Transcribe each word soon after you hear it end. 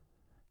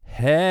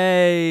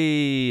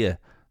Hey,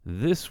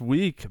 this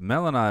week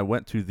Mel and I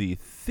went to the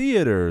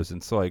theaters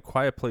and saw A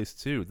Quiet Place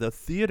 2. The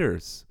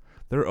theaters,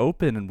 they're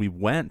open and we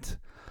went,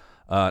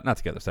 not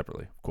together,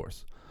 separately, of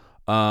course,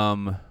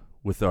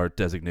 with our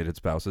designated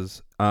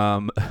spouses.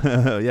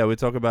 Yeah, we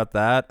talk about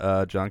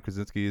that. John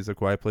Krasinski's A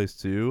Quiet Place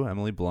 2.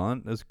 Emily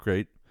Blunt is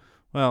great.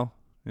 Well,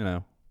 you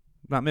know,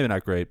 maybe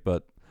not great,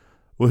 but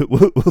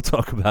we'll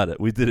talk about it.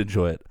 We did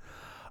enjoy it.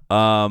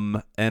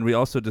 And we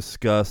also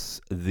discuss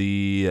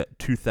the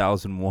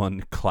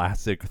 2001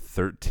 classic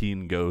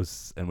 13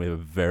 Ghosts, and we have a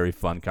very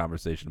fun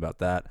conversation about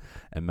that,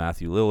 and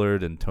Matthew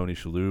Lillard and Tony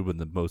Shalhoub in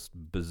the most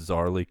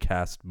bizarrely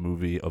cast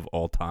movie of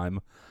all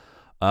time.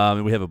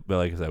 And we have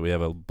like I said, we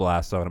have a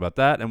blast talking about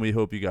that, and we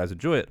hope you guys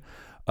enjoy it.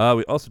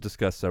 We also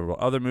discuss several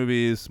other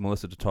movies.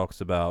 Melissa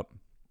talks about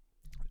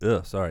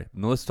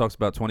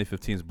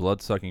 2015's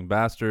Blood-Sucking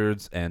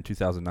Bastards and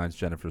 2009's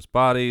Jennifer's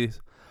Body.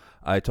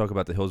 I talk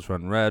about The Hills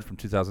Run Red from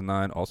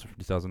 2009, also from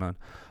 2009.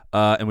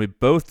 And we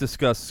both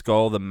discussed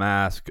Skull the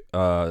Mask,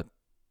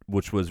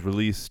 which was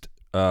released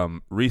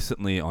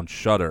recently on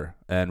Shudder.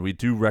 And we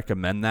do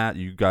recommend that.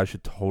 You guys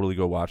should totally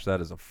go watch that.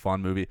 It's a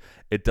fun movie.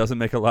 It doesn't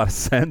make a lot of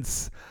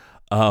sense,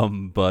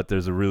 but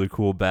there's a really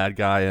cool bad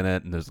guy in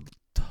it, and there's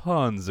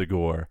tons of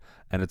gore.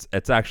 And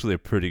it's actually a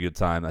pretty good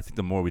time. I think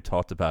the more we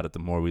talked about it, the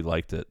more we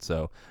liked it.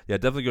 So, yeah,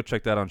 definitely go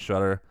check that on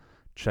Shudder.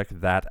 Check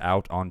that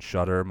out on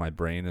Shudder. My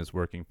brain is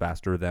working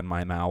faster than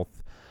my mouth.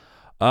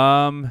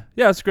 Yeah,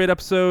 it's a great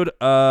episode.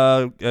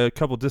 A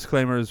couple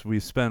disclaimers. We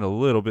spent a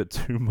little bit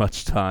too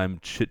much time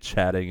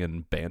chit-chatting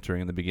and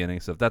bantering in the beginning.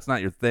 So if that's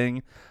not your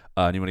thing,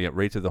 and you want to get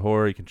right to the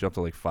horror, you can jump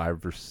to like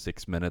 5 or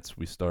 6 minutes.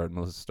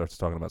 Melissa starts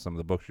talking about some of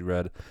the books she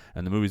read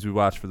and the movies we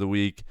watched for the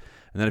week.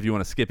 And then if you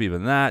want to skip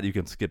even that, you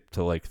can skip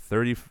to like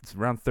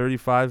around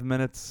 35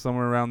 minutes,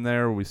 somewhere around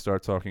there, where we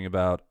start talking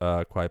about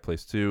Quiet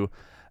Place 2.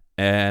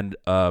 And,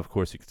 of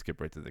course, you can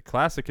skip right to the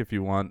classic if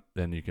you want.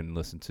 Then you can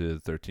listen to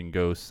 13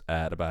 Ghosts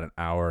at about an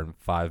hour and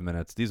 5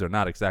 minutes. These are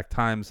not exact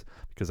times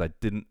because I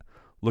didn't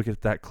look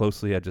at that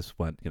closely. I just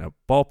went,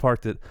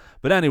 ballparked it.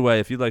 But anyway,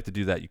 if you'd like to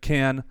do that, you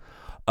can.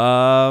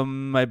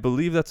 I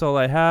believe that's all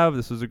I have.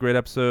 This was a great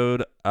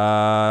episode.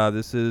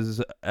 This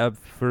is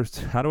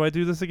first. How do I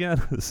do this again?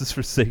 This is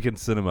Forsaken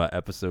Cinema,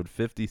 episode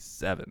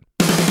 57.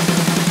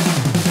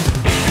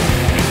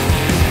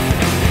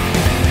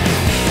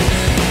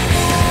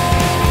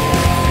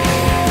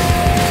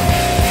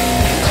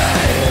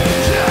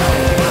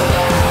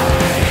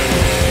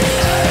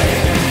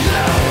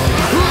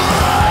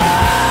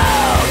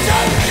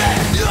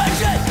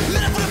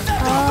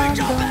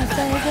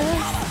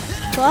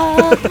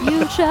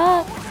 You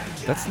Chuck.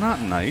 That's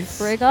not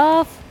nice. Frig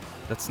off.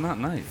 That's not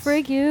nice.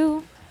 Frig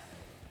you.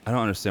 I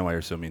don't understand why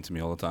you're so mean to me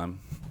all the time.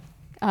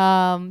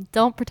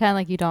 Don't pretend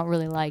like you don't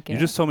really like it. You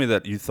just told me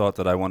that you thought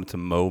that I wanted to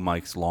mow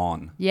Mike's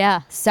lawn.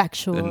 Yeah,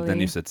 sexually. And then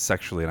you said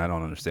sexually, and I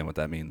don't understand what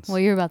that means. Well,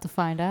 you're about to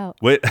find out.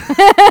 Wait,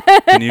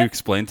 can you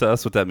explain to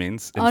us what that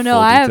means? Oh no,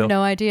 I have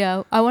no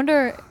idea. I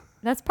wonder.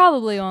 That's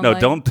probably on. No,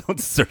 don't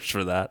search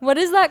for that. What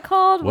is that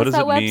called? What What's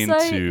does that it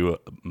website? mean to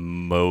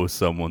mow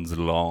someone's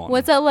lawn?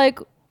 What's that like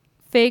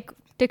fake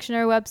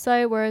dictionary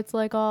website where it's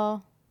like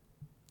all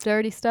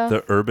dirty stuff?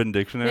 The Urban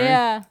Dictionary?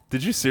 Yeah.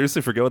 Did you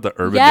seriously forget what the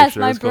Urban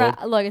Dictionary is called?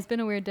 Look, it's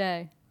been a weird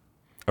day.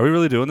 Are we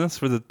really doing this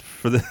for the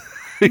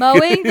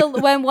Mowing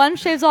when one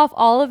shaves off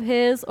all of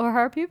his or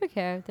her pubic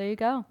hair. There you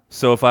go.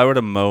 So if I were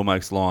to mow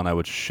Mike's lawn, I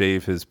would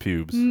shave his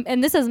pubes.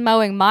 And this is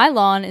mowing my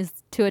lawn is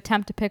to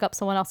attempt to pick up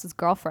someone else's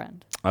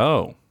girlfriend.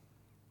 Oh.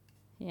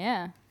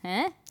 Yeah.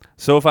 Huh?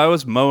 So if I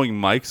was mowing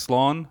Mike's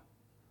lawn,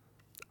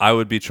 I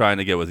would be trying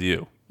to get with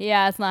you.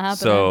 Yeah, it's not happening.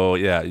 So,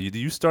 yeah,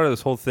 you started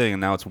this whole thing,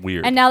 and now it's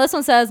weird. And now this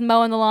one says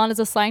mowing the lawn is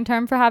a slang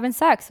term for having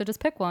sex, so just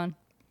pick one.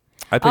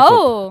 I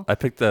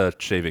picked the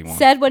shaving one.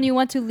 Said when you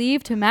want to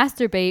leave to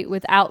masturbate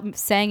without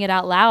saying it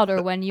out loud,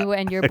 or when you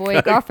and your boy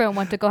or girlfriend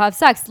want to go have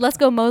sex. Let's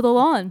go mow the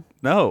lawn.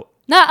 No.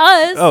 Not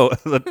us. Oh,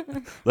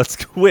 let's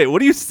go. Wait,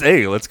 what are you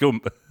saying? Let's go.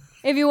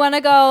 If you want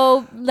to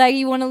go, like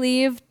you want to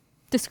leave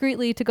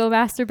discreetly to go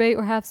masturbate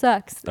or have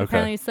sex. Okay.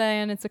 Apparently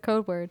saying it's a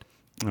code word.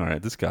 All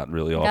right, this got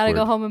really awkward. Gotta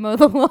go home and mow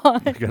the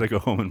lawn. You gotta go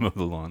home and mow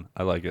the lawn.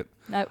 I like it.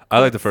 Nope. I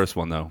like the first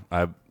one, though.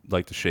 I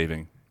like the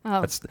shaving.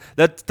 Oh.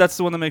 That's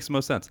the one that makes the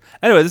most sense.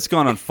 Anyway, this has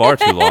gone on far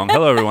too long.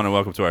 Hello, everyone, and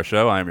welcome to our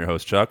show. I am your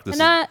host, Chuck.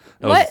 That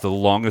was the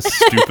longest,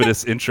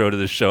 stupidest intro to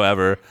this show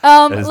ever.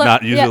 It is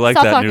not usually like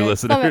that, talking. New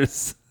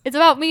listeners. It's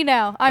about me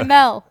now. I'm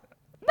Mel.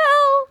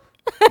 Mel.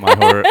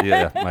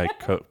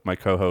 My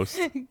co-host.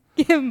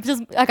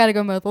 I gotta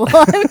go mow the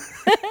lawn.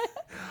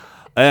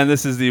 And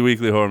this is the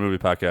weekly horror movie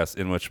podcast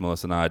in which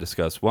Melissa and I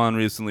discuss one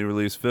recently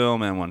released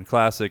film and one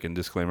classic. And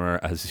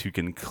disclaimer, as you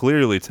can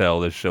clearly tell,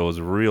 this show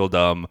is real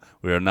dumb.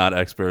 We are not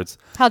experts.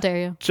 How dare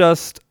you?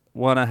 Just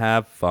want to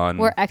have fun.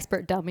 We're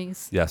expert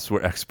dummies. Yes,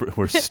 we're expert.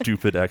 We're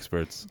stupid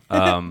experts.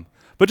 But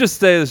just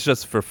today is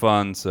just for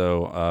fun.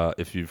 So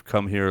if you've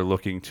come here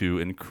looking to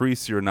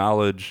increase your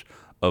knowledge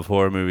of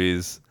horror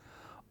movies,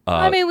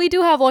 I mean, we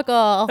do have like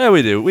a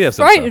we do. We have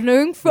some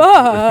frightening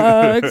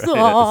facts.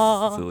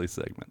 Silly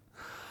segment.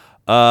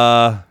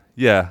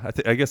 Yeah,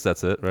 I guess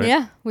that's it, right?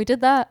 Yeah, we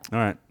did that. All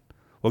right.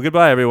 Well,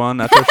 goodbye, everyone.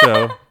 That's our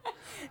show.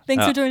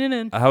 Thanks for joining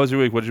in. How was your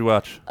week? What did you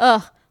watch?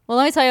 Well,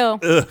 let me tell you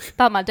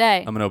about my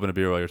day. I'm gonna open a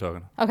beer while you're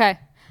talking. Okay.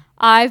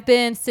 I've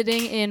been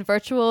sitting in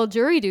virtual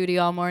jury duty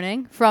all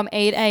morning from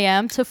 8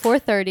 a.m. to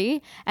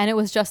 4:30, and it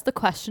was just the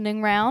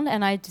questioning round,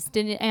 and I just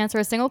didn't answer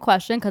a single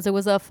question because it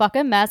was a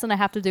fucking mess, and I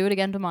have to do it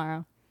again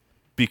tomorrow.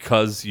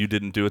 Because you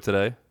didn't do it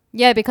today?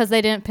 Yeah, because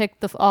they didn't pick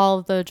all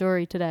of the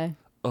jury today.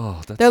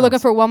 Oh, they're looking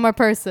for one more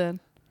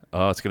person.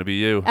 Oh, it's gonna be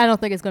you. I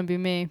don't think it's gonna be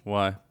me.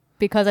 Why?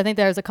 Because I think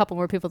there's a couple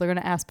more people they're gonna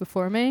ask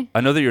before me.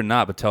 I know that you're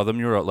not, but tell them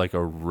you're like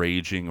a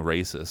raging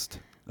racist.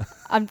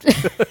 I'm.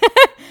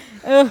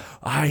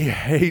 I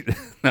hate.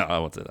 No, I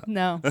won't say that.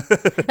 No, that's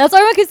what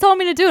everyone keeps telling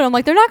me to do, and I'm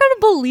like, they're not gonna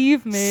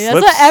believe me.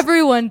 That's what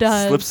everyone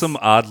does. Slip some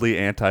oddly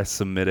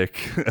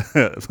anti-Semitic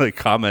like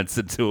comments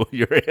into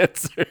your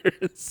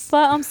answers.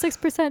 But I'm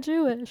 6%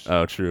 Jewish.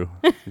 Oh, true.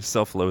 You're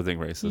self-loathing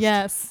racist.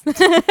 Yes.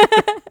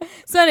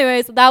 So,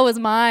 anyways, that was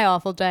my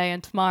awful day,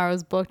 and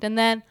tomorrow's booked, and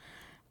then.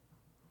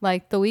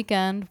 Like the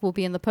weekend, we'll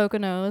be in the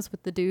Poconos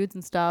with the dudes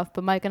and stuff.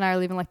 But Mike and I are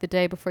leaving like the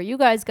day before you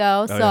guys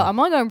go. So I'm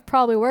only going to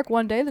probably work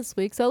one day this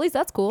week. So at least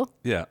that's cool.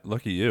 Yeah,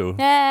 lucky you.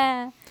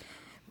 Yeah.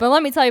 But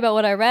let me tell you about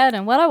what I read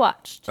and what I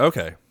watched.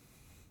 Okay.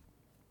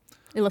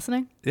 You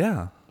listening?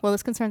 Yeah. Well,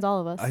 this concerns all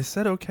of us. I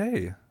said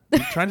okay. You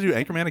trying to do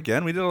Anchorman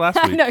again? We did it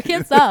last week. No, I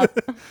can't stop.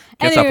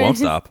 Can't stop, won't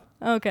stop.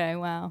 Okay,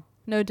 wow.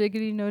 No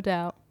diggity, no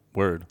doubt.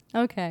 Word.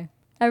 Okay.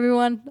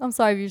 Everyone, I'm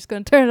sorry if you're just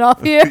going to turn it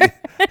off here.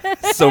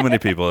 So many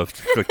people have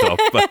clicked off,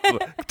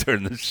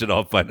 turned this shit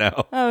off by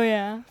now. Oh,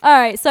 yeah. All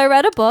right, so I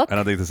read a book. I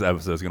don't think this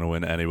episode is going to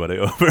win anybody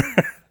over.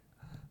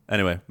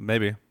 Anyway,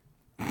 maybe.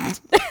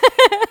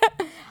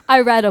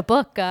 I read a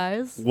book,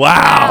 guys.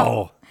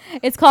 Wow.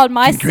 It's called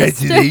My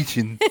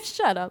Congratulations.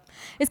 Sister. Shut up.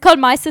 It's called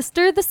My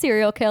Sister, the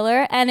Serial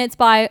Killer, and it's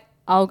by,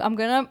 I'm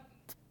gonna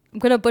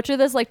butcher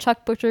this like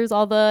Chuck butchers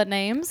all the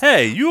names.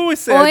 Hey, you always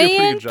say I do a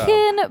pretty good job.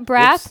 Oyenkin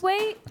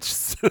Brathwaite.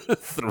 Just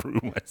threw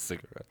my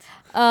cigarettes.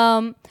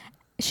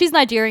 She's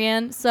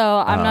Nigerian, so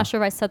I'm not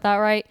sure if I said that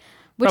right.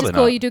 Which Probably is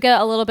cool. not. You do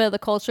get a little bit of the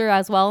culture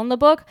as well in the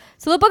book.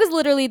 So the book is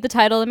literally the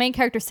title. The main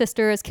character's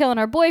sister is killing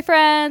her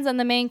boyfriends, and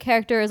the main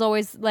character is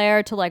always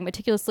there to like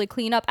meticulously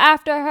clean up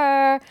after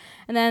her.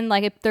 And then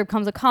like there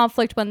becomes a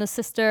conflict when the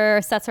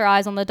sister sets her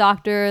eyes on the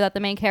doctor that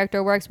the main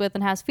character works with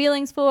and has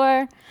feelings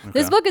for. Okay.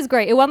 This book is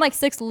great. It won like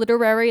 6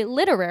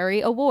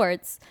 literary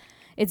awards.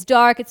 It's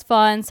dark, it's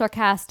fun,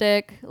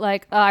 sarcastic.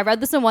 Like I read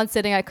this in one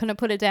sitting. I couldn't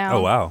put it down.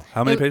 Oh wow!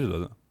 How many pages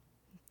was it?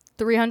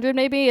 300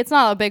 maybe. It's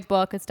not a big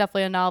book. It's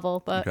definitely a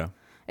novel, but. Okay.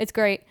 It's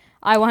great.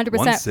 I 100%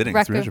 one sitting,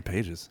 300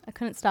 pages. I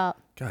couldn't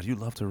stop. God, you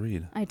love to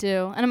read. I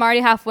do. And I'm already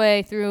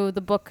halfway through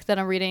the book that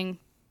I'm reading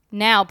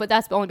now, but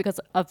that's only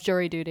because of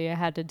jury duty. I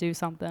had to do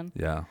something.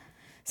 Yeah.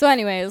 So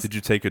anyways. Did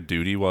you take a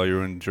duty while you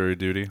were in jury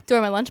duty?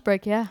 During my lunch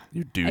break, yeah.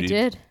 You duty? I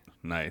did.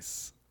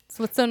 Nice.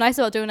 So what's so nice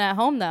about doing it at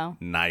home, though?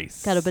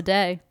 Nice. Got a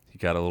bidet. You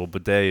got a little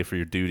bidet for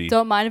your duty.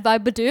 Don't mind if I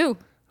badoo.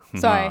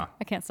 Sorry,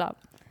 I can't stop.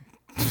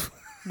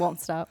 Won't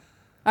stop.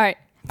 All right.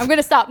 I'm going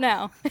to stop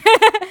now.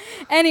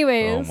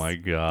 Anyways. Oh, my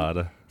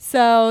God.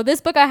 So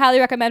this book I highly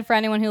recommend for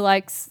anyone who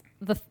likes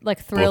the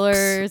like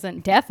thrillers books.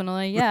 And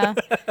definitely, yeah.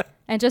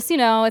 And just,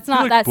 it's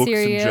not that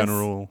serious. In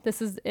general.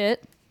 This is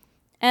it.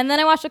 And then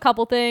I watched a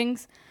couple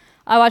things.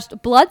 I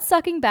watched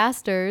Blood-Sucking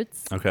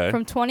Bastards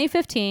from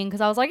 2015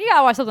 because I was like, you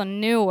gotta watch something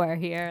newer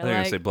here. I think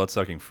I say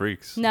Blood-Sucking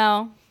Freaks.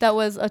 No, that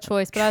was a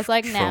choice, but I was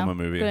like, no. Trauma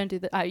movie. Couldn't do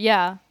that.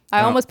 Yeah.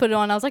 I almost put it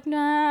on. I was like,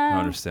 nah. I don't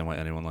understand why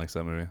anyone likes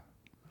that movie.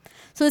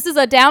 So this is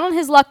a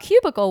down-on-his-luck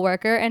cubicle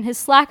worker and his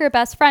slacker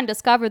best friend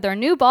discover their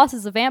new boss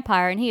is a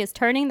vampire and he is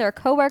turning their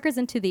coworkers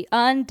into the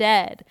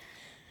undead.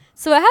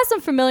 So it has some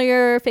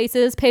familiar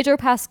faces. Pedro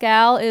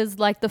Pascal is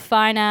like the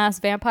fine-ass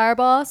vampire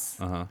boss.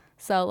 Uh-huh.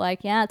 So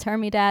like, yeah, turn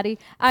me daddy.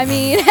 I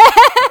mean,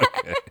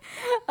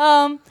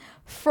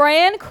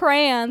 Fran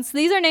Kranz.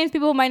 These are names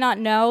people might not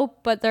know,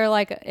 but they're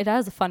like, it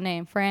has a fun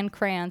name. Fran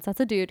Kranz.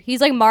 That's a dude.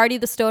 He's like Marty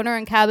the Stoner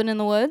in Cabin in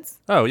the Woods.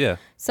 Oh, yeah.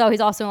 So he's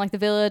also in like The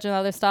Village and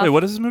other stuff. Wait,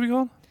 what is this movie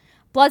called?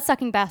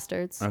 Blood-Sucking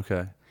Bastards.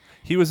 Okay.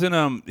 He was in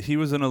a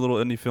little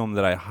indie film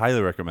that I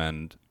highly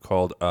recommend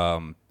called if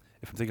I'm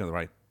thinking of the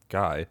right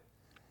guy.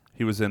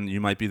 He was in You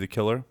Might Be the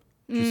Killer.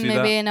 Did you see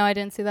that? Maybe. No, I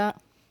didn't see that.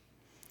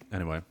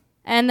 Anyway.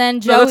 And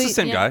then Joey. No, that's the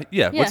same guy.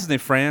 Yeah. What's his name?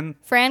 Fran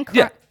Kranz.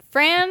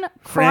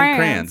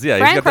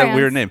 Yeah, he's got that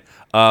weird name.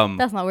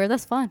 That's not weird.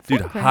 That's fun.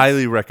 Dude,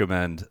 highly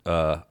recommend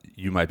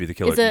You Might Be the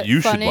Killer. Is it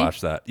you funny? should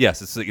watch that.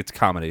 Yes, it's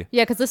comedy.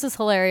 Yeah, because this is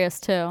hilarious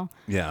too.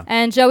 Yeah.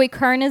 And Joey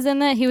Kern is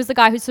in it. He was the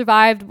guy who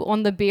survived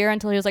on the beer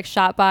until he was like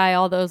shot by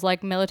all those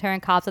like military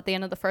and cops at the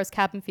end of the first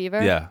Cabin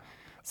Fever. Yeah.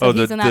 So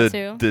he's in that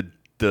too.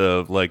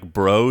 The like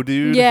bro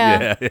dude.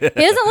 Yeah. He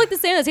doesn't look the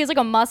same as he has like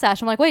a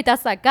mustache. I'm like, wait,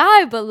 that's that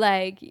guy, but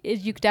like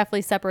you could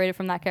definitely separate it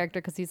from that character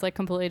because he's like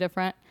completely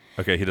different.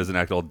 Okay, he doesn't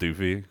act all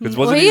doofy.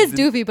 Well, he is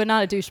doofy, but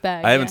not a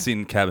douchebag. I haven't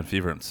seen Cabin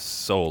Fever in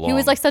so long. He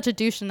was like such a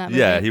douche in that movie.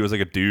 Yeah, he was like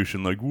a douche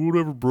and like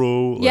whatever,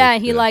 bro.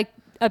 Like, he like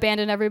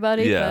abandoned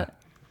everybody. Yeah. But,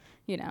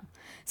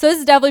 So this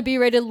is definitely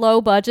B-rated,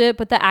 low budget,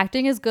 but the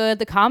acting is good.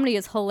 The comedy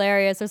is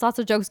hilarious. There's lots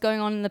of jokes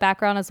going on in the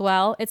background as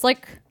well. It's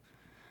like,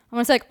 I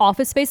want to say like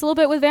Office Space a little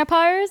bit with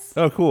vampires.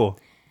 Oh, cool.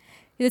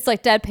 It's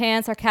like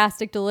deadpan,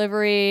 sarcastic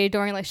delivery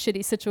during like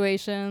shitty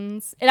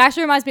situations. It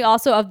actually reminds me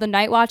also of The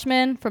Night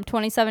Watchman from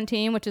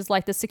 2017, which is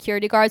like the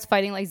security guards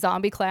fighting like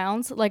zombie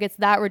clowns. Like it's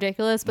that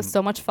ridiculous, but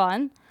so much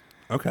fun.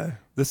 Okay.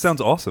 This sounds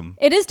awesome.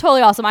 It is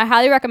totally awesome. I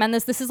highly recommend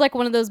this. This is like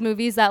one of those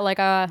movies that like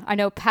I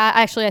know Pat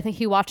actually I think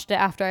he watched it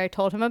after I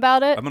told him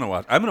about it. I'm gonna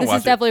watch This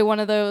is it. definitely one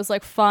of those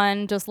like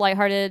fun, just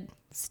lighthearted,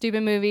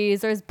 stupid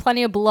movies. There's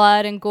plenty of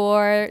blood and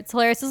gore. It's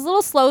hilarious. It's a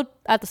little slow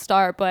at the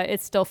start, but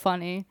it's still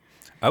funny.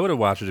 I would have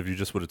watched it if you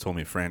just would have told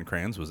me Fran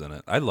Kranz was in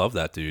it. I love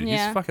that dude.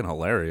 Yeah. He's fucking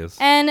hilarious.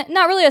 And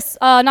not really not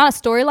a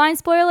storyline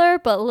spoiler,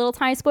 but a little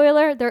tiny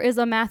spoiler. There is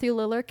a Matthew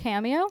Lillard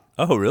cameo.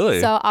 Oh,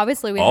 really? So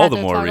obviously we All had the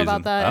to more talk reason.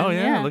 about that. Oh, and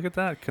yeah. Look at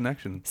that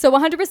connection. So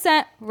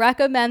 100%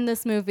 recommend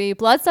this movie.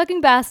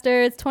 Blood-Sucking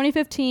Bastards,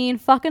 2015.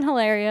 Fucking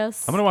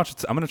hilarious. I'm gonna watch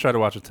it. I'm gonna try to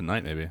watch it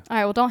tonight, maybe. All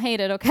right, well, don't hate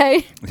it,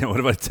 okay? Yeah. What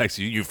if I text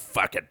you? You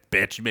fucking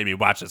bitch! You made me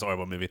watch this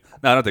horrible movie.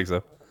 No, I don't think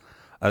so.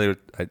 I think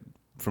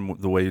from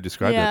the way you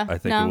described Yeah, it, I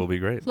think no. it will be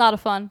great. A lot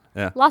of fun.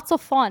 Yeah. Lots of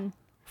fun.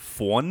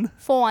 Fun.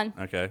 Fun.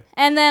 Okay.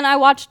 And then I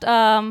watched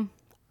one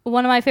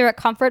of my favorite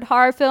comfort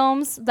horror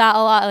films that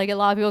a lot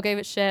of people gave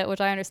it shit, which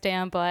I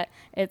understand, but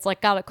it's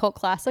like got a cult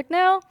classic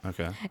now.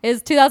 Okay.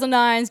 Is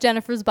 2009's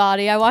Jennifer's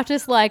Body. I watch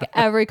this like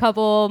every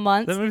couple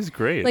months. That movie's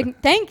great.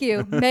 Like, thank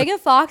you. Megan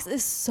Fox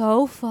is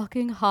so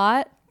fucking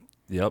hot.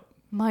 Yep.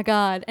 My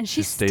God. And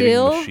she's dating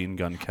still Machine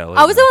Gun Kelly.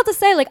 I was about to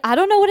say, like, I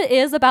don't know what it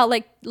is about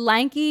like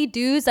lanky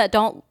dudes that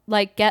don't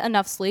like get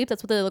enough sleep.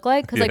 That's what they look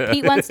like. Cause like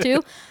Pete Wentz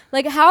too.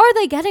 Like, how are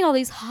they getting all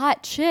these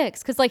hot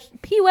chicks? Cause like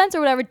Pete Wentz or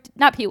whatever,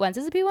 not Pete Wentz.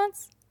 Is it Pete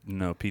Wentz?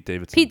 No, Pete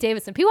Davidson. Pete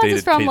Davidson. Pete Wentz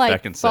is from Kate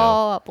like Beckinsale.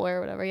 Fall Out Boy or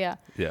whatever. Yeah.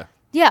 Yeah.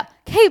 Yeah.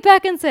 Kate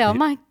Beckinsale. Kate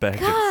My Beckinsale.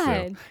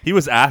 God. He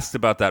was asked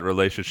about that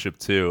relationship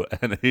too,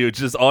 and he was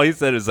just all he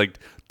said is like,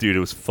 "Dude, it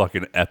was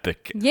fucking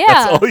epic." Yeah.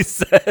 That's all he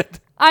said.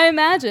 I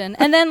imagine.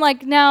 And then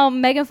like now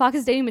Megan Fox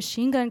is dating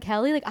Machine Gun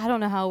Kelly. Like, I don't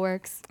know how it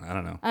works. I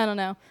don't know. I don't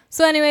know.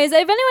 So anyways, if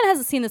anyone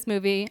hasn't seen this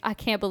movie, I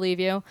can't believe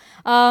you.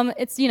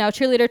 It's, you know,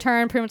 cheerleader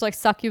turn, pretty much like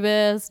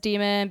succubus,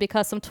 demon,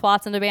 because some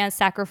twats in the band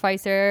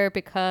sacrifice her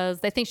because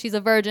they think she's a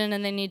virgin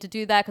and they need to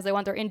do that because they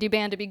want their indie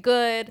band to be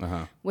good,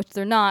 which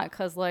they're not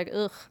because like,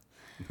 ugh.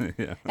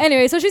 Yeah.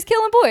 Anyway, so she's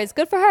killing boys.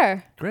 Good for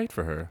her. Great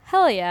for her.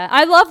 Hell yeah.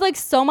 I love like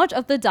so much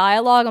of the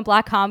dialogue and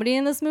black comedy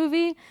in this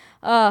movie.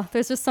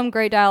 There's just some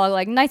great dialogue,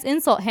 like nice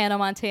insult, Hannah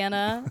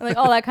Montana, like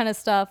all that kind of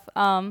stuff.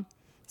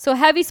 So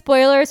heavy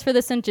spoilers for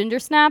this and Ginger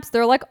Snaps.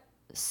 They're like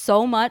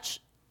so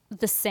much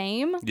the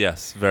same.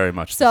 Yes, very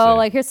much. So the same.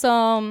 like here's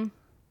some,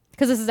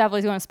 because this is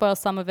definitely going to spoil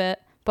some of it.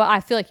 But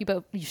I feel like you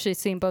should have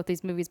seen both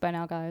these movies by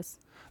now, guys.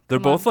 They're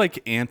Come both like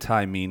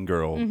anti-Mean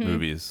Girl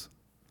movies.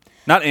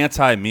 Not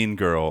anti-Mean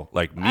Girl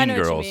like I Mean know what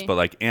you Girls, mean. but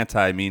like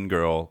anti-Mean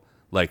Girl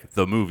like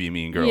the movie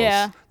Mean Girls.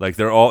 Yeah. Like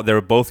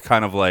they're both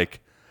kind of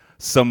like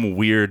some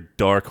weird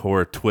dark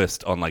horror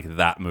twist on like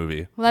that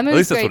movie. Well, that At movie's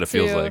least that's great what it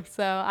feels too, like.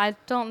 So I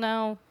don't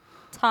know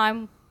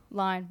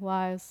timeline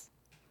wise.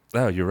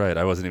 Oh, you're right.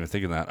 I wasn't even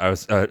thinking that. I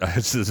was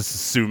just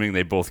assuming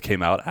they both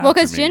came out after Well,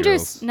 because Mean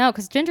Girls.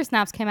 because Ginger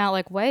Snaps came out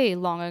like way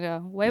long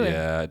ago. Way.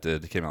 Yeah, it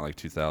did. It came out like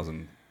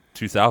 2000.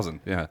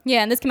 2000, yeah.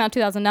 Yeah, and this came out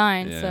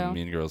 2009. Yeah, so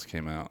Mean Girls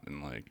came out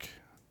in like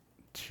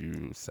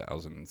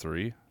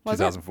 2003, Was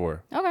it?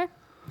 2004. okay.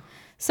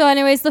 So,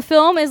 anyways, the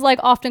film is like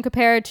often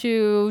compared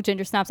to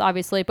Ginger Snaps.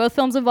 Obviously, both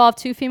films involve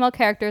two female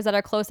characters that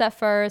are close at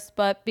first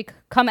but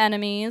become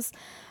enemies.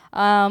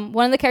 One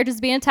of the characters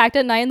is being attacked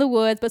at night in the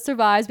woods but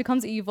survives,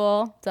 becomes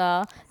evil.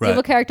 Duh. The Right.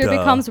 evil character Duh.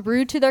 becomes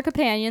rude to their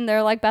companion.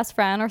 They're like best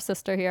friend or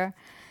sister here.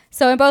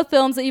 So in both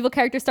films, the evil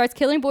character starts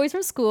killing boys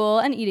from school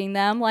and eating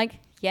them. Like,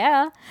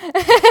 yeah.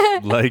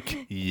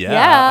 Like,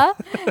 yeah.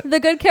 The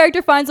good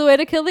character finds a way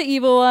to kill the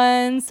evil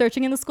one,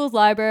 searching in the school's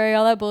library,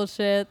 all that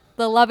bullshit.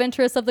 The love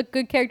interest of the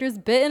good character is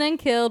bitten and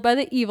killed by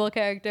the evil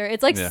character.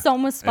 It's like Yeah. so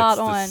much spot It's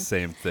on. the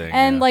same thing.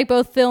 And yeah. like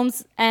both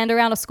films end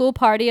around a school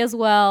party as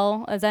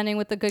well, as ending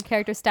with the good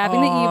character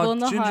stabbing the evil in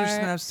the Ginger heart.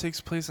 Snaps takes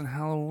place in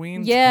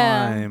Halloween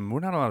Yeah. time. We're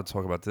not allowed to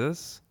talk about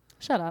this.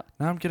 Shut up.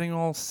 Now I'm getting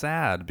all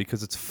sad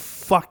because it's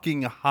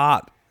fucking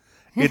hot.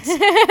 It's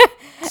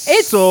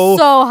It's so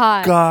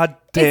hot.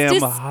 goddamn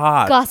It's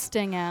hot.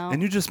 disgusting out.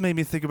 And you just made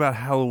me think about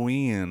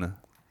Halloween.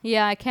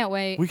 Yeah, I can't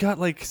wait. We got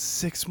like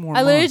 6 more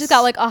I literally months. just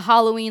got like a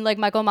Halloween like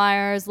Michael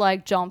Myers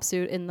like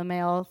jumpsuit in the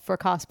mail for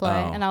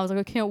cosplay, Oh. and I was like,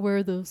 I can't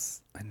wear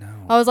this. I know.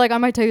 I was like, I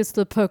might take this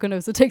to the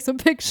Poconos to take some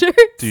pictures.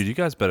 Dude, you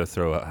guys better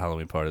throw a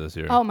Halloween party this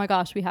year. Oh my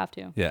gosh, we have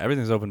to. Yeah,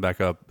 everything's open back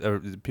up.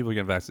 People are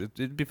getting vaccinated.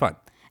 It'd be fine.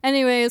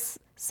 Anyways,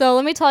 so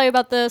let me tell you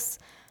about this.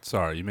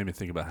 Sorry, you made me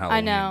think about Halloween.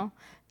 I know.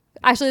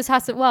 Actually, this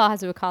has to do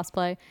with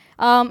cosplay.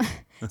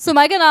 So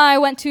Mike and I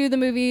went to the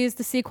movies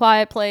to see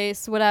Quiet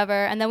Place,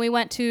 whatever, and then we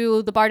went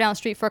to the bar down the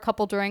street for a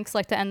couple drinks,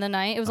 like to end the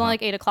night. It was only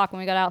like 8:00 when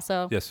we got out,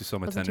 so Yes, you saw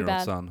my wasn't too 10-year-old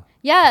bad. son.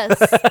 Yes.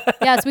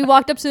 Yes, we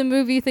walked up to the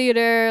movie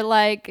theater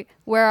like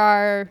where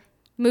our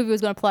movie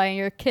was going to play, and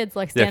your kid's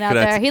like Yeah, standing out could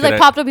I there. t- He could like I-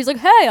 popped up. He's like,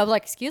 "Hey," I was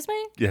like, "Excuse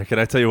me." Yeah, can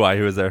I tell you why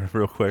he was there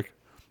real quick,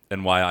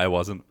 and why I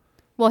wasn't?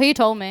 Well, he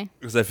told me.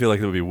 Because I feel like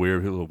it would be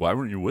weird. People, why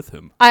weren't you with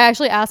him? I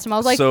actually asked him. I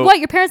was like, So- "What?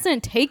 Your parents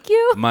didn't take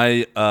you?"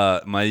 My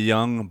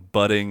young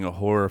budding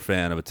horror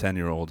fan of a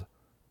 10-year-old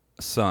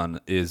son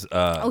is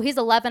Oh, he's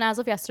 11 as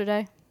of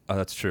yesterday. oh,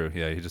 that's true.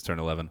 Yeah, he just turned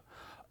 11.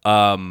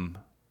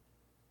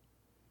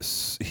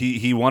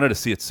 He wanted to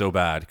see it so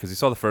bad because he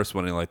saw the first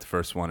one and he liked the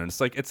first one, and it's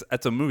like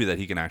it's a movie that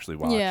he can actually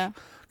watch. Yeah.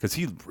 Because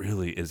he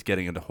really is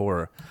getting into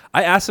horror.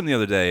 I asked him the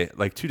other day,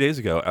 like 2 days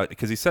ago,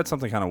 because he said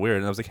something kind of weird,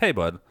 and I was like, "Hey,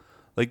 bud,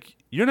 like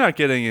you're not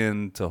getting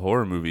into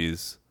horror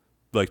movies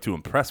like to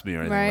impress me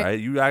or anything,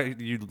 right?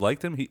 You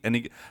liked him?"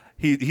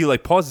 He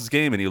like paused his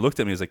game and he looked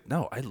at me. He's like,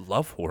 "No, I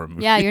love horror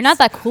movies." Yeah, you're not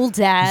that cool,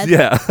 Dad.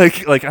 Yeah,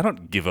 like I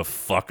don't give a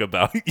fuck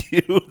about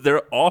you.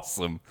 They're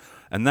awesome,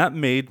 and that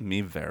made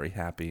me very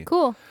happy.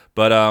 Cool.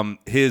 But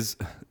his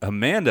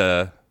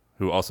Amanda,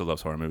 who also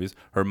loves horror movies,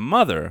 her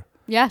mother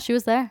Yeah, she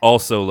was there.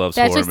 also loves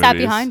They horror actually movies. sat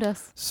behind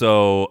us.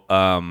 So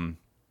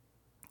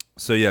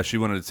so yeah, she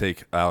wanted to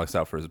take Alex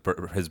out for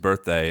his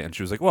birthday, and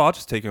she was like, "Well, I'll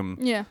just take him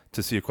Yeah.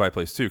 to see A Quiet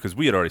Place too," because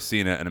we had already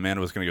seen it, and Amanda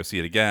was going to go see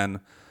it again.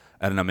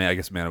 And then I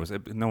guess Amanda was.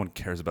 No one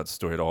cares about the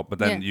story at all. But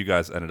then Yeah. you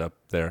guys ended up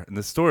there, and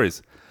the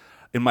stories.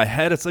 In my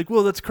head, it's like,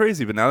 well, that's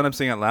crazy. But now that I'm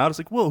saying it out loud, it's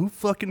like, well, who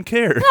fucking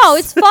cares? No,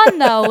 it's fun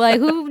though. Like,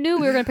 who knew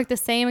we were gonna pick the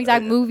same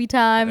exact movie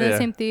time in Yeah. the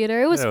same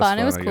theater? It was Yeah, fun.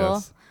 It was I cool.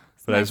 guess.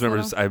 But I nice just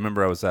remember, little- I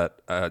remember I was at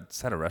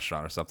a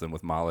restaurant or something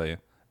with Molly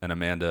and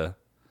Amanda,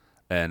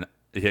 and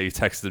yeah, he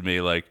texted me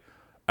like,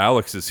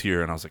 "Alex is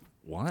here," and I was like,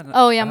 "What?"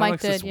 Oh, yeah, Mike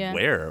Alex is did, yeah.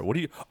 Where? What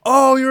do you?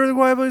 Oh, you're in The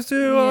Quiet Place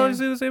too. Oh, Yeah. you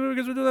see the same movie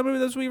because we're doing that movie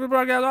this week for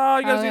broadcast. Oh,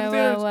 you guys see the Okay,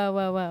 theaters.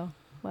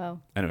 whoa.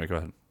 Anyway, go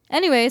ahead.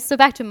 Anyways, so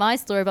back to my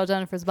story about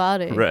Jennifer's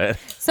body. Right.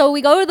 So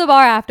we go to the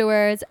bar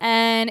afterwards,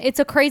 and it's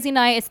a crazy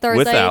night. It's Thursday.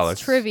 With Alex.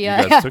 It's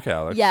trivia. You guys took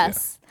Alex.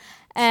 Yes.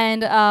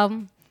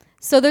 And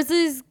so there's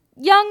this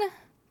young,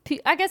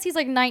 I guess he's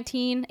like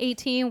 19,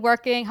 18,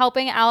 working,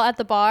 helping out at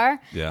the bar.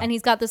 Yeah. And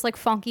he's got this like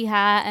funky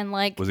hat and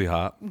like, Was he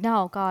hot?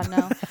 no, God,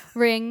 no,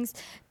 rings.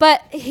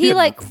 But he had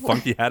like,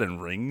 funky hat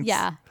and rings.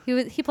 yeah,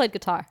 he played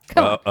guitar.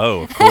 Come on.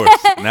 Oh, of course.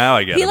 Now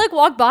I get He him. like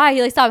walked by.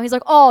 He like stopped. He's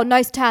like, "Oh,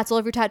 nice tats. I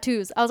love your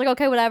tattoos." I was like,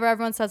 "Okay, whatever.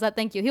 Everyone says that.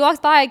 Thank you." He walks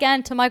by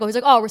again to Michael. He's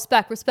like, "Oh,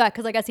 respect,"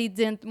 because I guess he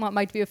didn't want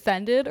Mike to be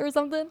offended or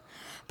something.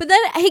 But then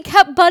he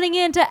kept butting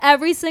into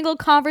every single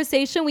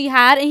conversation we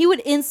had, and he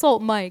would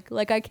insult Mike.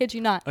 Like, I kid you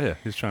not. Oh yeah,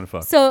 he's trying to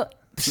fuck. So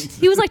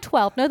he was like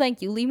 12. No,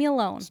 thank you. Leave me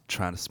alone.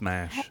 Trying to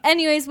smash.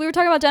 Anyways, we were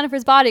talking about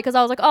Jennifer's body because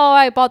I was like, "Oh,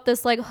 I bought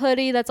this like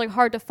hoodie that's like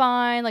hard to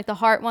find, like the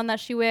heart one that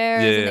she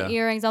wears and the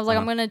earrings." I was like,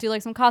 "I'm gonna do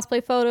like some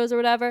cosplay photos or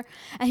whatever."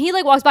 And he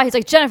like walks by. He's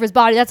like, "Jennifer's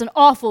Body. That's an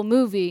awful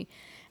movie."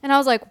 And I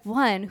was like,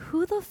 "One,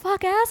 who the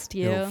fuck asked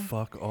you?" Yo,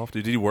 fuck off,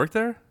 dude. Did he work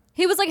there?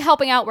 He was like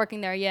helping out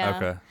working there, yeah.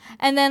 Okay.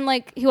 And then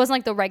like he wasn't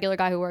like the regular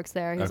guy who works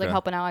there. He was like Okay.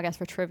 helping out, I guess,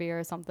 for trivia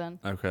or something.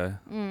 Okay.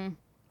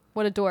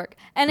 What a dork.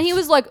 And he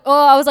was like,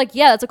 "Oh," I was like,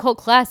 "Yeah, that's a cult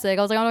classic."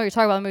 I was like, "I don't know what you're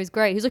talking about. The movie's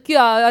great." He's like,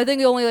 "Yeah, I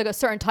think only like a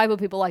certain type of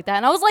people like that."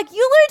 And I was like, "You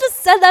literally just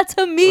said that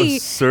to me. A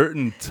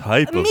certain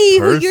type of Me,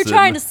 who person. you're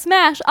trying to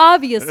smash,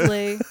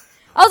 obviously."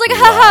 I was like,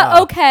 "Haha,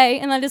 Wow. okay."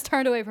 And I just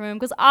turned away from him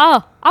because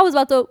I was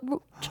about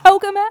to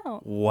choke him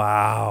out.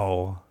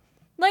 Wow.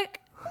 Like,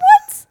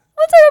 what?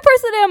 What type of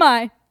person am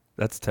I?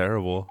 That's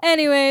terrible.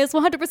 Anyways,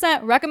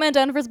 100% recommend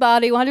Jennifer's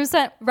Body.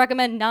 100%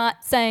 recommend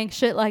not saying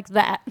shit like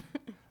that.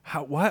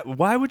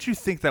 Why would you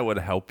think that would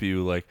help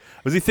you? Like,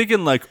 was he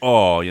thinking like,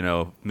 oh, you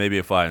know, maybe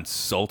if I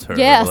insult her,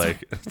 Yes.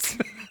 like,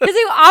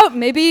 Because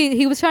maybe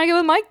he was trying to get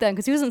with Mike then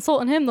because he was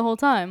insulting him the whole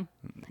time.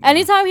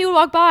 Anytime he would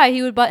walk by,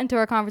 he would butt into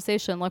our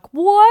conversation like,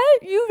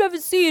 "What? You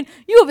haven't seen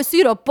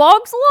A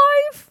Bug's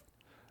Life?"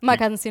 Mike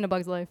hasn't seen A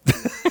Bug's Life.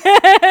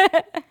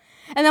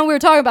 And then we were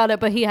talking about it,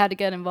 but he had to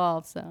get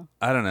involved. So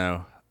I don't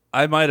know.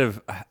 I might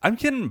have. I'm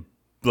getting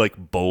like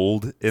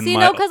bold in see,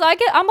 my. no, because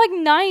I'm like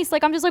nice,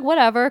 like I'm just like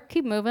whatever,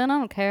 keep moving, I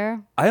don't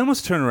care. I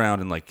almost turned around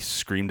and like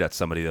screamed at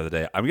somebody the other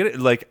day. I'm getting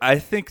like, I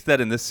think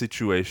that in this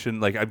situation,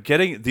 like I'm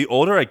getting, the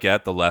older I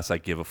get, the less I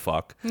give a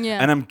fuck.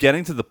 Yeah. And I'm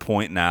getting to the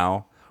point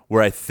now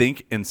where I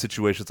think in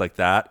situations like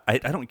that, I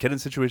don't get in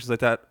situations like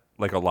that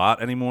like a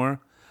lot anymore,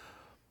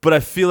 but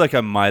I feel like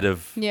I might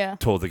have Yeah.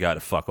 told the guy to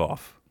fuck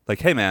off. Like,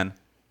 hey man,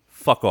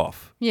 fuck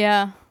off.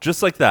 Yeah,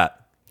 Just like that.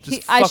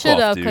 Just I fuck should off,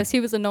 have dude. because he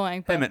was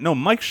annoying. Hey But man, no,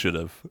 Mike should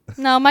have.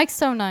 no, Mike's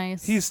so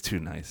nice. He's too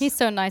nice. He's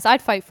so nice.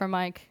 I'd fight for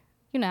Mike.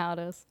 You know how it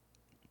is.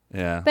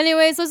 yeah. But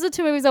anyways, those are the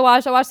two movies I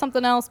watched. I watched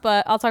something else,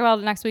 but I'll talk about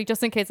it next week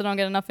just in case I don't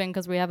get enough in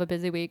because we have a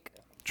busy week.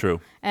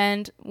 True.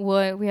 And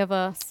we have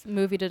a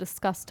movie to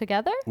discuss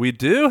together, We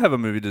do have a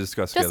movie to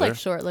discuss just together. like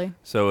shortly.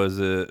 So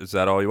is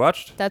that all you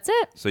watched? That's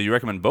it. So you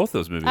recommend both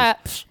those movies? Heck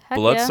yeah.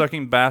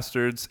 Blood-Sucking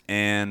Bastards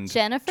and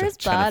Jennifer's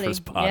Jennifer's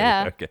Body. Body.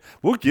 Yeah. Okay.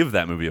 We'll give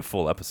that movie a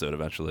full episode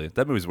eventually.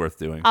 That movie's worth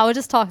doing. I would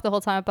just talk the whole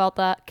time about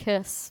that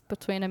kiss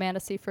between Amanda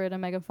Seyfried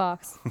and Megan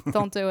Fox.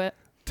 Don't do it.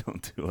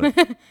 Don't do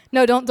it.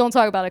 No, don't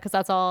talk about it because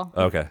that's all.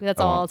 Okay.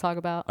 That's I all won't. I'll talk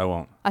about. I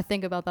won't. I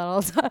think about that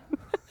all the time.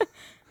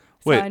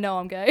 So Wait. I know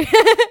I'm gay.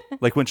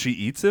 Like when she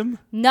eats him?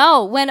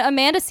 No, when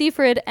Amanda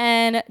Seyfried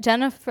and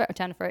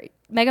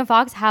Megan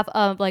Fox have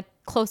a like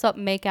close up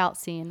makeout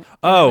scene. In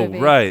Oh, the movie.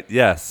 right.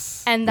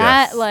 Yes. And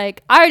Yes. that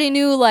like I already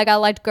knew like I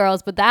liked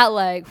girls, but that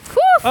like whew.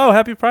 Oh,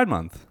 happy Pride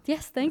Month.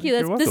 Yes, thank you.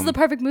 You're This is the welcome.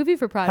 perfect movie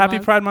for Pride Happy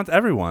Month. Pride Month,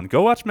 everyone.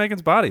 Go watch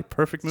Megan's Body.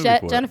 Perfect movie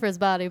for it. Jennifer's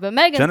body, but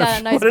Megan's got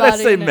a nice what did body. I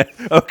say? in it.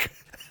 Okay.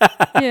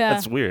 Yeah.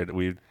 That's weird.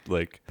 We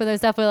like. But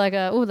there's definitely like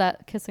a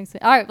that kissing scene.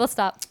 All right, let's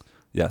stop.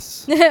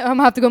 Yes. I'm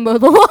gonna have to go mow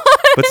the lawn.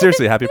 But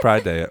seriously, happy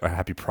Pride Day or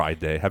happy Pride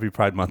Day. Happy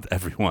Pride Month,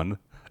 everyone.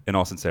 In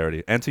all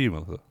sincerity. And to you,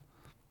 Melissa.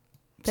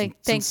 Thanks.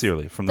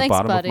 Sincerely. From the Thanks,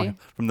 bottom buddy. of my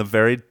from the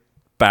very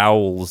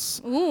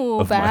bowels. Ooh,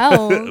 of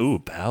bowels. Ooh,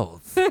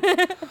 bowels.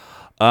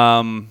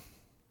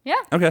 Yeah,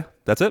 Okay,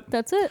 that's it.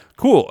 that's it.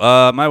 Cool.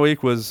 My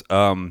week was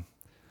oh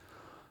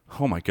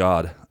my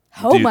god.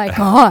 Oh Dude, my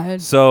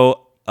god.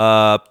 So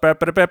I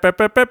got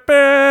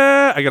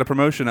a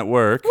promotion at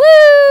work. Woo!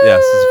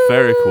 Yes, it's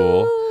very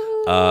cool.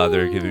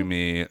 They're giving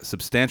me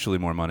substantially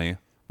more money.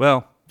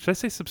 Well, should I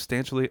say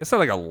substantially? It's not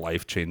like a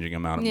life-changing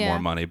amount of Yeah. more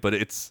money, but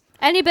it's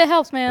Any bit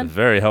helps, man.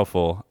 very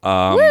helpful.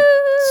 Woo!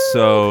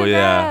 So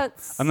yeah,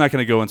 Congrats. I'm not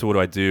gonna go into what do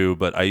I do,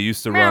 but I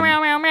used to Meow, run.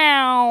 meow, meow,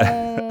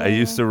 meow. I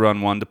used to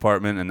run one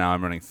department, and now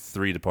I'm running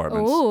 3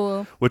 departments.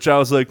 Ooh. Which I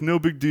was like, no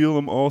big deal.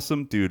 I'm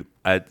awesome, dude.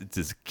 It's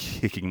just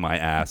kicking my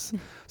ass.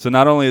 So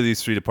not only are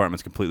these 3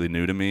 departments completely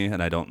new to me,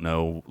 and I don't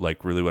know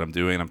like really what I'm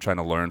doing, and I'm trying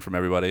to learn from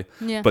everybody.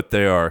 Yeah. But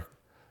they are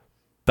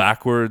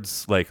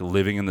backwards, like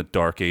living in the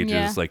dark ages,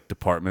 Yeah. like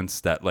departments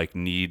that like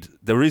need.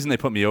 The reason they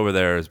put me over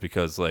there is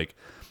because like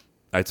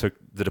I took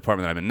the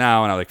department that I'm in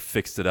now, and I like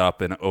fixed it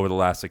up, and over the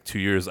last like 2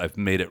 years, I've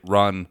made it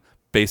run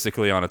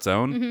basically on its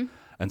own. Mm-hmm.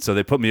 And so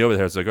they put me over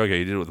there. It's like, okay,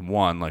 you did it with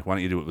 1. Like, why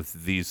don't you do it with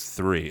these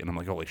 3? And I'm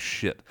like, holy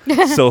shit.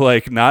 So,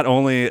 like, not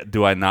only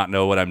do I not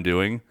know what I'm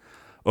doing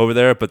over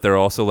there, but they're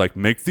also like,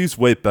 make these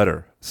way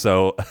better.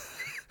 So,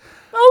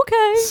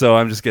 Okay. so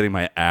I'm just getting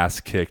my ass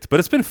kicked. But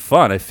it's been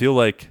fun. I feel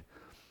like,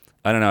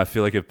 I don't know. I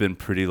feel like I've been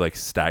pretty like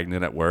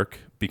stagnant at work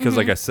because,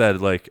 like I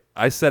said, like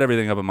I set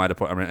everything up in my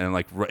department, and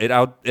like it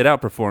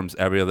outperforms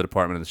every other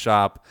department in the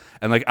shop.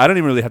 And like I don't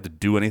even really have to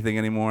do anything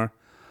anymore.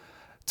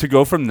 To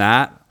go from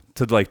that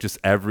to like just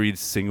every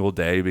single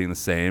day being the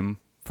same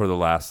for the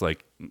last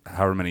like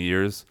however many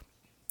years,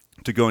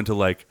 to go into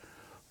like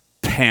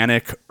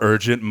panic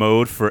urgent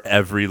mode for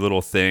every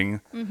little thing.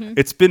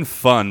 It's been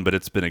fun, but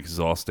it's been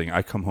exhausting.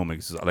 I come home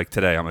like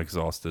today I'm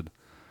exhausted.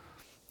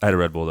 I had a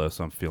Red Bull though,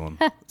 so I'm feeling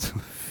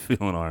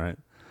feeling all right.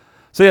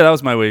 So yeah, that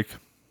was my week.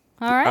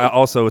 All right.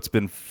 Also, it's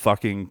been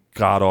fucking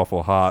god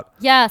awful hot.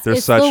 Yes. There's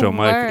it's the Sideshow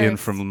Mike in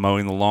worst. from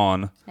mowing the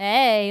lawn.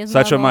 Hey. it's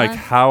Sideshow another Mike, one.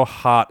 how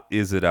hot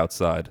is it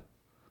outside?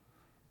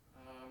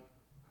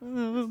 It's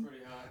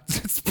pretty hot.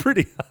 It's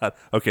pretty hot.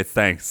 Okay,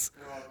 thanks.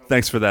 You're welcome.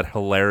 Thanks for that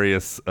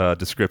hilarious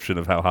description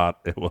of how hot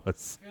it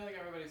was. I feel like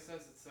everybody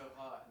says it's so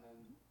hot,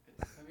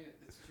 and then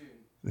it's June.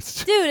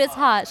 It's Dude, it's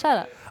hot. Shut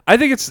up. I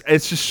think it's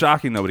just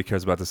shocking nobody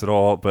cares about this at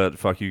all, but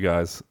fuck you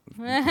guys.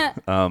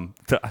 I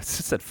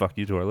just said fuck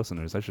you to our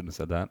listeners. I shouldn't have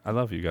said that. I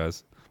love you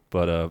guys,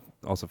 but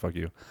also fuck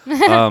you.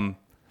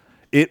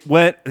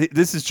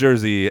 This is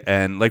Jersey,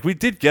 and like we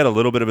did get a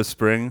little bit of a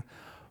spring,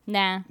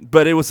 Nah.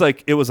 but it was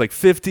like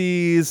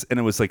 50s and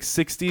it was like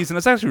 60s, and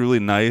it's actually really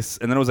nice.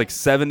 And then it was like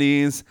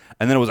 70s,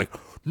 and then it was like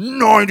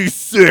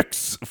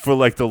 96 for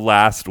like the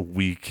last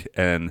week,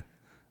 and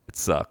it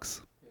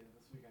sucks. Yeah,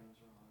 this weekend was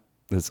real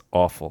hot. It's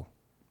awful.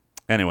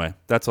 Anyway,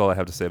 that's all I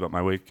have to say about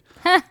my week.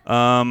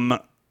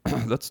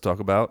 Let's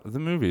talk about the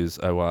movies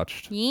I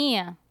watched.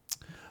 Yeah.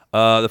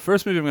 The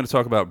first movie I'm going to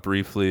talk about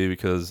briefly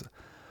because,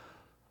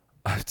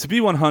 to be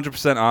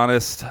 100%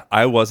 honest,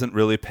 I wasn't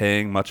really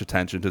paying much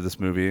attention to this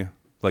movie.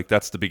 Like,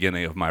 that's the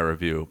beginning of my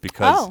review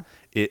because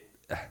it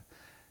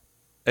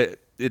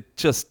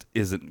just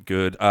isn't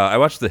good. I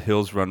watched The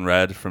Hills Run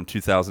Red from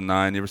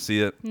 2009. You ever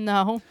see it?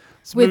 No.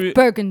 This With movie-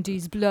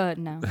 Burgundy's blood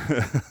now.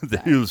 The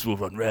hills will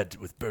run red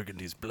with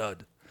Burgundy's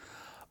blood.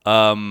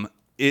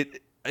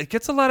 It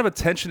gets a lot of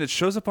attention. It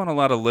shows up on a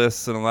lot of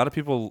lists, and a lot of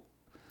people,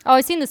 Oh,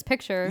 I've seen this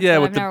picture. yeah,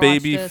 but with I've the never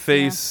baby watched this,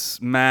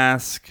 face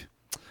mask.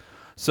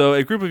 So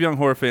a group of young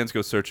horror fans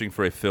go searching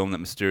for a film that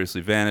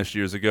mysteriously vanished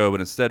years ago, but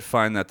instead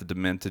find that the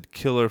demented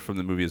killer from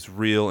the movie is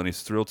real, and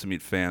he's thrilled to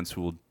meet fans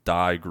who will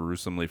die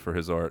gruesomely for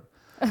his art.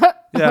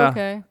 Yeah.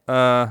 Okay.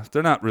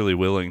 They're not really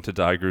willing to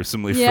die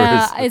gruesomely for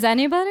Yeah. his. Is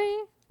anybody?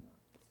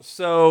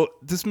 So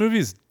this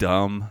movie's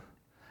dumb.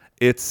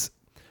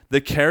 The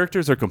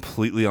characters are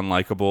completely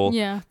unlikable.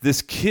 Yeah.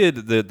 This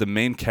kid, the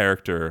main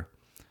character,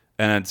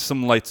 and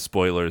some light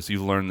spoilers,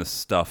 you learn this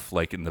stuff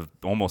like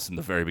almost in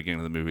the very beginning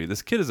of the movie.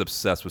 This kid is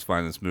obsessed with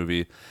finding this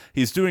movie.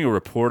 He's doing a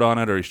report on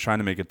it, or he's trying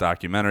to make a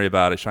documentary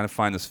about it. He's trying to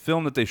find this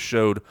film that they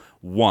showed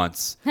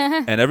once,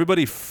 and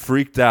everybody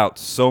freaked out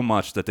so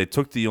much that they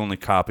took the only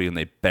copy and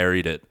they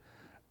buried it,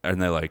 and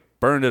they like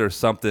burned it or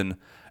something.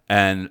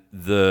 And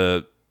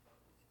the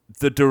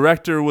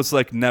director was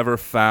like never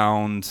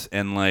found,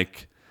 and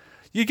like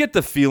you get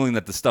the feeling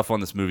that the stuff on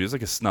this movie is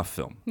like a snuff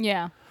film,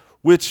 Yeah.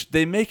 which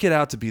they make it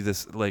out to be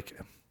this like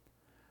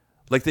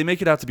they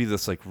make it out to be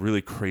this like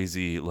really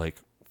crazy like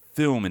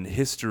film in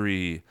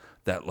history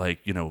that like,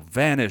 you know,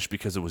 vanished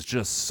because it was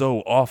just so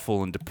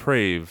awful and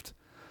depraved.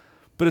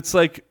 But it's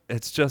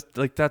just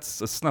like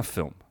that's a snuff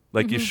film.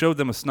 Like you showed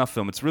them a snuff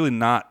film. It's really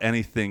not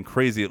anything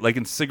crazy. Like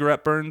in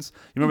Cigarette Burns,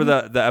 you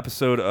remember the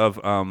episode of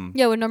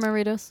Yeah, with Norman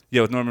Reedus.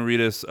 Yeah, with Norman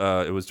Reedus.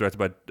 It was directed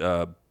by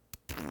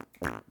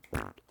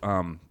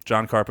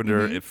John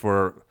Carpenter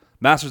for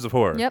Masters of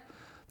Horror. Yep.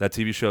 That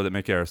TV show that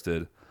Mick Garris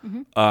did.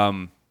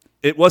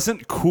 It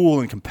wasn't cool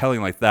and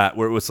compelling like that,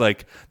 where it was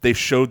like they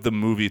showed the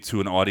movie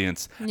to an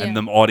audience and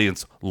the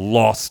audience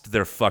lost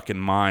their fucking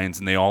minds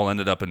and they all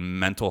ended up in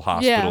mental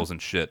hospitals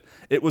and shit.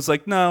 It was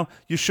like, no,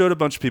 you showed a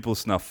bunch of people a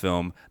snuff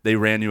film. They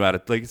ran you out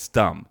of, like, it's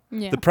dumb.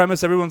 Yeah. The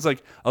premise, everyone's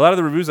like, a lot of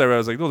the reviews I read, I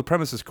was like, no, the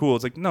premise is cool.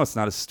 It's like, no, it's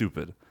not as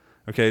stupid.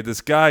 Okay,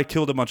 this guy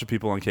killed a bunch of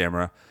people on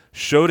camera,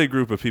 showed a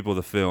group of people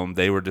the film.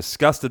 They were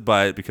disgusted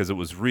by it because it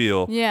was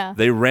real. Yeah.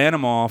 They ran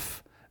him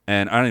off,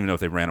 and I don't even know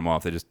if they ran him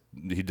off.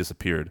 He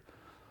disappeared.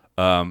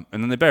 And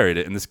then they buried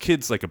it. And this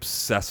kid's like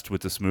obsessed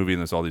with this movie, and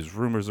there's all these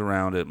rumors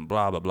around it, and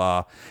blah, blah,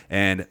 blah.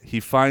 And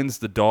he finds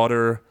the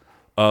daughter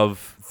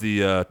of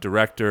the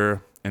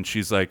director, and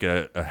she's like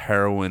a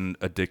heroin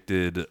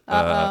addicted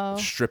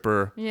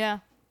stripper. Yeah.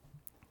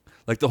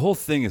 Like the whole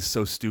thing is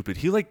so stupid.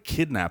 He like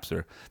kidnaps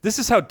her. This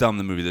is how dumb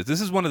the movie is.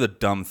 This is one of the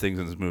dumb things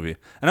in this movie.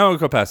 And I won't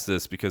go past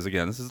this because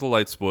again, this is a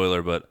light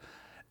spoiler, but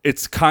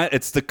it's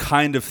the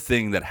kind of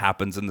thing that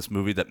happens in this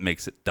movie that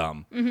makes it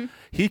dumb.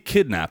 He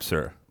kidnaps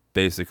her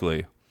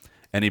basically,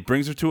 and he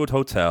brings her to a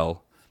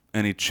hotel,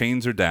 and he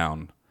chains her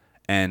down,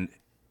 and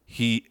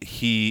he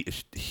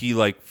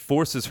like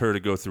forces her to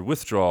go through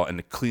withdrawal and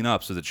to clean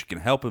up so that she can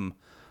help him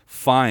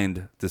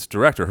find this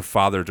director, her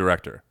father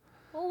director.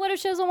 Well, what if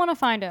she doesn't want to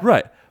find him?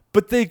 Right.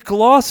 But they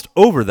glossed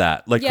over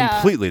that, like Yeah,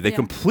 completely. They yeah.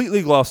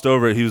 completely glossed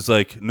over it. He was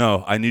like,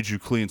 no, I need you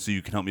clean so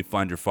you can help me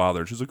find your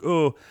father. And she's like,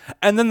 oh.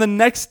 And then the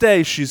next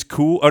day, she's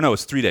cool. Oh, no,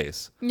 it's 3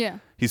 days. Yeah.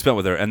 He spent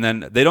with her. And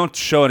then they don't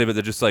show any of it.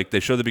 They're just like,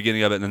 they show the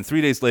beginning of it. And then 3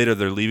 days later,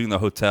 they're leaving the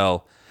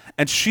hotel.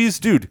 And she's,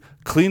 dude,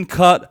 clean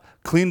cut,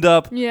 cleaned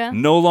up, Yeah.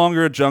 no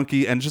longer a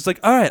junkie. And just like,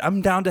 all right,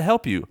 I'm down to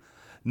help you.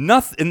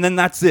 Nothing. And then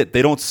that's it.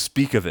 They don't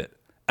speak of it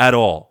at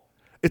all.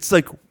 It's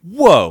like,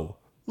 whoa.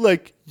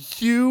 Like,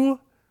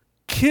 you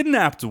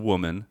kidnapped a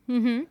woman,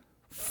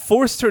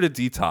 forced her to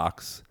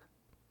detox,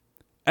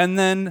 and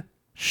then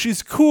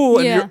she's cool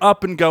and Yeah. you're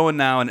up and going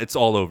now and it's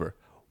all over.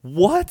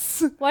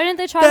 What? Why didn't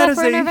they try That that is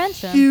for a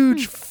intervention?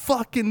 huge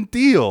fucking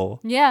deal.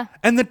 Yeah.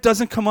 And that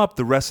doesn't come up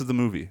the rest of the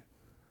movie.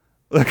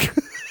 Like,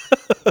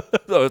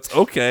 so it's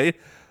okay.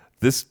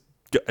 This,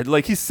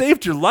 like, he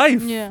saved your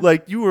life. Yeah.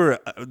 Like, you were,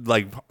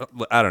 like,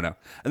 I don't know.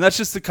 And that's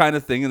just the kind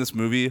of thing in this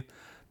movie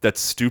that's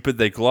stupid.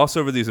 They gloss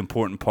over these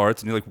important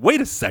parts, and you're like,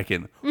 wait a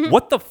second.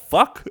 What the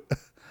fuck?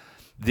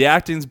 The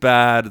acting's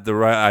bad.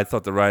 I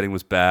thought the writing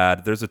was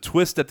bad. There's a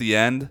twist at the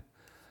end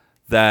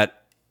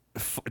that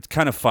it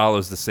kind of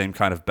follows the same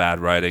kind of bad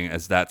writing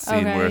as that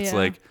scene Okay, where it's yeah.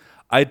 like,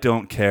 I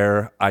don't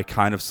care. I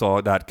kind of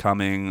saw that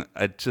coming.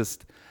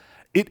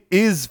 It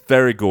is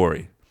very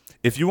gory.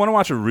 If you want to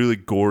watch a really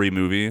gory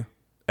movie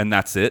and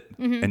that's it,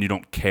 and you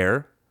don't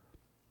care,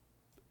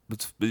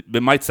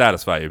 it might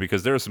satisfy you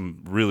because there is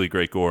some really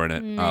great gore in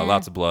it,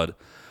 lots of blood.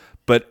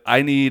 But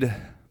I needed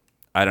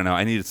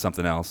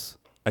something else.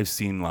 I've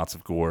seen lots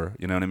of gore,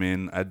 you know what I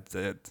mean?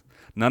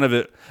 None of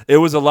it. It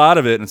was a lot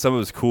of it, and some of it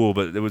was cool,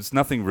 but there was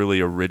nothing really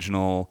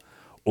original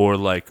or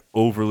like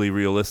overly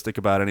realistic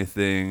about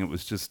anything. It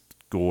was just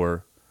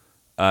gore.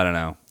 I don't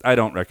know. I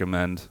don't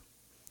recommend.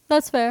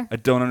 That's fair. I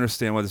don't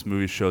understand why this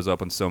movie shows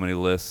up on so many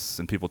lists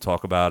and people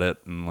talk about it.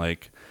 And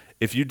like,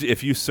 if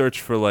you search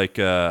for like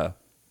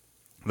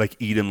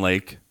Eden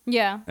Lake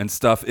Yeah. and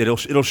stuff, it'll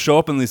show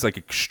up in these like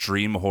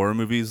extreme horror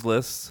movies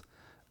lists,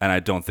 and I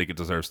don't think it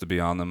deserves to be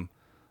on them,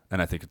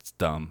 and I think it's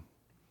dumb.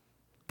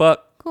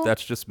 But Cool.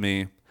 that's just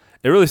me.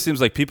 It really seems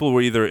like people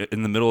were either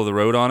in the middle of the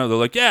road on it, they're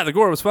like, yeah, the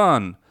gore was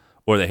fun,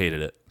 or they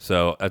hated it.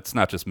 So it's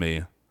not just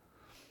me.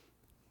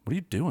 What are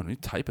you doing? What are you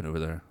typing over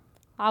there?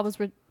 I was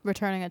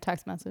returning a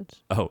text message.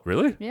 Oh,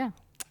 really? Yeah.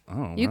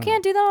 Oh, You wow.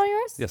 can't do that on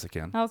yours? Yes, I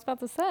can. I was about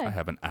to say. I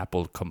have an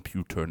Apple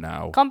computer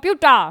now.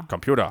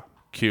 Computer.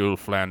 Kill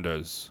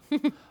Flanders.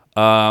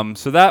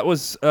 So that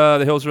was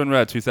The Hills Run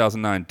Red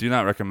 2009. Do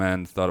not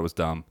recommend. Thought it was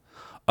dumb.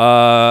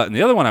 And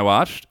the other one I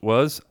watched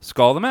was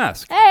Skull the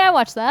Mask, Hey, I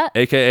watched that.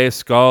 a.k.a.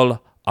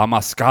 Skull a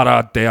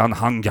Mascara de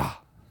Anhanga.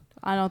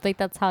 I don't think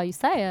that's how you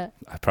say it.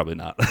 Probably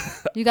not.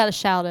 You got to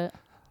shout it.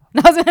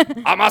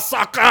 A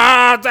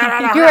Mascara de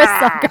Anhanga. You're a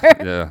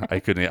sucker. Yeah, I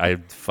couldn't. I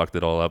fucked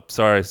it all up.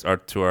 Sorry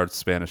to our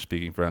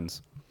Spanish-speaking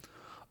friends.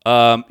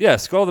 Yeah,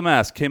 Skull the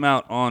Mask came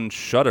out on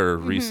Shudder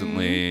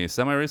recently,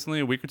 semi-recently,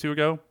 a week or two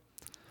ago.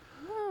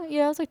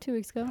 Yeah, it was like 2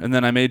 weeks ago. And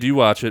then I made you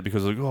watch it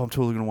because like, oh, I'm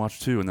totally gonna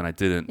watch too, and then I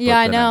didn't. Yeah,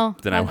 I But know.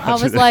 Then I I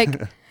watched was it.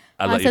 like, I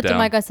I let you said to down.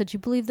 Mike, I said, you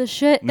believe this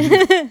shit?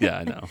 Yeah,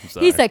 I know. I'm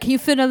sorry. He said, can you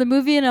fit another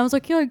movie? And I was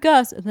like, yeah, I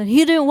guess. And then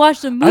he didn't watch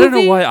the movie. I don't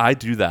know why I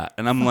do that,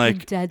 and I'm Fucking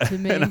like, dead to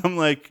me. and I'm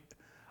like,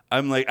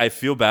 I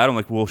feel bad. I'm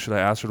like, well, should I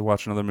ask her to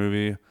watch another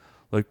movie?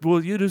 Like,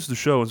 well, you do the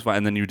show, it's fine,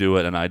 and then you do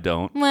it, and I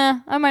don't. Meh,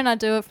 I might not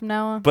do it from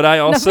now on. But I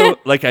also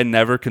like I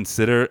never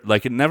consider I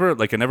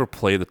never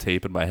play the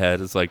tape in my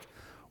head. It's like,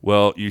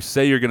 well, you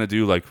say you're gonna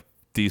do like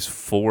these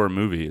 4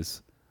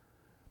 movies,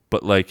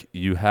 but like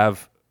you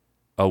have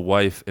a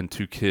wife and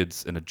 2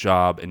 kids and a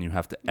job, and you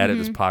have to edit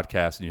this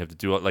podcast, and you have to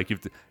do it like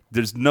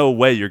there's no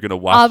way you're gonna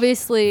watch.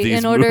 Obviously, these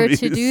in order movies.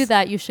 to do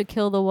that, you should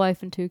kill the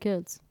wife and 2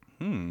 kids.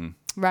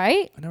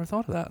 Right? I never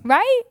thought of that.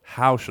 Right?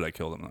 How should I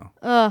kill them though?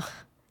 Ugh.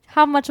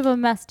 How much of a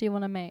mess do you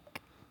want to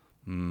make?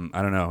 I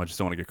don't know. I just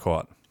don't want to get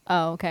caught.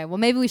 Oh, okay. Well,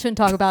 maybe we shouldn't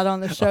talk about it on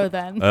the show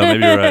then.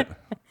 Maybe you're right.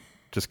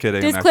 Just kidding.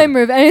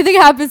 Disclaimer: if anything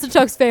happens to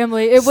Chuck's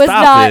family, it was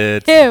Stop not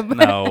it. him.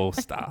 No,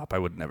 stop. I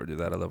would never do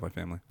that. I love my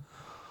family.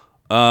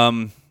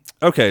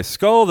 Okay,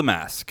 Skull the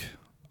Mask.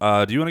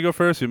 Do you want to go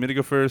first? You want me to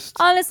go first?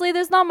 Honestly,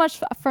 there's not much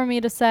for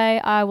me to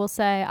say. I will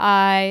say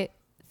I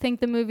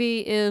think the movie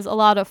is a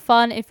lot of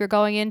fun if you're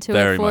going into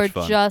Very it for much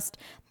fun. just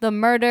the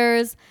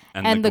murders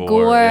And the the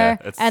gore, gore,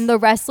 yeah, and the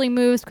wrestling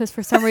moves, because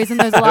for some reason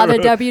there's a lot of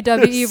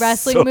WWE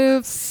wrestling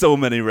moves. So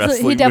many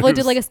wrestling So he definitely moves.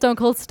 did like a Stone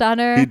Cold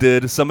Stunner. He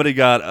did. Somebody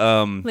got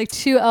like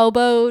 2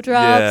 elbow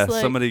drops. yeah, like,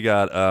 somebody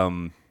got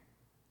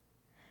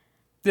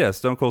yeah,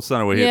 Stone Cold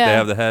Stunner where they Yeah.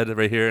 have the head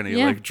right here and he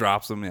Yeah. like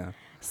drops them, yeah.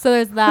 So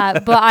there's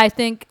that, but I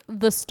think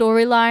the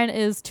storyline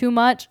is too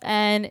much,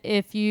 and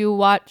if you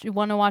want to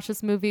watch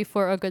this movie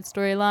for a good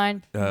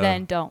storyline,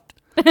 then don't.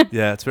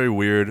 Yeah, it's very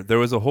weird. There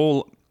was a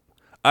whole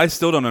I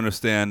still don't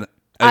understand.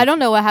 I don't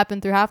know what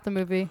happened through half the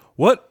movie.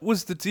 What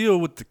was the deal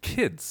with the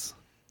kids?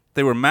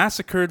 They were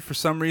massacred for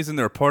some reason.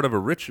 They were part of a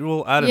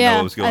ritual. I didn't know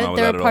what was going on with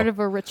that they're at all. part of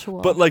a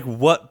ritual. But like,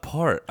 what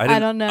part? I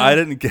don't know. I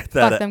didn't get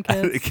that. Fuck them I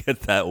kids. didn't get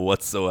that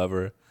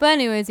whatsoever. But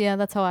anyways, yeah,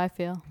 that's how I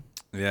feel.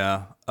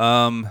 Yeah.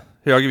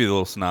 Here, I'll give you a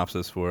little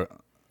synopsis for it.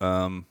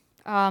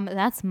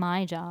 That's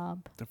my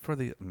job. For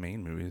the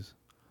main movies.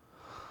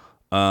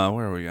 Where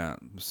are we at?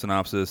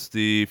 Synopsis.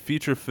 The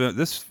feature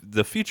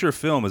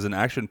film is an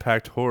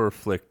action-packed horror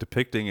flick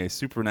depicting a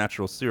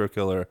supernatural serial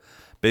killer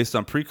based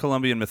on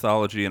pre-Columbian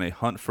mythology and a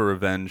hunt for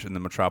revenge in the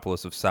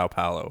metropolis of Sao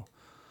Paulo.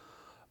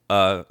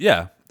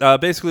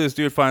 Basically this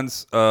dude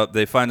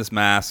they find this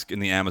mask in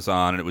the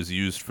Amazon, and it was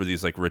used for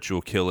these like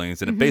ritual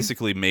killings, and it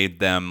basically made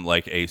them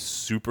like a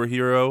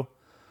superhero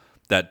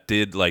that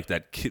did like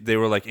that. They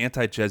were like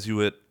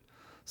anti-Jesuit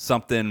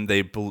something.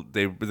 They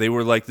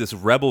were like this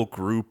rebel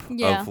group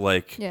Yeah.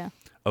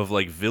 of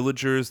like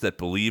villagers that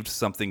believed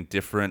something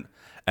different,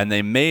 and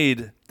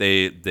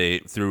they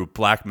through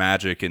black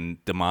magic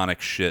and demonic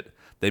shit,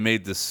 they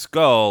made this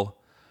skull.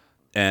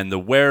 And the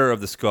wearer of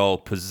the skull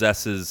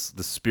possesses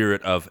the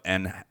spirit of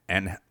did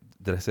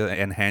I say that?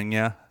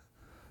 Enhanya?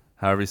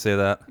 However you say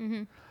that.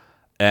 Mm-hmm.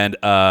 And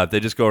they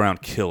just go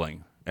around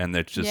killing, and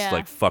they just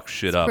like fuck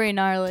shit up. Pretty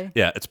gnarly.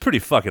 Yeah, it's pretty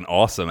fucking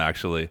awesome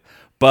actually.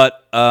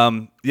 But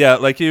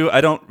like you,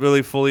 I don't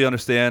really fully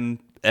understand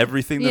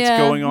everything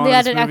that's going on They in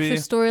had this an movie.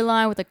 extra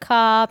storyline with a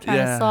cop trying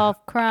to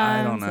solve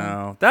crimes. I don't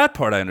know. That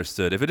part I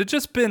understood. If it had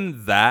just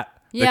been that,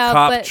 the Yeah,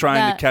 cop but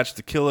trying to catch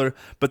the killer,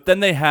 but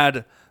then they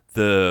had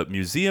the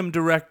museum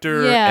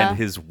director and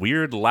his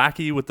weird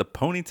lackey with the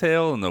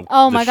ponytail and the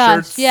my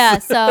shirts. gosh, yeah.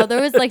 So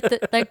there was like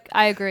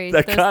I agree.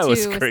 That Those guy two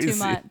was crazy. too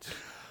much.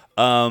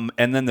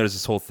 And then there's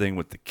this whole thing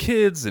with the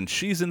kids, and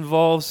she's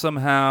involved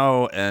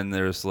somehow. And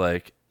there's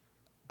like,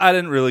 I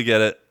didn't really get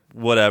it.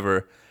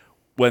 Whatever.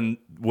 When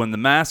the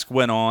mask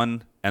went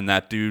on and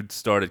that dude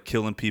started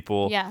killing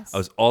people, Yes. I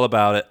was all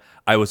about it.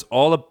 I was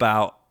all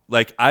about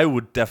like I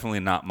would definitely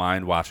not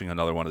mind watching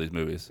another one of these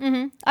movies.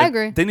 Mm-hmm. I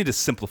agree. They need to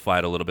simplify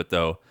it a little bit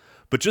though.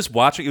 But just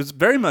watching, it was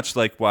very much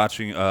like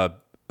watching a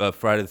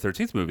Friday the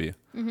 13th movie.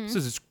 Mm-hmm. This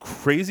is this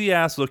crazy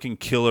ass looking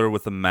killer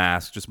with a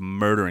mask just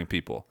murdering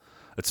people.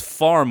 It's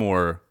far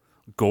more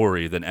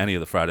gory than any of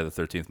the Friday the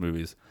 13th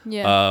movies.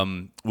 Yeah.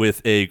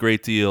 With a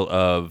great deal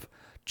of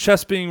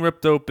chest being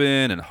ripped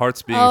open and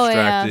hearts being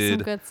extracted. Yeah,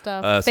 some good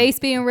stuff. Face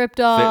being ripped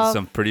off.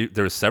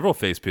 There were several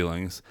face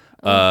peelings.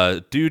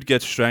 Dude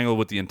gets strangled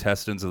with the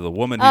intestines of the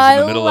woman he's in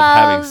the middle of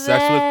having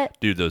sex with.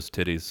 Dude, those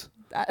titties.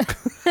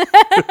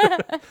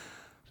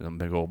 Them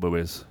big old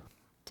boobies.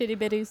 Titty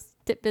bitties,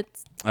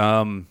 titbits.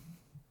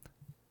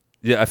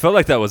 Yeah, I felt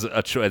like that was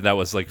that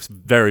was like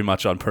very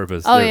much on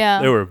purpose. Oh,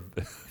 They were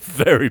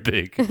very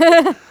big.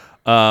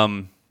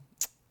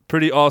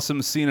 Pretty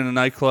awesome scene in a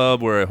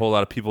nightclub where a whole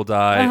lot of people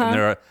die,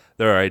 and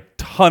there are a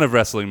ton of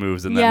wrestling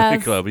moves in that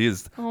nightclub.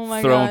 He's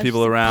throwing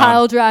people around,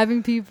 pile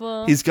driving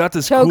people. He's got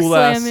this choke cool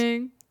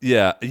slamming.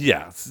 Yeah.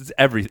 It's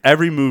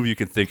every move you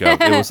can think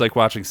of. It was like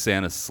watching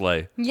Santa's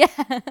sleigh. Yeah.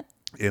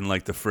 In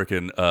like the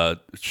freaking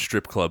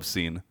strip club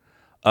scene.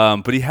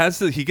 But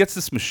he gets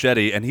this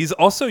machete, and he's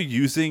also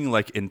using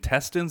like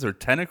intestines or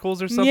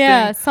tentacles or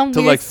something some to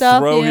weird like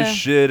stuff, throw his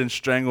shit and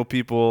strangle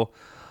people.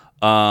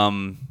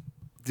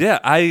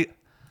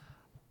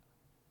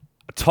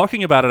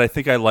 Talking about it, I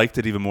think I liked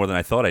it even more than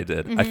I thought I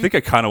did. I think I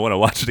kind of want to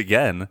watch it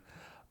again.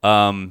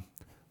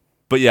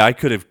 But yeah, I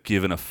could have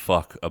given a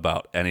fuck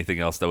about anything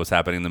else that was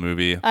happening in the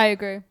movie. I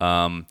agree.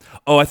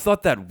 I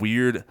thought that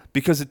weird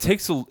because it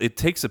takes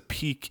a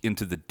peek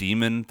into the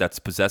demon that's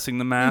possessing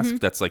the mask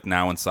that's like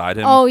now inside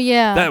him. Oh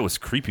yeah, that was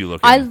creepy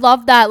looking. I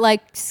love that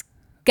like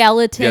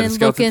skeleton, yeah, the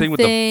skeleton looking thing with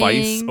the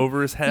vice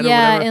over his head. Yeah,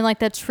 or whatever. and like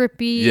that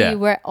trippy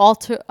where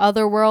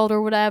other world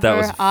or whatever. That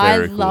was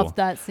very cool. Loved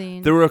that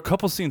scene. There were a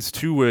couple scenes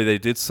too where they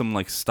did some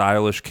like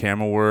stylish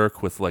camera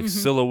work with like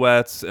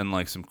silhouettes and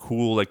like some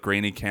cool like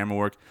grainy camera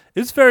work.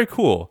 It's very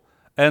cool.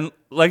 And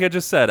like I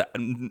just said,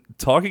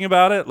 talking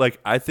about it, like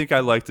I think I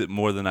liked it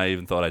more than I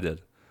even thought I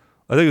did.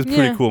 I think it was a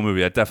pretty cool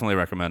movie. I definitely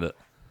recommend it.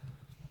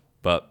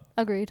 But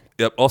agreed.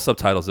 Yep, all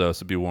subtitles though,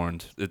 so be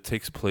warned. It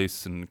takes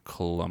place in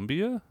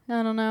Colombia.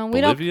 I don't know.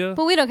 Bolivia?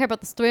 But we don't care about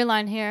the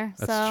storyline here.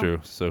 That's true.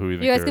 So who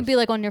even you guys cares? could be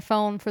like on your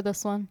phone for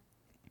this one.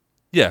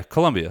 Yeah,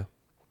 Colombia.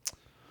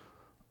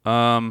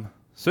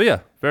 So yeah,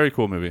 very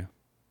cool movie.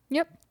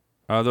 Yep.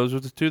 Those were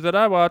the two that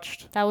I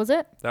watched. That was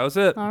it. That was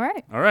it. All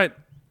right.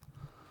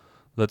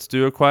 Let's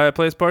do A Quiet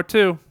Place Part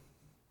 2.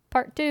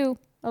 Part 2,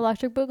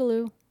 Electric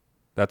Boogaloo.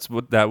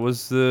 That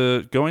was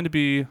going to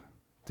be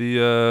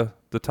the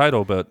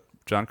title, but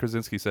John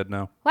Krasinski said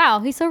no. Wow,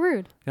 he's so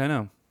rude. Yeah, I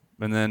know.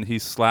 And then he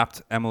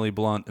slapped Emily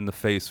Blunt in the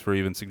face for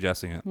even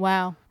suggesting it.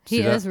 Wow,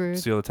 he is rude.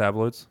 See all the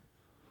tabloids?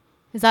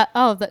 Is that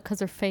because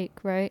they're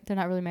fake, right? They're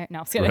not really married. No,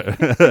 I'm kidding.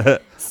 Right.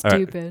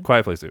 Stupid. All right.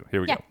 Quiet Place 2. Here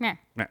we go. Yeah.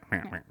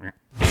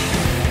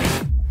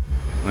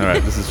 All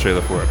right, this is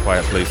trailer for A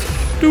Quiet Place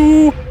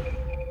 2.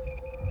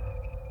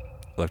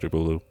 Electric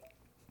Boogaloo.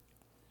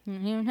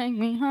 You take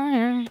me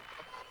higher.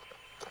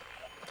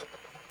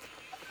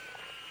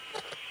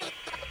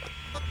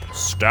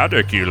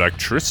 Static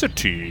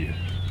electricity.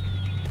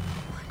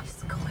 What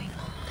is going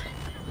on?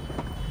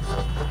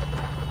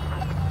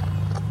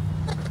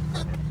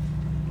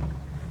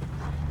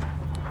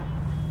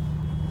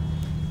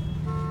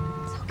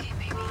 It's okay,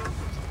 baby.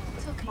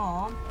 It's okay.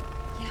 Mom.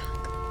 Yeah.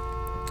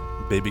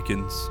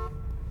 Babykins.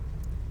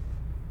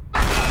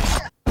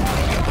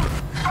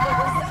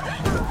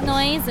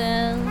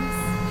 Noises.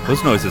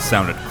 Those noises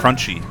sounded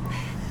crunchy.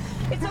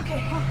 It's okay.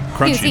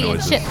 Crunchy Eating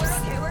noises. chips.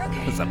 Okay, we're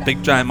okay. It's a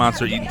big giant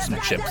monster eating some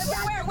chips.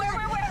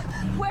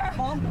 Where?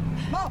 Mom.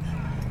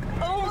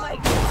 Oh my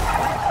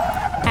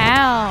God.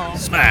 Ow.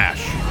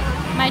 Smash.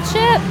 My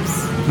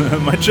chips.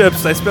 My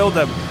chips, I spilled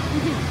them.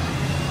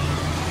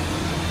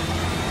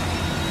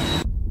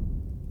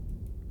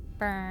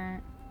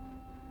 Burn.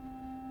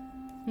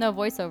 No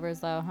voiceovers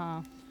though,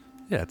 huh?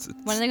 Yeah, it's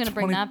When are they gonna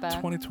bring that back?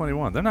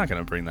 2021. They're not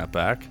going to bring that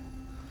back.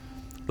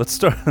 Let's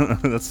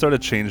start a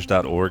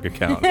change.org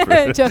account.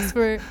 Just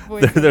for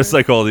voiceovers. There's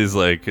like all these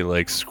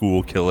like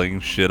school killing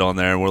shit on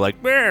there, and we're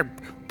like, man,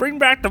 bring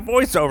back the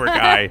voiceover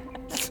guy.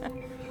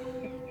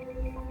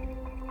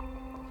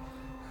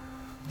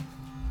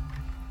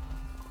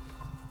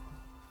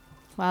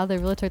 Wow, they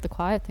really took the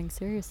quiet thing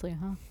seriously,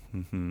 huh?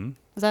 Mm-hmm.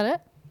 Is that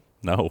it?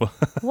 No.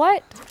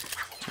 What?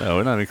 No,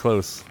 we're not even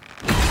close.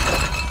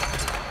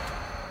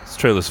 This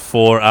trailer's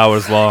 4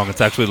 hours long.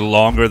 It's actually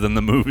longer than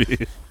the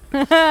movie.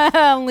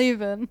 I'm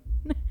leaving.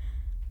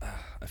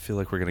 I feel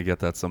like we're going to get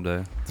that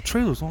someday. The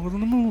trailer's longer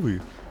than the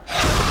movie.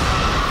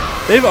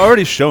 They've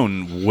already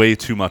shown way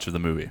too much of the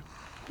movie.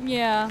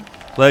 Yeah.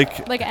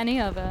 Like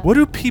any of it. what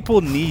do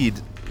people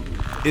need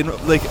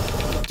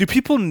do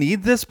people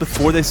need this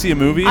before they see a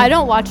movie? I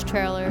don't watch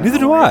trailers. Neither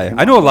do I.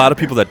 I know a lot of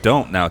people that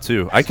don't now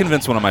too. I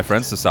convinced one of my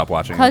friends to stop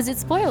watching Because it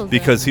spoils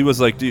because he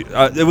was like, dude,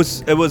 it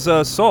was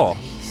Saw.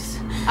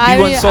 I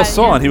He went and saw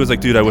Saw, yeah. and he was like,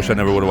 dude, I wish I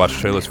never would have watched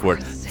trailers for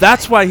it.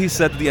 That's why he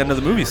said the end of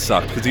the movie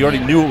sucked, because he already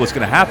knew what was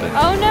going to happen.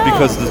 Oh, no.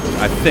 Because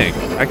I think,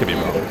 I could be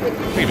wrong.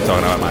 I could be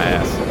talking about my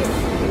ass.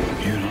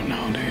 You don't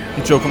know, do you?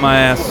 You joking my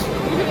ass?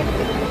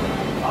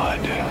 I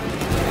do.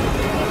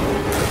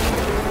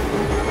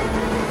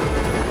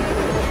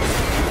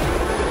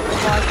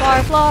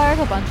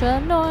 Flark, a bunch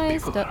of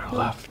noise. People that are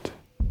left.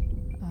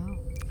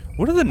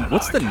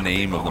 What's the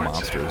name of the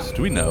monsters?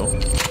 Do we know?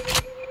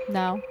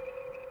 No.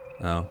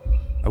 No.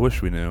 I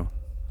wish we knew.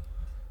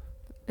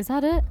 Is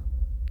that it?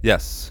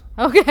 Yes.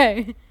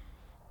 Okay.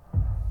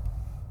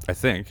 I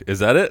think. Is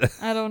that it?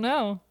 I don't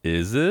know.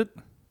 Is it?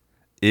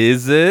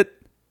 Is it?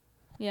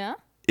 Yeah?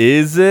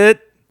 Is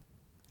it?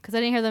 Because I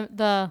didn't hear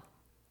the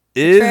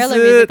Is trailer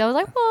music. it? That was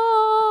like,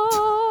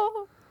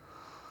 whoa.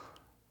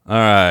 All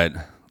right.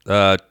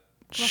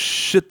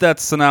 Shit that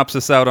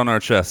synopsis out on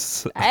our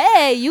chests.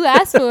 Hey, you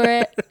asked for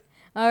it.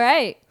 All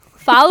right.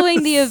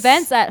 Following the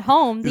events at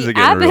home, These the are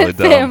getting Abbott really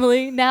dumb.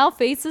 family now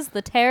faces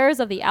the terrors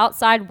of the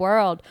outside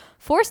world.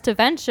 Forced to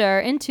venture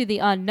into the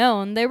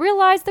unknown, they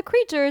realize the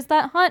creatures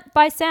that hunt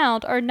by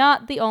sound are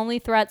not the only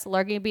threats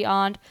lurking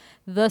beyond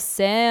the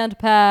sand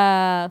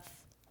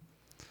path.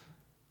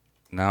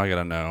 Now I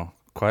gotta know.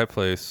 Quiet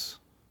Place.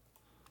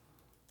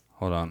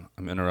 Hold on.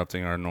 I'm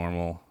interrupting our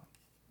normal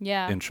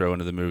Yeah. intro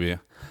into the movie.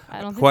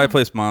 I don't think Quiet they-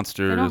 Place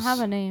Monsters. They don't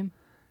have a name.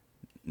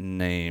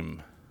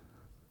 Name.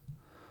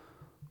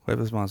 Quiet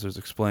Place Monsters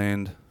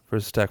explained.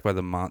 First attacked by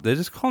the They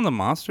just call them the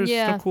monsters?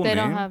 Yeah, It's no cool they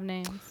name. don't have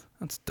names.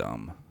 That's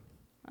dumb.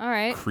 All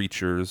right.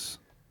 Creatures.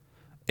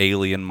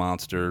 alien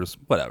monsters,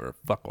 whatever.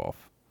 Fuck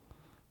off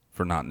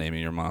for not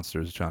naming your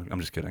monsters, John. I'm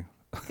just kidding.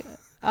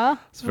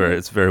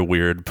 It's very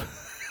weird.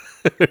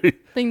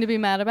 Thing to be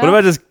mad about. What if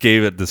I just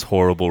gave it this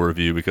horrible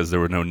review because there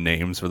were no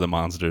names for the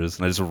monsters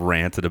and I just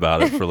ranted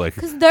about it for like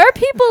Because there are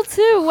people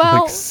too.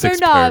 Well, like they're 6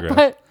 not, paragraphs.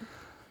 but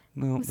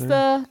No, it's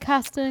the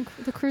cast and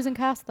the cruise and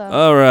cast though.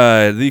 all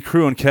right. The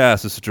Crew and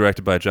Cast is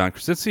directed by John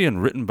Krasinski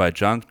and written by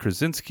John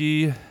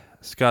Krasinski,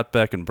 Scott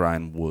Beck, and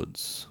Brian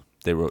Woods.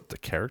 They wrote the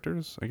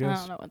characters, I guess. I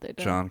don't know what they did.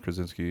 John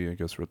Krasinski, I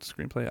guess, wrote the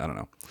screenplay. I don't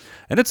know.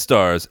 And it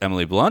stars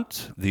Emily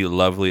Blunt, the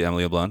lovely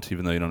Emily Blunt,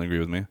 even though you don't agree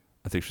with me.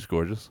 I think she's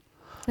gorgeous.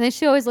 I think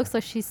she always looks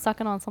like she's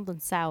sucking on something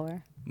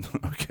sour.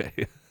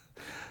 Okay.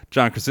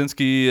 John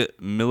Krasinski,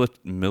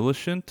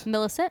 Millicent,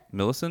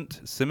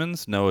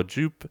 Simmons, Noah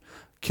Jupe,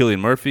 Cillian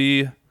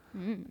Murphy.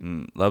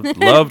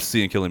 Loved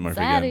seeing Cillian Murphy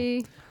again.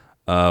 Zaddy.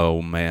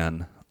 Oh,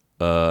 man.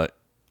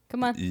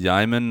 Come on.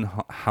 Yaman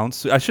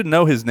Hounsu. I should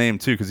know his name,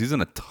 too, because he's in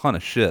a ton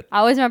of shit. I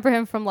always remember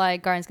him from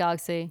like Guardians of the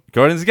Galaxy.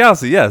 Guardians of the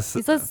Galaxy, yes.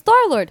 He says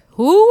Star-Lord.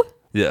 Who?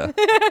 Yeah.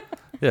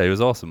 Yeah, he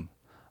was awesome.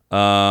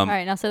 All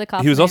right, now say the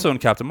cop's He was name. also in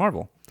Captain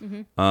Marvel.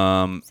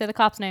 Say the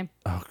cop's name.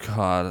 Oh,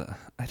 God.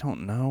 I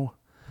don't know.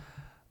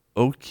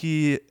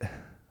 Riete?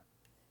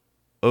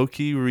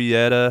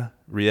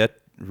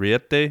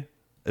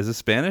 Is it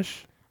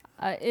Spanish?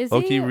 Is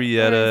Oki he? Or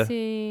Rieta. is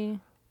he?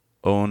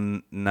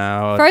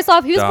 Now. First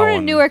off, he was born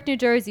in Newark, New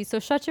Jersey, so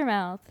shut your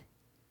mouth.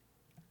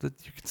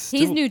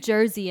 He's New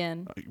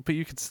Jerseyan. But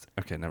you could.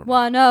 Okay, never mind.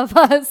 One of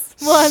us.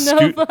 One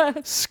of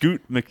us.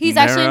 Scoot McNair. He's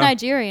actually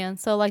Nigerian,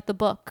 so like the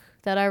book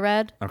that I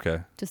read. Okay.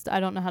 Just I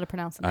don't know how to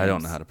pronounce it. I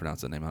don't know how to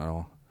pronounce that name at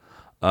all.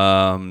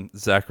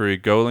 Zachary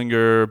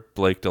Golinger,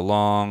 Blake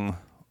DeLong.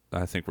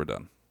 I think we're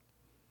done.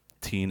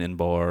 Teen in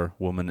bar,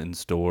 woman in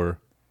store.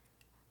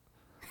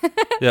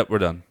 Yep, we're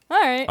done. All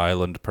right.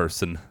 Island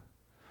person.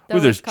 There Ooh,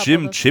 was there's a couple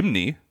Jim of-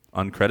 Chimney,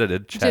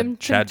 uncredited. Chimney.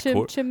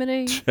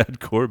 Chad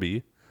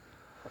Corby.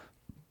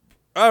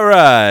 All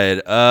right.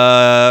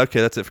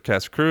 Okay, that's it for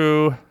cast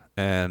crew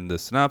and the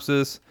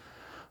synopsis.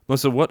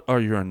 Melissa, what are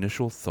your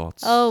initial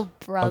thoughts Oh, of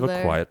brother.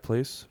 A Quiet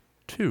Place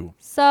 2?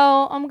 So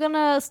I'm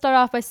gonna start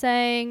off by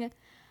saying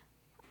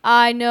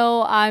I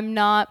know I'm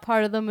not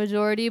part of the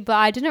majority, but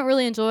I didn't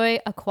really enjoy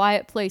A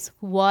Quiet Place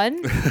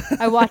 1.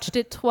 I watched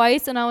it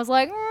twice and I was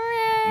like,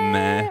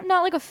 Meh. I'm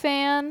not like a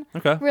fan.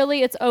 Okay.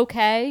 Really, it's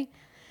okay.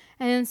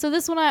 And so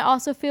this one I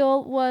also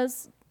feel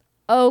was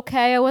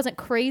okay. I wasn't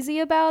crazy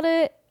about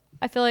it.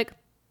 I feel like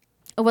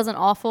it wasn't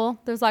awful.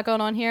 There's a lot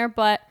going on here,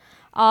 but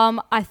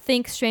I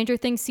think Stranger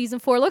Things season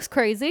 4 looks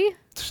crazy.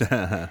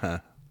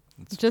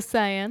 Just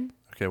saying.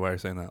 Okay, why are you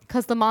saying that?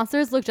 Because the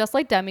monsters look just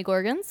like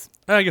demigorgons.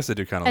 I guess they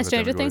do kind of And look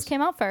Stranger like Things Demogorgons.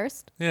 came out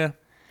first. Yeah.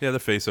 Yeah, the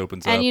face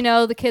opens up. And you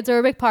know, the kids are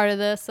a big part of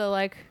this. So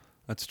like,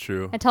 That's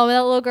true. and tell me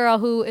that little girl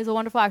who is a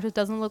wonderful actress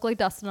doesn't look like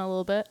Dustin a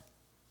little bit.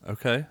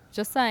 Okay.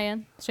 Just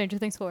saying. Stranger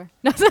Things 4.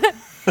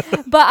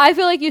 But I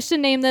feel like you should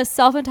name this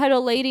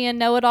self-entitled lady and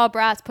know-it-all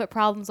brats put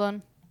problems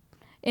on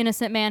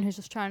innocent man who's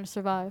just trying to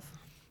survive.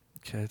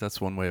 Okay, that's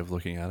one way of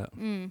looking at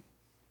it.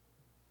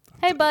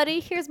 Hey, buddy,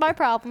 here's my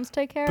problems.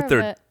 Take care But of they're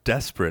it.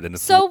 desperate, and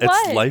it's So what?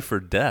 it's life or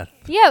death.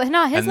 Yeah, but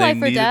not his And they life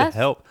or needed death.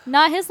 help.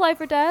 Not his life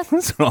or death.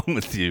 What's wrong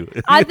with you?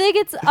 I think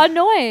it's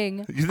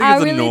annoying. You think I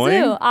it's really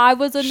annoying? do. I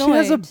was annoyed. She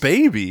has a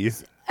baby.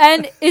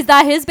 And is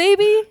that his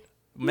baby?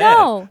 Man.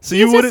 No. So He's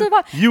you just wouldn't.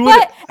 survived. You But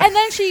wouldn't. and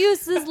then she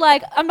uses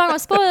like I'm not gonna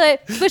spoil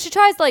it, but they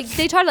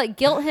try to like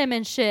guilt him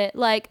and shit,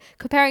 like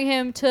comparing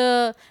him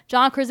to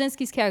John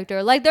Krasinski's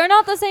character. Like they're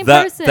not the same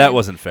person. That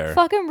wasn't fair.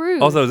 Fucking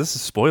rude. Although this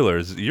is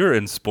spoilers, you're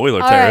in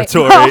spoiler All right.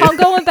 territory. I'm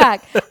going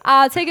back.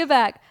 Take it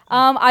back.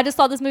 I just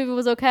thought this movie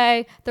was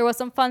okay. There was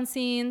some fun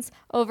scenes.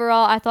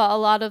 Overall, I thought a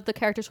lot of the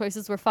character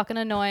choices were fucking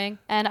annoying,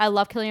 and I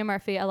love Cillian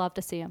Murphy. I love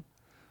to see him.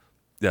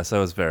 Yes, I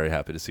was very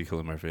happy to see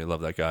Cillian Murphy. I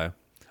love that guy.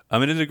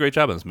 He did a great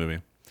job in this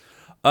movie.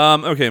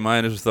 Okay, my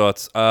initial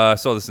thoughts. I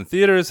saw this in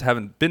theaters.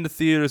 Haven't been to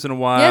theaters in a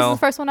while. Yeah, this is the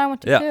first one I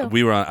went to Yeah,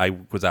 too. I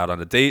was out on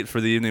a date for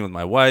the evening with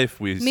my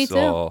wife. Me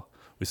saw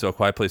A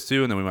Quiet Place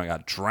 2, and then we went and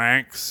got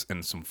drinks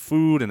and some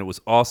food, and it was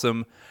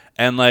awesome.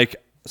 And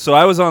so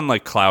I was on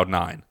cloud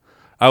 9.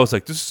 I was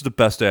like, this is the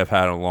best day I've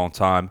had in a long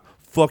time.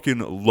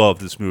 Fucking love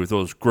this movie. Thought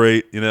it was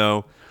great,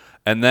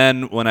 And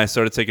then when I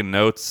started taking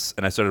notes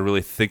and I started to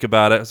really think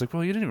about it, I was like,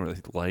 well, you didn't really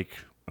like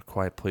A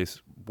Quiet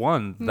Place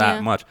 1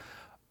 that much.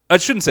 I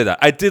shouldn't say that.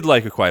 I did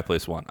like A Quiet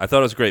Place 1. I thought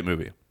it was a great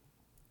movie.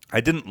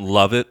 I didn't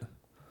love it,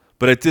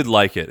 but I did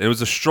like it. It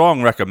was a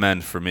strong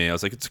recommend for me. I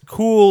was like, it's a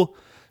cool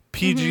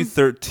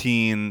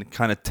PG-13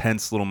 kind of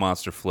tense little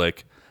monster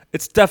flick.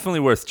 It's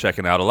definitely worth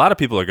checking out. A lot of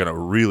people are going to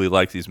really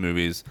like these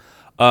movies.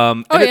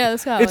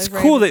 this guy it's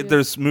was cool very that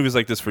there's movies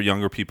like this for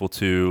younger people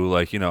too.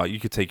 You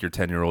could take your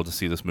 10-year-old to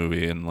see this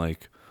movie and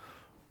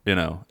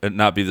it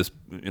not be this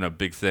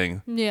big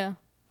thing. Yeah.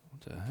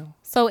 What the hell?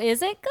 So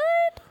is it good?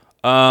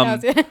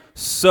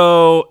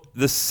 So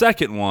the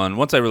second one,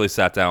 once I really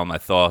sat down with my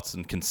thoughts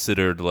and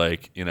considered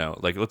let's get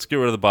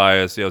rid of the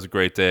bias. Yeah, it was a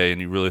great day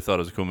and you really thought it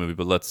was a cool movie,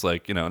 but let's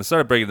and I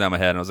started breaking down my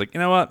head and I was like, you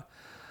know what?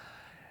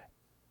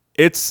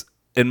 It's,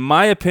 in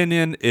my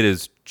opinion, it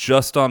is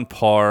just on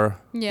par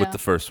Yeah. with the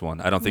first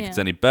one. I don't think it's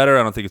Yeah. any better.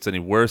 I don't think it's any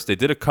worse. They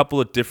did a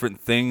couple of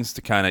different things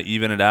to kind of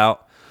even it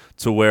out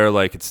to where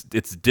like it's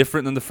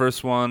different than the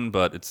first one,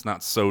 but it's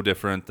not so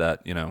different that,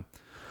 you know.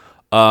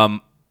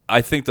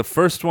 I think the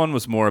first one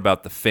was more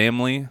about the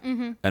family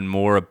and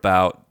more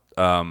about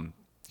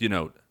you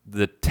know,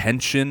 the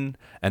tension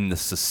and the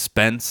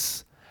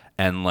suspense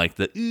and like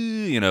the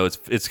you know,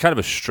 it's kind of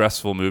a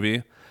stressful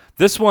movie.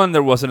 This one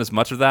there wasn't as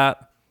much of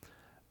that.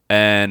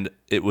 And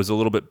it was a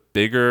little bit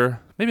bigger,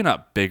 maybe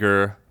not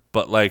bigger,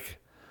 but like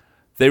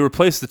they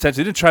replaced the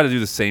tension. They didn't try to do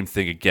the same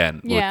thing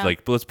again. Yeah. With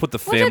like, but let's put the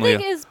Which family. I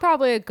think is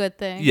probably a good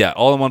thing. Yeah,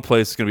 all in one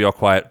place. It's gonna be all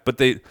quiet. But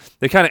they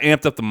kind of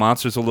amped up the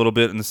monsters a little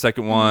bit in the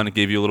second one. It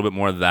gave you a little bit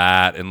more of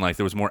that, and like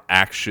there was more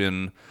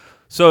action.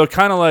 So it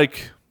kind of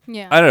like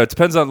Yeah. I don't know. It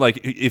depends on like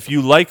if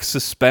you like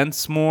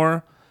suspense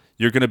more,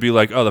 you're gonna be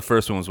like, oh, the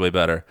first one was way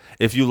better.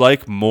 If you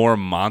like more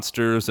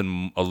monsters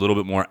and a little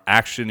bit more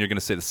action, you're gonna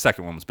say the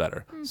second one was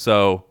better.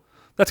 So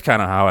that's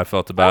kind of how I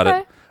felt about Okay.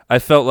 it. I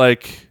felt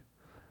like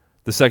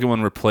the second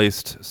one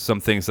replaced some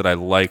things that I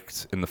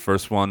liked in the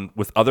first one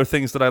with other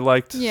things that I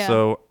liked. Yeah.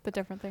 So, But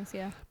different things,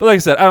 yeah. but like I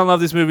said, I don't love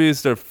these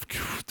movies.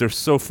 They're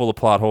so full of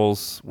plot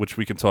holes, which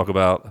we can talk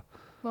about.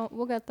 Well,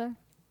 we'll get there.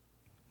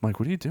 Mike,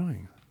 what are you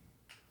doing?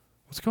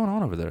 What's going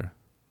on over there? Are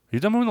you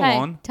done mowing the Hey,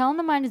 lawn? tell him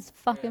to mind his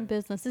fucking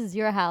business. This is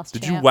your house,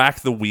 Did you champ. whack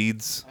the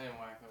weeds? I didn't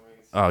whack the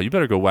weeds. Oh, you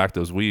better go whack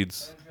those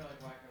weeds. I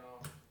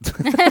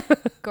didn't feel like whacking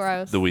off.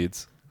 Gross. The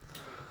weeds.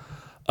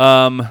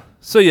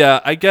 So yeah,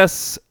 I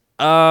guess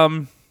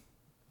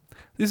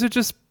these are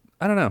just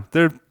I don't know.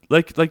 They're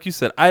like you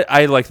said.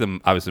 I like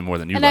them obviously more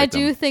than you And like I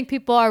them. do think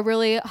people are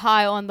really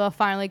high on the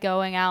finally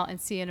going out and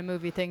seeing a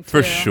movie thing too.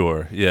 For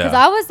sure. Yeah. Because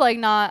I was like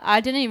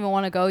I didn't even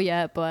want to go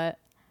yet, but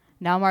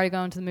now I'm already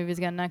going to the movies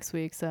again next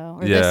week, or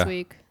Yeah. this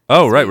week.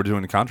 Oh, This right. week. We're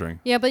doing The Conjuring.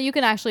 Yeah, but you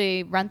can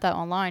actually rent that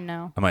online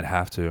now. I might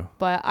have to.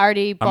 But I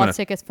already bought gonna-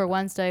 tickets for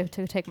Wednesday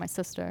to take my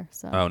sister.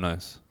 So Oh,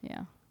 nice.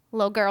 yeah,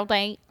 little girl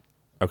date.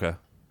 Okay.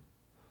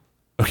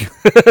 Okay.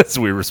 That's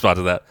a weird response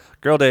to that.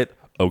 Girl date.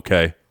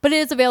 Okay. But it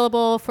is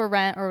available for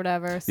rent or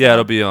whatever. So Yeah,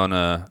 it'll be on.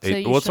 So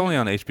you Well, it's only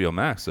on HBO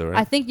Max, though, right?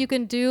 I think you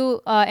can do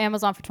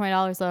Amazon for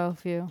 $20 though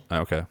if you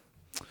Okay.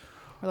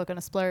 are looking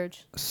to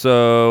splurge.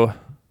 So,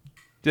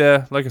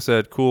 yeah, like I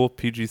said, cool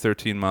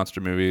PG-13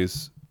 monster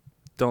movies.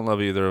 Don't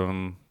love either of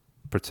them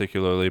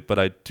particularly, but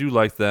I do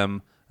like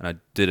them, and I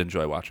did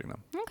enjoy watching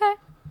them. Okay.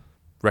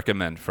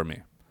 Recommend for me.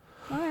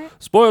 All right.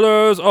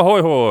 Spoilers,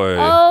 ahoy hoy!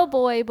 Oh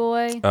boy.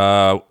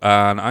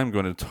 And I'm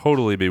going to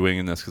totally be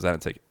winging this because I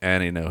didn't take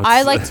any notes.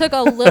 I like took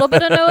a little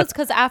bit of notes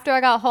because after I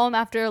got home,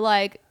 after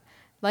like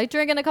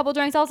drinking a couple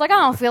drinks, I was like, I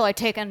don't feel like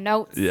taking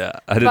notes. Yeah,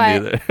 I didn't But-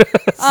 either.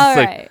 It's All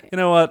like, right. you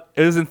know what?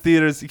 It was in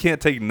theaters. You can't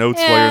take notes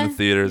while you're in the Yeah,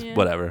 theaters. yeah.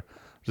 Whatever.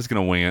 I'm just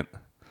going to wing it.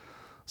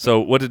 So,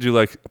 what did you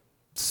like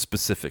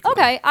specifically?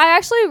 Okay, I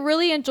actually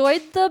really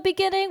enjoyed the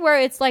beginning where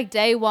it's like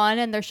day one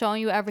and they're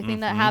showing you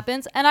everything that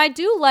happens, and I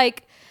do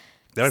like.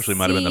 That actually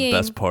might have been the seeing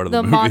best part of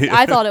the movie.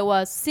 I thought it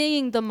was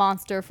seeing the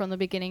monster from the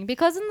beginning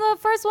because in the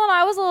first one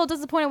I was a little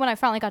disappointed when I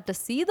finally got to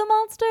see the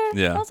monster.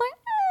 Yeah. I was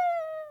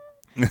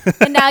like,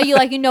 and now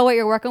you know what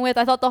you're working with.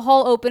 I thought the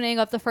whole opening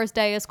of the first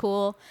day is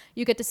cool.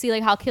 You get to see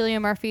like how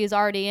Cillian Murphy is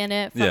already in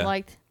it from Yeah.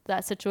 like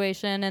that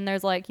situation, and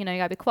there's like you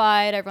gotta be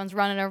quiet. Everyone's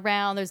running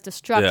around. There's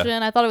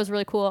destruction. I thought it was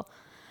really cool.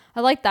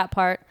 I like that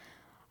part.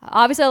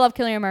 Obviously, I love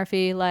Cillian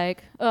Murphy.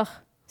 Like,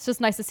 it's just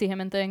nice to see him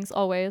in things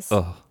always.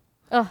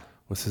 Ugh.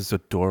 What's his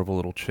adorable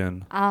little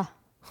chin?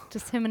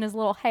 Just him and his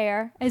little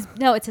hair.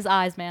 No, it's his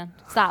eyes, man.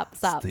 Stop. The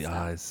stop.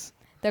 eyes.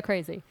 They're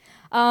crazy.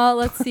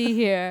 Let's see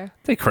here.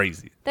 They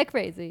crazy. They're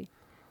crazy.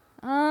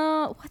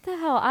 What the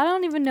hell? I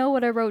don't even know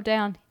what I wrote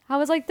down. I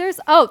was like,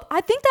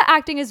 I think the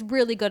acting is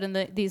really good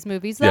in these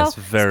movies, though. Yes,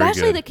 very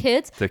Especially good. the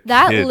kids. The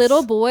That kids.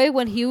 little boy,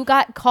 when he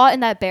got caught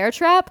in that bear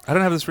trap. I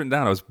don't have this written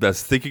down. I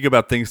was thinking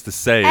about things to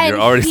say, and And you're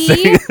already he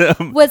saying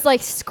them. was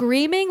like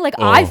screaming. Like,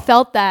 Oh, I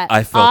felt that.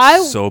 I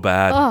felt so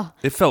bad. Ugh.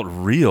 It felt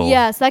real.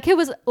 Yes, that kid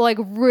was like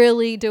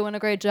really doing a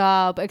great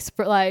job.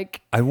 Like,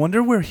 I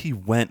wonder where he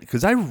went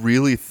because I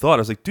really thought I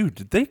was like, dude,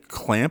 did they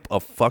clamp a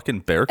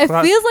fucking bear it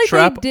feels like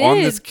trap they did on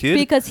this kid?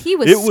 because he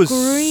was It was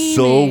screaming.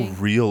 so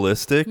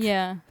realistic.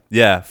 Yeah.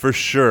 Yeah, for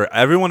sure.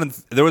 Everyone,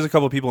 there was a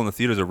couple of people in the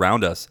theaters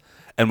around us,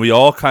 and we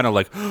all kind of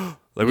like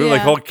we were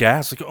like Yeah. all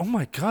gassed, like, oh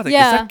my god, like,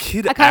 Yeah. is that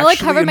kid I kind of like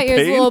actually covered in my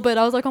ears a pain? little bit.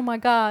 I was like, oh my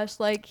gosh,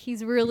 like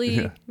he's really,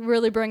 Yeah.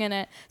 really bringing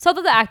it. So I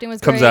thought the acting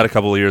was Comes great. out a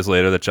couple of years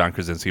later that John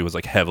Krasinski was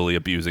like heavily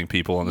abusing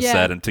people on the Yeah.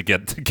 set, and to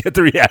get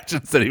the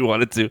reactions that he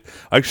wanted to.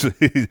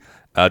 Actually,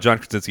 John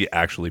Krasinski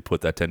actually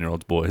put that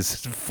 10-year-old boy's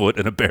foot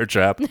in a bear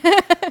trap.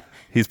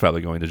 He's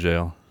probably going to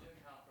jail.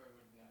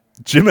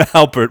 Jim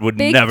Halpert would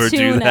Big never do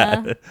Tuna.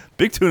 that.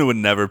 Big Tuna would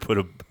never put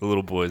a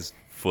little boy's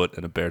foot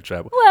in a bear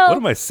trap. Well- What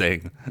am I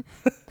saying?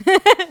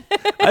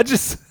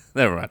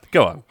 Never mind.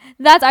 Go on.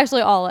 That's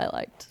actually all I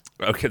liked.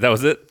 Okay, that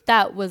was it.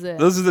 That was it.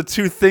 Those are the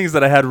two things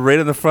that I had right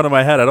in the front of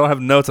my head. I don't have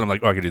notes, and I'm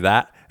like, oh, I can do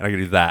that, and I can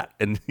do that,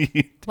 and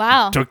he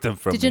Wow. took them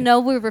from Did me. you know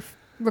we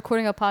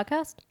recording a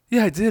podcast?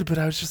 Yeah, I did, but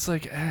I was just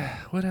like,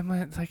 what am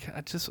I like?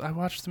 I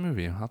watched the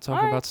movie. I'll talk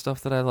All right. about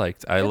stuff that I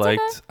liked. It's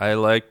okay. I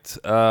liked.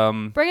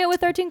 Bring it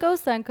with 13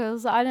 Ghosts then,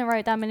 because I didn't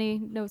write that many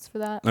notes for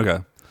that. Okay.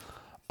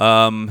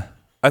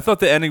 I thought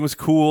the ending was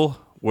cool,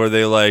 where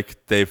they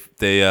they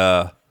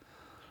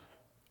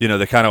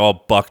kind of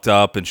all bucked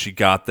up, and she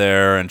got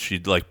there, and she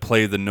like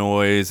played the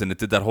noise, and it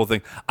did that whole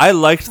thing. I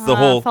liked the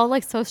whole. It felt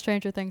like so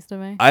Stranger Things to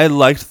me. I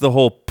liked the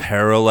whole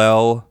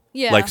parallel.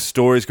 Yeah. Like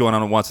stories going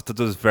on at once. I thought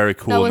that was very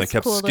cool, and they was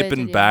kept cool the way they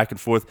skipping did, back and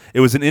forth. It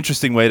was an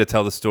interesting way to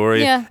tell the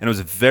story, Yeah. and it was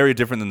very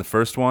different than the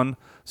first one.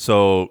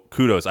 So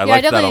kudos, I Yeah,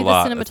 liked that a definitely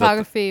lot. the I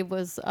thought cinematography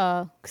was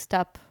a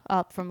step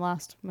up from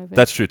last movie.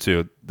 that's true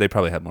too. They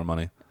probably had more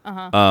money,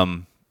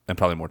 and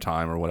probably more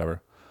time or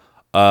whatever.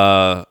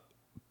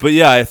 But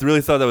yeah, I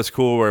really thought that was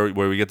cool, where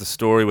we get the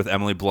story with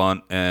Emily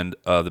Blunt and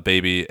the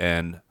baby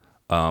and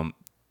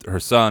her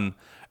son,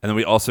 and then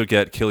we also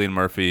get Cillian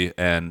Murphy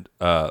and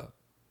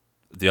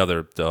the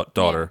other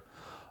daughter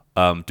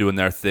doing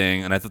their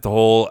thing. And I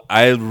thought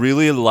I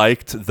really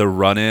liked the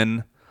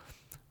run-in.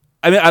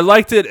 I mean, I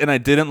liked it and I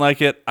didn't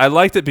like it. I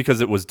liked it because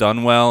it was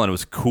done well and it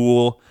was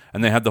cool,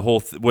 and they had the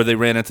whole where they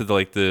ran into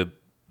the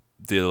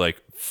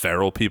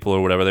feral people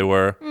or whatever they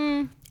were.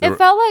 It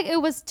felt like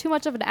it was too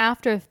much of an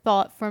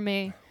afterthought for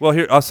me. Well,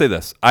 here, I'll say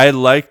this. I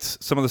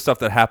liked some of the stuff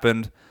that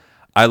happened.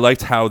 I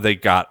liked how they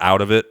got out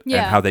of it and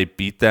Yeah. how they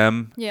beat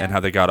them Yeah. and how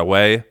they got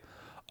away.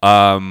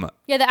 Yeah,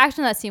 the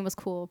action in that scene was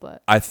cool,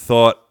 but I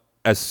thought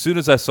as soon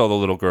as I saw the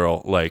little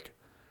girl, like,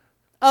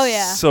 oh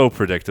yeah. so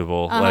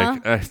predictable.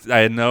 Like,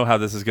 I know how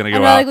this is going to go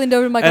And out. I like leaned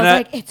over to Mike. And I I-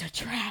 was like, "It's a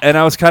trap." And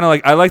I was kind of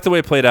like, I liked the way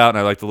it played out, and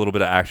I liked a little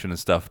bit of action and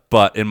stuff.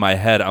 But in my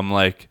head, I'm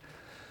like,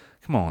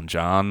 come on,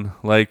 John.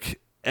 Like,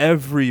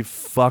 every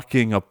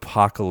fucking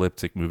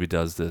apocalyptic movie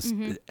does this.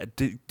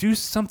 Do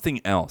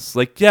something else.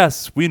 Like,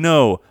 yes, we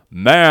know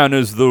man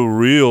is the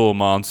real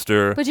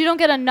monster. But you don't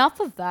get enough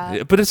of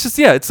that. But it's just,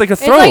 it's like a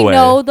It's throwaway. like,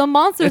 no, the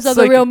monsters It's are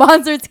the like- real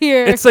monsters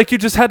here. It's like you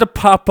just had to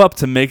pop up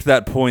to make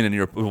that point, and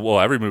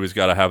every movie's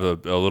got to have a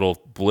little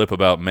blip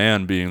about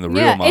man being the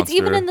real monster. It's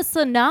even in the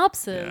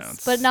synopsis,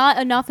 it's- but not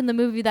enough in the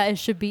movie that it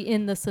should be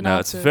in the No,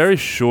 synopsis. it's very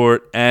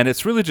short, and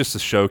it's really just to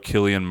show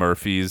Cillian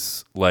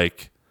Murphy's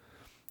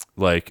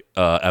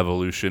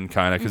evolution,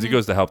 kind of, because he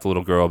goes to help the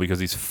little girl because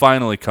he's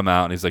finally come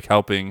out and he's like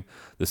helping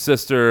the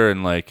sister,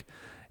 and like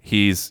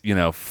he's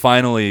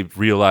finally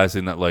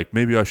realizing that like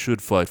maybe I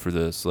should fight for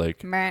this,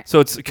 like. Meh.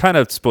 So it's kind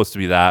of supposed to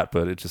be that,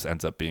 but it just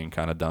ends up being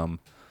kind of dumb.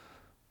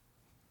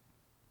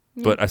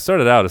 But I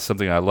started out as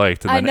something I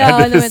liked, and I then know, and ended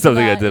then as went to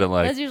something I that. didn't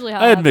like. That's usually how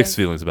I it had mixed happens.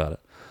 feelings about it.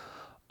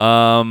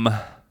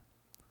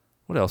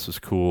 What else was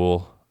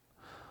cool?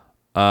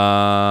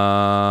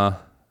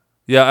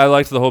 Yeah, I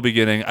liked the whole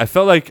beginning. I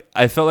felt like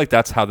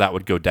that's how that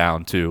would go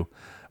down too,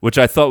 which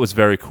I thought was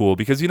very cool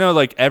because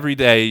like every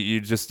day you're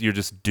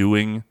just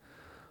doing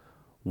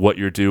what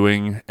you're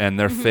doing, and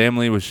their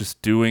family was just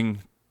doing.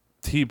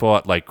 He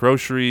bought like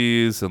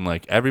groceries, and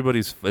like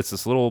it's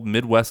this little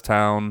Midwest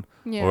town,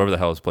 Yeah. or wherever the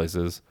hell this place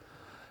is,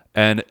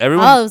 and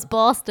everyone. Oh, it was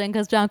Boston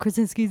because John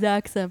Krasinski's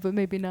accent, but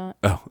maybe not.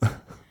 Oh.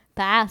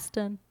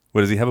 Boston.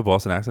 What, does he have a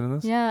Boston accent in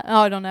this? Yeah.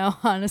 Oh, I don't know,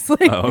 honestly.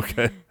 Oh,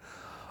 okay.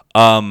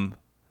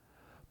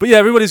 But yeah,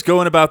 everybody's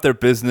going about their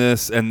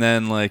business, and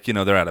then like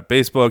they're at a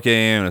baseball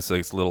game, and it's like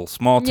this little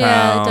small Yeah,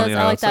 town. it does.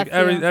 I like it's that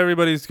like feel.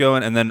 everybody's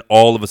going, and then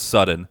all of a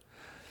sudden,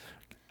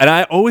 and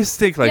I always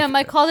think like yeah,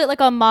 Mike called it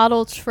like a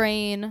model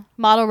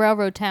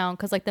railroad town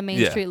because like the main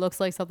Yeah. street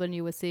looks like something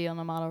you would see on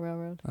a model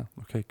railroad. Oh,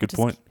 okay, good Which is-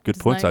 point. Good which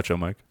is point, nice. Sacho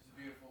Mike.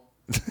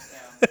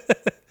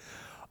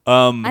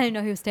 I didn't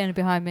know he was standing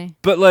behind me.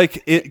 But like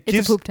it It's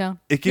gives a poop town.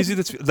 it gives you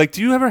this like.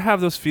 Do you ever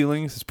have those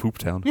feelings? It's poop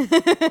town. Do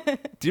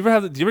you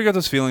ever get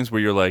those feelings where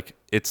you're like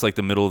it's like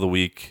the middle of the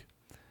week,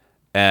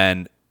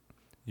 and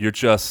you're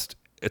just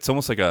it's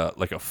almost like a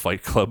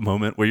Fight Club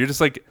moment where you're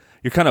just like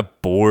you're kind of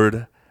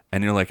bored,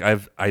 and you're like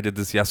I did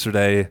this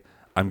yesterday.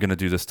 I'm gonna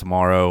do this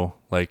tomorrow.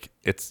 Like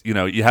it's you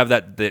have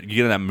that you get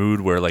in that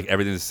mood where like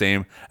everything's the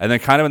same, and then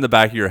kind of in the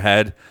back of your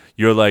head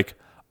you're like,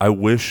 I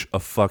wish a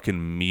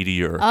fucking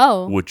meteor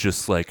would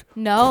just like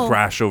No.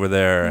 crash over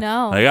there.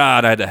 No. Like,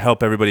 I had to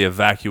help everybody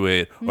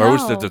evacuate. Or I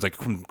wish that No. there's like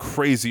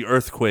crazy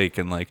earthquake,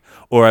 and like,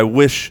 or I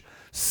wish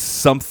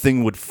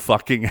something would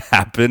fucking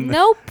happen.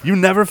 Nope. You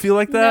never feel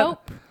like that?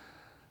 Nope.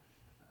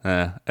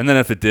 And then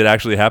if it did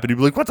actually happen, you'd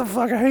be like, what the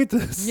fuck? I hate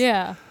this.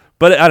 Yeah.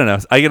 But I don't know.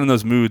 I get in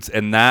those moods,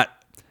 and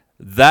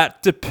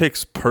that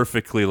depicts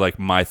perfectly like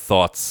my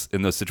thoughts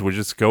in those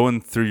situations. Just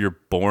going through your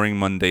boring,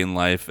 mundane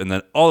life, and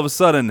then all of a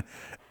sudden,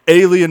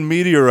 alien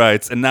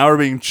meteorites, and now we're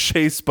being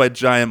chased by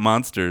giant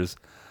monsters.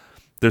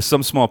 There's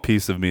some small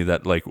piece of me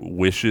that like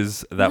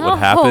wishes that No, would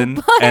happen,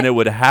 but- and it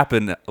would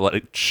happen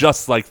like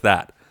just like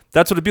that.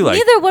 That's what it'd be like.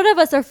 Neither one of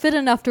us are fit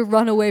enough to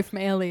run away from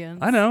aliens.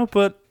 I know,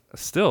 but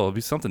still, it'd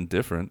be something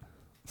different.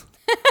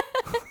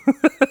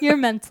 You're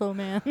mental,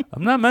 man.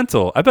 I'm not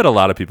mental. I bet a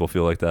lot of people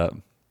feel like that.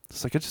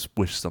 It's like I just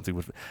wish something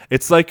would.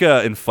 It's like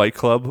in Fight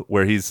Club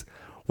where he's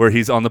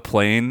on the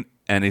plane,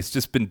 and he's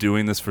just been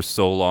doing this for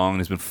so long. And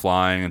he's been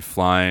flying and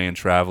flying and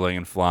traveling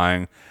and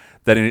flying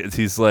that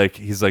he's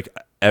like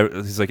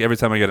he's like, every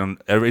time we get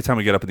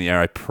up in the air,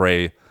 I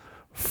pray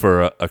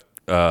for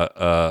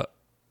a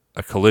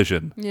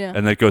collision. Yeah.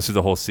 And then it goes through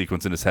the whole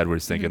sequence in his head where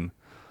he's thinking,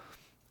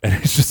 and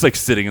he's just like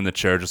sitting in the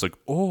chair, just like,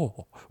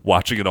 oh,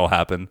 watching it all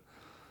happen.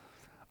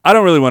 I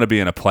don't really want to be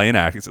in a plane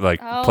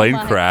plane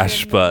my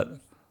crash, goodness. but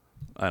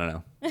I don't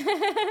know.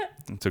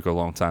 It took a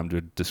long time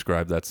to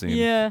describe that scene.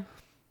 Yeah.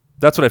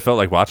 That's what I felt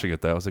like watching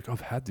it, though. I was like, oh,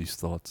 I've had these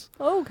thoughts.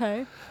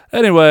 Okay.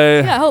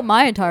 Anyway. Yeah, I hope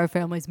my entire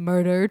family's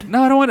murdered.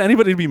 No, I don't want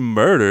anybody to be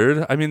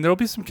murdered. I mean, there'll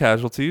be some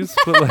casualties,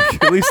 but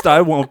like at least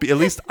I won't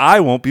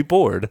be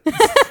bored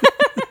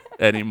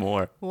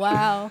anymore.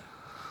 Wow.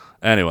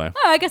 Anyway.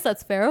 Oh, I guess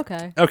that's fair.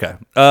 Okay. Okay.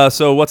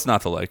 So what's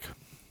not to like?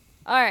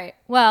 All right.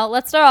 Well,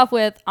 let's start off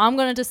with, I'm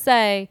going to just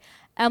say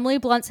Emily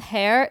Blunt's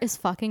hair is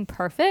fucking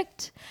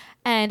perfect.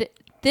 And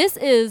this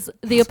is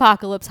the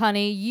apocalypse,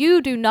 honey.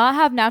 You do not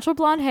have natural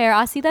blonde hair.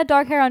 I see that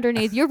dark hair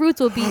underneath. Your roots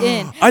will be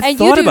in. I and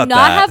thought you do about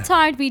not that. have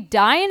time to be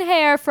dyeing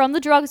hair from the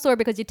drugstore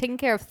because you're taking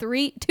care of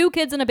 2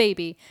 kids and a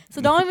baby.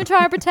 So don't even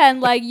try to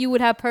pretend like you would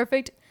have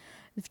perfect,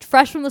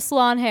 fresh from the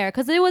salon hair.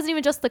 Because it wasn't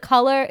even just the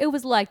color. It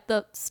was like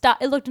the style.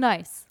 It looked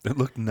nice. It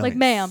looked nice. Like,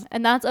 ma'am.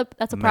 And that's a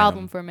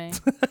problem for me.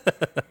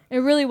 It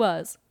really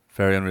was.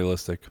 Very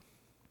unrealistic.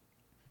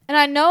 And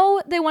I know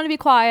they want to be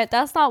quiet.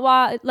 That's not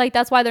why. Like,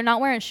 that's why they're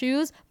not wearing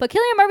shoes. But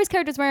Cillian Murphy's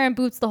character's wearing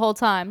boots the whole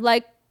time.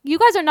 Like, you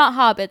guys are not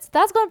hobbits.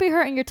 That's going to be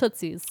hurting your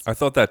tootsies. I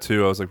thought that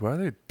too. I was like, why are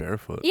they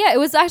barefoot? Yeah, it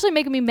was actually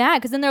making me mad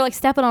because then they're like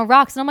stepping on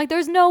rocks. And I'm like,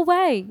 there's no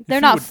way. They're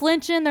you not would-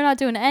 flinching. They're not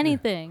doing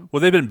anything.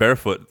 Well, they've been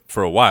barefoot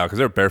for a while because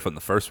they were barefoot in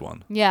the first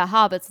one. Yeah,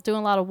 hobbits doing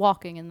a lot of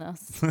walking in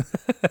this.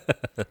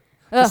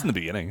 Just in the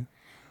beginning.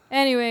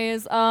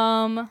 Anyways,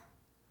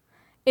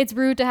 it's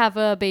rude to have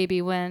a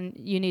baby when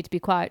you need to be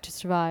quiet to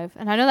survive.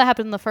 And I know that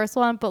happened in the first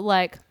one, but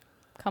like,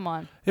 come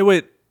on. Hey,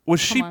 wait. Was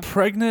she on.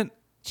 pregnant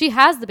She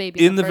has the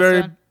baby in the first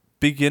very one.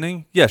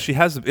 beginning? Yeah, she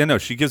has. No,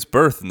 she gives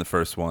birth in the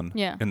first one.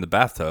 Yeah. In the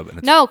bathtub. And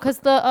it's, No, because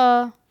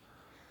I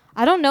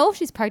don't know if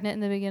she's pregnant in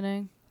the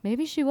beginning.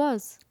 Maybe she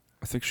was.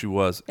 I think she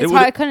was. It's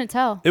hard. I couldn't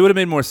tell. It would have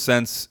made more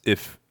sense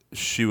if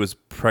she was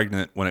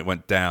pregnant when it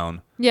went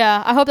down.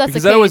 Yeah, I hope that's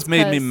Because the case. that always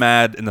made me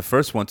mad in the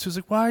first one. She was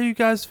like, why are you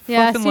guys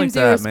Yeah, it fucking like seems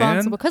that, irresponsible.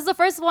 man? Because the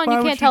first one, Why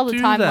you would can't you tell the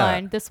do that?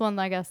 timeline. This one,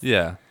 I guess.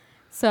 Yeah.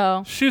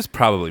 So, She was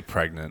probably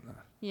pregnant.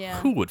 yeah.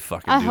 Who would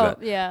fucking I do hope,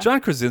 that? yeah.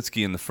 John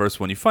Krasinski in the first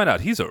one, you find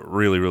out he's a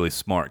really, really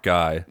smart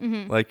guy.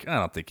 Mm-hmm. Like, I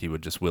don't think he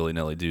would just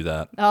willy-nilly do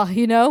that. Oh,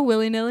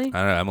 willy-nilly? I don't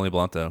know. Emily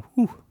Blunt, though.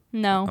 Whew,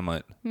 No. I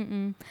might.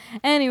 If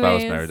Anyways. I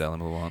was married to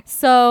Emily Blunt.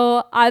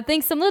 So I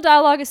think some of the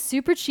dialogue is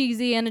super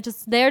cheesy and it's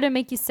just there to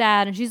make you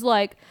sad. And she's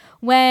like,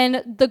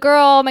 when the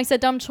girl makes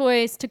that dumb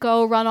choice to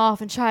go run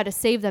off and try to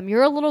save them,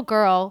 you're a little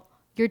girl,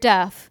 you're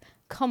deaf.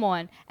 Come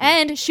on.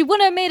 And she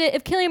wouldn't have made it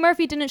if Cillian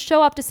Murphy didn't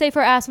show up to save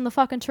her ass on the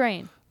fucking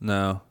train.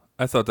 No.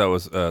 I thought that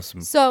was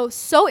some...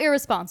 So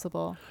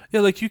irresponsible.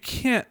 Yeah, like, you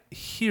can't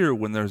hear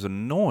when there's a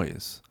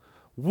noise.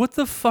 What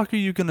the fuck are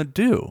you going to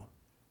do?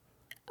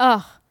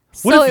 Ugh.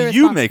 What if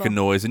you make a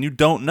noise and you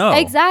don't know?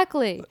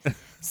 Exactly.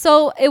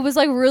 So it was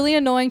like really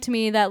annoying to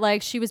me that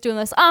like she was doing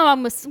this. Oh,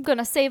 I'm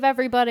gonna save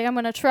everybody. I'm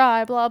gonna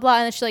try. Blah blah.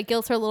 And then she like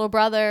guilts her little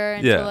brother.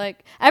 And Yeah. so,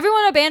 like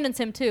everyone abandons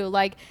him too.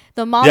 Like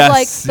the mom,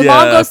 Yes, the yeah,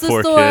 mom goes to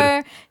poor the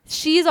store.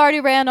 She's already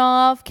ran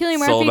off. Cillian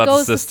It's all Murphy about the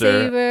goes to sister.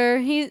 save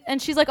her.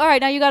 And she's like, all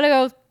right, now you gotta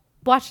go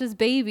watch this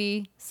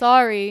baby.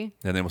 Sorry.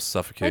 And they will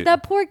suffocate. Like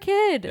that poor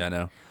kid. Yeah, I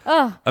know.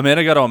 Ugh.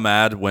 Amanda got all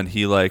mad when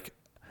he like...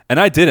 And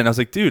I didn't. I was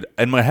like, dude,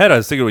 in my head, I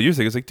was thinking what you were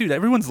thinking. I was like, dude,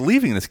 everyone's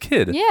leaving this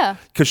kid. Yeah.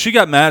 Because she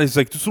got mad. He's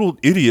like, this little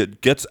idiot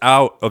gets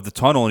out of the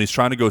tunnel and he's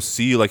trying to go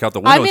see like out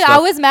the window. I and mean, stuff.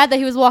 I was mad that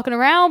he was walking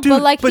around, Dude,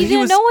 but like he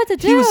didn't know what to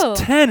do. He was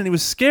 10 and he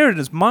was scared and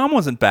his mom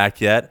wasn't back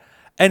yet.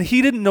 And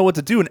he didn't know what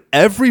to do. And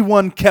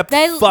everyone kept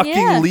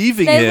fucking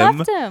leaving they him.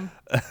 left him.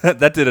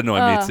 That did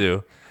annoy me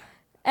too.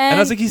 And I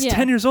was like, he's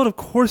 10 years old. Of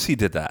course he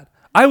did that.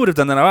 I would have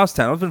done that when I was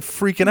 10. I would have been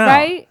freaking out.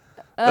 Right?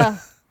 Ugh.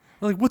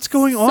 Like, what's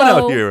going on So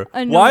out here?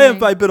 Why annoying.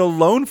 have I been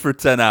alone for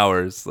 10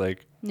 hours?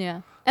 Like, Yeah.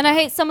 And I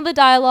hate some of the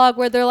dialogue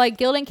where they're like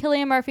guilting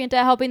Cillian Murphy into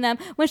helping them.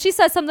 When she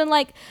says something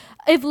like,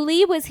 if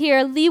Lee was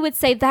here, Lee would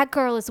say that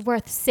girl is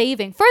worth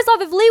saving. First off,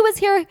 if Lee was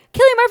here,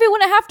 Cillian Murphy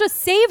wouldn't have to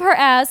save her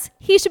ass.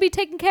 He should be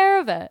taking care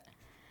of it.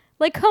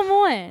 Like, come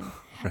on.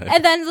 Right.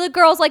 And then the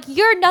girl's like,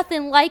 you're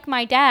nothing like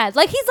my dad.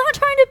 Like, he's not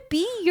trying to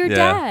be your Yeah.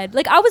 dad.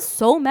 Like, I was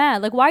so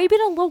mad. Like, why are you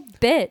being a little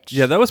bitch?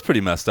 yeah, that was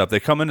pretty messed up.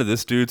 They come into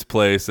this dude's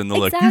place and they're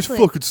like, Exactly.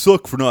 you fucking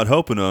suck for not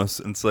helping us.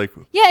 And it's like,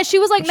 Yeah, she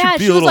was like You should mad.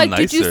 be She a was little like,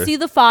 did you nicer. see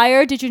the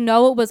fire? Did you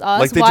know it was us?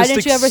 Like, they Why just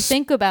didn't you ever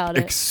think about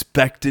it?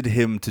 expected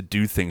him to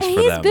do things And for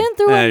he's them. been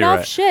through Yeah, you're enough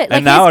right. shit. Like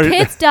And now his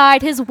kids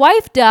died, his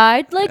wife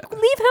died. Like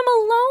leave him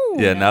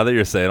alone. Yeah, now that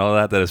you're saying all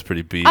that, that is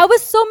pretty beat. I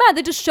was so mad.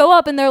 They just show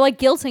up and they're like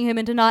guilting him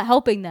into not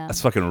helping them. That's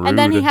fucking rude. And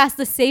then he has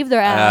to save their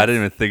ass. I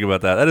didn't even think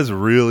about that. That is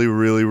really,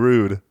 really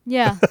rude.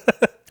 Yeah.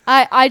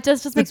 I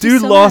just The makes me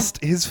dude so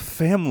lost his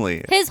family.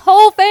 mad. His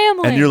whole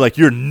family. And you're like,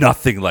 you're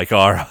nothing like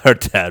our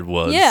dad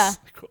was. Yeah.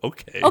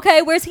 Okay.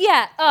 okay, where's he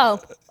at? Oh,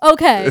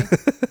 okay.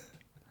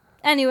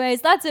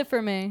 Anyways, that's it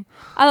for me.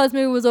 I thought this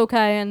movie was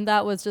okay, and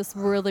that was just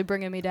really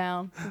bringing me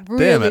down.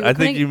 Really, Damn it! I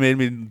think you made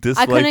me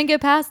dislike. I couldn't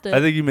get past it. I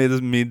think you made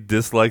me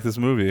dislike this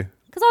movie.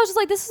 Because I was just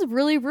like, this is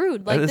really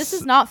rude. Like, this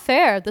is not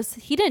fair.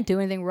 He didn't do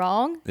anything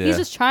wrong. Yeah. He's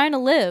just trying to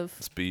live.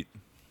 Speed.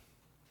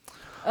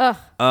 Ugh.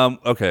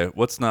 Okay,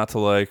 what's not to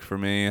like for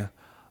me?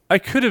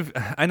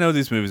 I know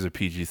these movies are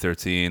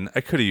PG-13.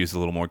 I could have used a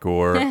little more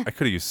gore. I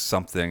could have used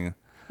something.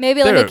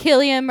 Maybe like a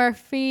Cillian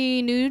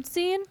Murphy nude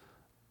scene?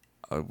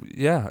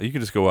 Yeah, you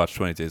could just go watch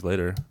 20 Days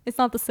Later. It's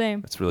not the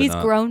same. It's really He's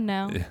not. grown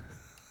now. Yeah.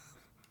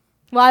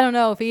 Well, I don't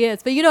know if he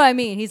is, but you know what I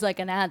mean. He's like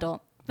an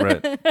adult.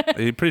 Right.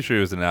 I'm pretty sure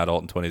he was an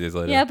adult in 20 Days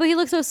Later. Yeah, but he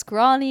looks so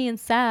scrawny and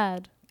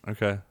sad.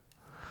 Okay.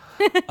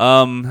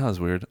 That was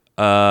weird.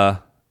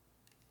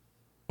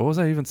 What was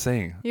I even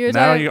saying?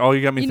 All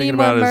you got me thinking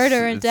about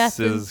murder and death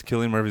is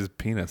Cillian Murphy's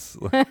penis.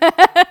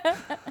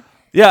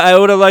 Yeah, I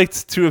would have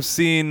liked to have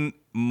seen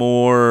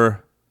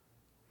more,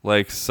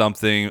 like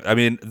something. I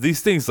mean, these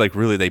things like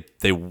really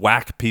they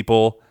whack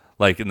people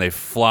like and they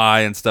fly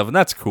and stuff, and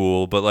that's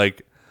cool. But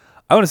like,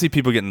 I want to see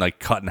people getting like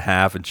cut in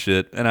half and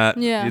shit. And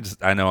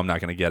I know I'm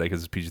not gonna get it because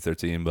it's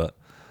PG-13, but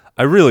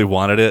I really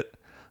wanted it.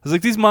 I was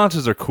like, these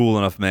monsters are cool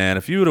enough, man.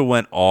 If you would have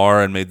went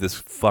R and made this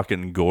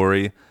fucking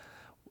gory.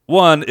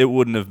 One, it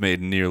wouldn't have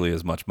made nearly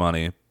as much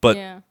money, but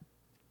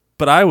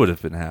I would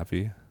have been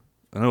happy.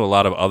 I know a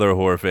lot of other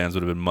horror fans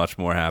would have been much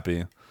more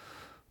happy,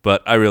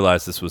 but I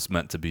realized this was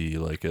meant to be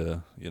like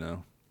a,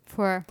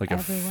 for like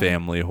everyone. a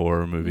family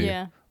horror movie.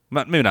 Yeah.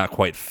 Maybe not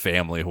quite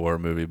family horror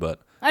movie, but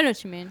I know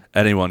what you mean.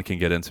 anyone can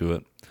get into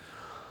it.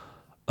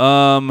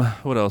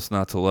 What else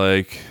not to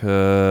like?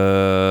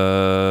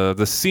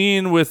 The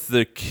scene with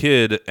the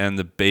kid and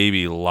the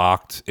baby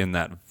locked in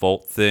that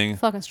vault thing.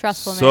 Fucking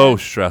stressful, So man.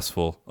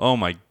 stressful. Oh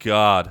my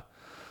God.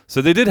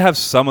 So they did have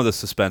some of the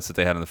suspense that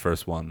they had in the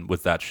first one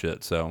with that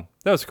shit. So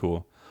that was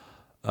cool.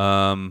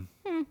 I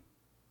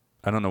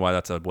don't know why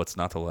that's what's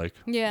not to like.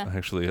 Yeah. I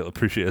actually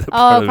appreciate that.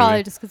 Oh,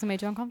 probably just because it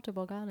made you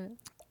uncomfortable. Got it.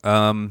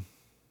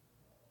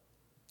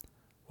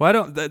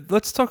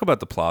 Let's talk about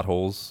the plot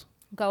holes.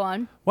 Go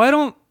on. Why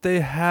don't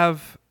they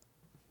have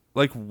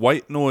like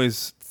white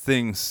noise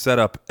things set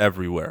up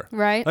everywhere?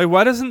 Right. Like,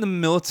 why doesn't the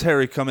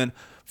military come in?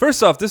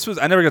 First off,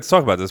 I never got to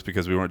talk about this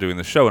because we weren't doing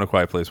the show in A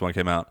Quiet Place when it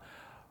came out.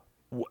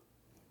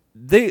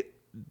 They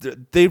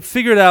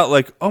figured out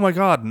like, oh my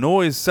God,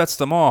 noise sets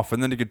them off,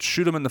 and then you could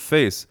shoot them in the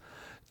face.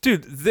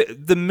 Dude,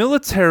 the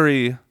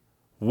military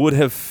would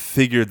have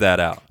figured that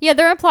out. Yeah,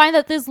 they're implying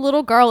that this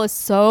little girl is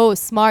so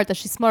smart that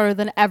she's smarter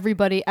than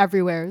everybody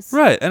everywhere.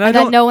 Right. And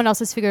that no one else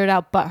has figured it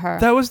out but her.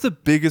 That was the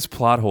biggest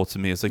plot hole to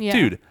me. It's like,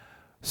 dude,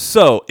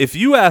 so if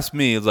you ask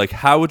me, like,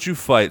 how would you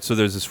fight? So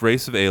there's this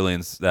race of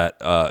aliens that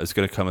is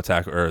going to come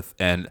attack Earth,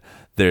 and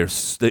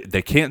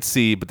they can't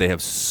see, but they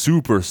have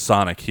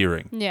supersonic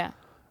hearing. Yeah.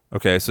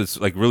 Okay, so it's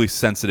like really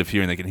sensitive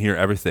hearing. They can hear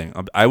everything.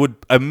 I would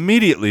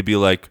immediately be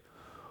like,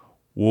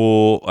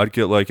 well, I'd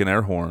get like an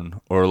air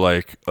horn or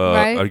like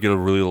I'd get a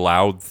really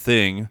loud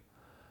thing.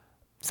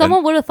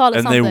 Someone would have thought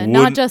of something,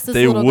 not just this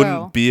little girl. They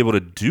wouldn't be able to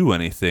do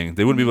anything.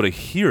 They wouldn't be able to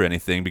hear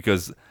anything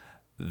because,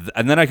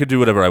 and then I could do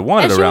whatever I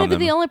wanted around them. And she would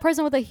be the only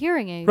person with a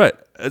hearing aid. Right.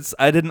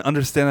 I didn't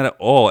understand that at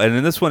all. And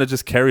in this one, it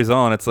just carries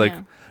on. It's like,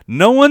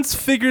 no one's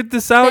figured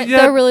this out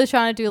yet. They're really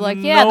trying to do like,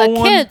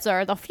 the kids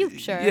are the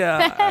future.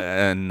 Yeah.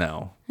 And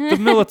no. The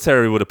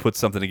military would have put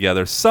something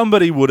together.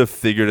 Somebody would have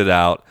figured it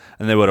out,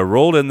 and they would have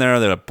rolled in there.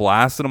 They would have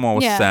blasted them all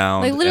with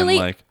sound. Like literally,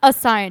 and a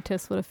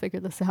scientist would have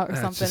figured this out or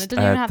something. It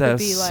didn't even have to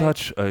be like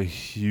such a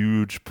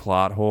huge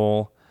plot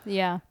hole.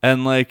 Yeah.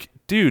 And like,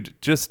 dude,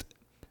 just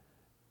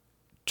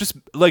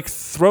like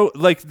throw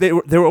like they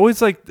were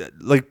always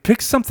like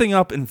pick something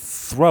up and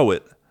throw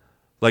it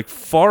like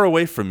far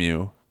away from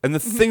you. And the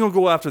thing will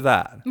go after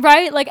that.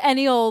 Right? Like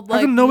any old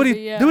like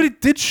nobody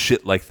did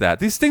shit like that.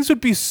 These things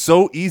would be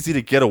so easy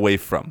to get away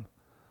from.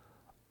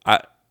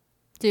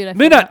 Dude,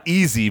 maybe not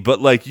easy, but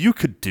like you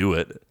could do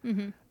it.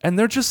 Mm-hmm. And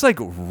they're just like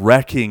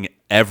wrecking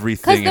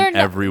everything and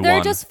everyone.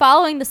 They're just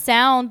following the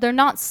sound. They're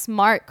not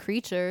smart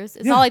creatures.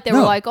 It's not like they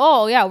were like,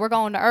 oh yeah, we're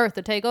going to Earth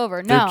to take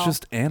over. No. They're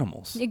just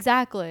animals.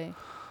 Exactly.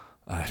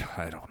 I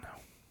don't know.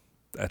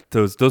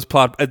 Those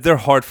plot, they're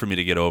hard for me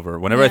to get over.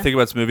 Whenever I think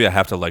about this movie, I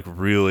have to like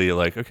really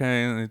like,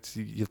 okay,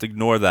 you have to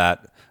ignore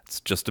that. It's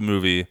just a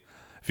movie.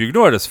 If you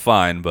ignore it, it's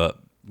fine. But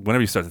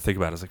whenever you start to think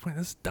about it, it's like, wait,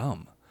 this is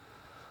dumb.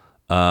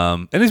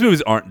 And these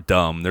movies aren't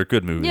dumb. They're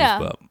good movies,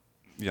 but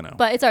you know.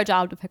 But it's our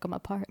job to pick them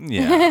apart.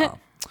 Yeah.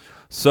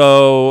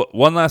 So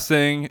one last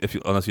thing,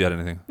 unless you had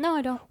anything. No,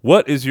 I don't.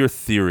 What is your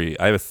theory?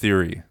 I have a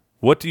theory.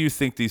 What do you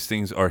think these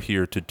things are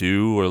here to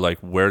do, or like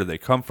where do they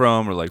come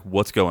from, or like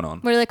what's going on?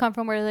 Where do they come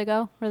from? Where do they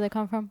go? Where do they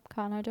come from?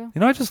 Cotton Eye Joe?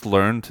 You know, I just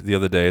learned the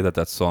other day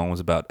that song was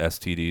about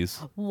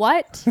STDs.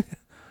 What?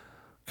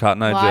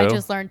 Cotton Eye Joe. I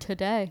just learned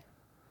today.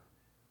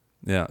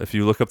 Yeah, if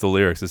you look up the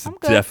lyrics, it's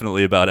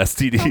definitely about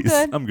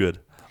STDs. I'm good.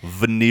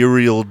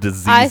 Venereal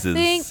diseases. I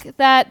think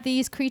that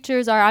these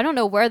creatures are, I don't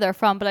know where they're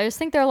from, but I just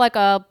think they're like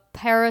a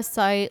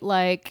parasite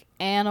like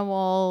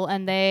animal,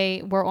 and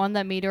they were on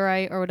that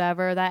meteorite or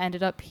whatever that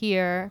ended up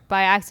here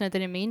by accident. They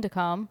didn't mean to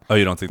come. Oh,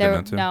 you don't think They they were,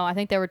 meant to? no, I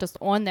think they were just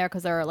on there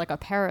because they were like a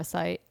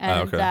parasite,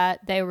 and okay.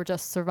 that they were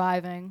just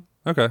surviving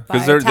Okay, by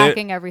because they're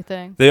attacking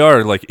everything. they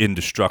are like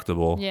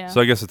indestructible. Yeah.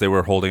 So I guess that they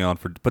were holding on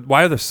for. But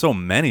why are there so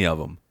many of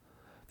them?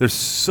 There's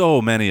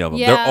so many of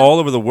them. Yeah. They're all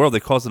over the world. They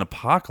caused an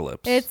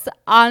apocalypse. It's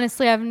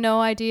honestly, I have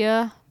no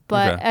idea,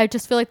 but Okay. I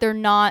just feel like they're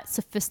not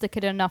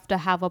sophisticated enough to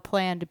have a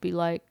plan to be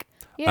like,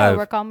 yeah, I've-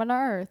 we're coming to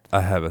Earth.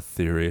 I have a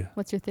theory.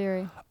 What's your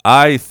theory?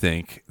 I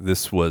think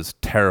this was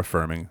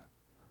terraforming.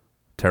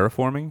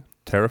 Terraforming.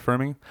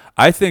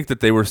 I think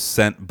that they were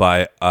sent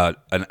by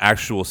an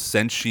actual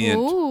sentient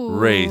Ooh,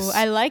 race.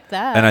 I like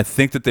that. And I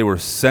think that they were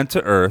sent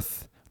to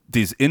Earth,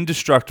 these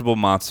indestructible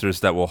monsters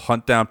that will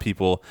hunt down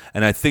people.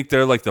 And I think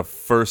they're like the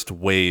first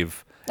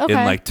wave in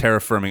Okay. like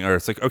terraforming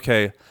Earth. It's like,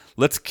 okay,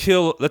 let's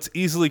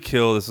easily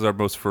kill. This is our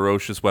most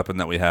ferocious weapon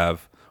that we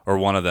have, or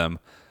one of them.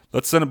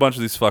 Let's send a bunch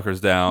of these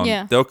fuckers down.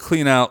 Yeah. They'll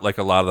clean out like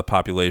a lot of the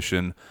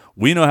population.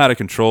 We know how to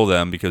control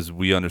them because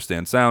we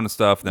understand sound and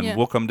stuff. Then Yeah.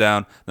 we'll come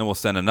down. Then we'll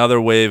send another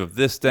wave of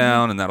this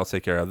down, and that'll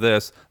take care of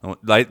this.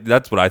 Like,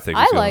 that's what I think.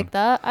 I is like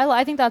going. that.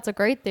 I think that's a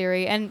great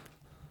theory. And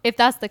if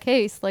that's the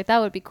case, like that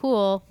would be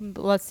cool.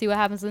 But let's see what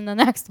happens in the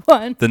next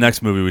one. The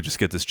next movie, we just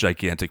get this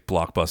gigantic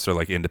blockbuster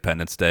like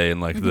Independence Day and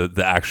like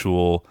the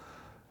actual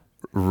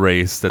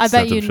race that I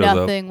sent bet them you shows up.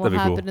 nothing will That'd be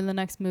happen cool. in the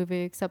next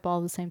movie except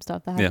all the same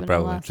stuff that Yeah, happened in the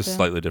probably last just two.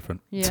 slightly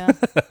different. Yeah.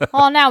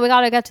 Well, now we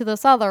got to get to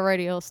this other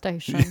radio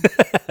station.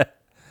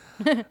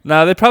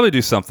 Nah, they probably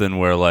do something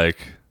where like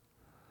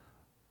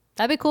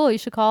That'd be cool. You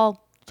should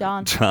call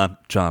John. John,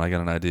 I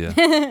got an idea.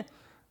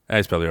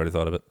 He's probably already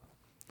thought of it.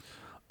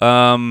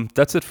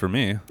 That's it for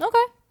me.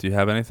 Okay. Do you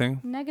have anything?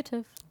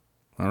 Negative.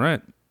 All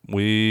right.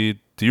 Do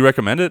you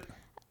recommend it?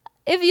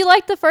 If you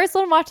like the first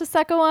one, watch the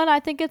second one. I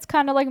think it's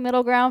kind of like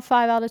middle ground,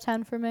 5 out of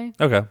 10 for me.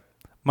 Okay.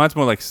 Mine's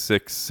more like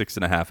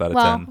 6.5 out of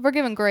Well, 10. we're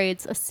giving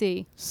grades a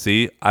C.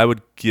 C, I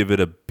would give it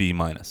a B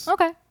minus.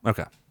 Okay.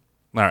 Okay.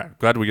 All right.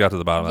 Glad we got to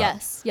the bottom of that.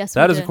 Yes. Yes.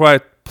 That we is a did.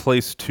 quiet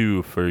place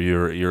 2 for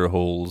your ear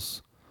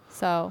holes.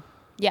 So,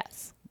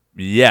 yes.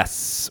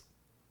 Yes.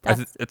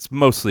 That's- It's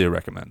mostly a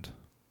recommend.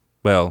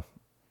 Well,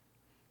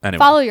 anyway.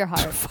 Follow your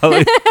heart. follow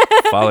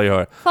your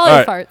heart. Follow All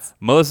your right. farts.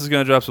 Melissa's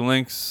going to drop some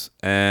links,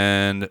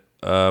 and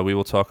we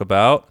will talk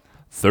about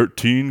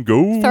 13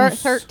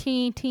 Ghosts.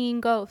 13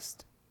 Teen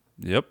Ghost.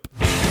 Yep.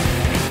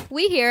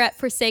 We here at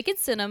Forsaken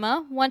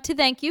Cinema want to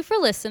thank you for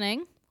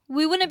listening.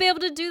 We wouldn't be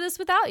able to do this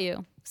without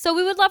you. So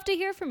we would love to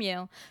hear from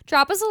you.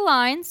 Drop us a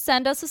line,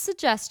 send us a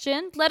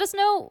suggestion, let us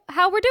know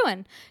how we're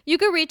doing. You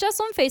can reach us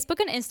on Facebook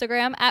and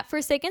Instagram at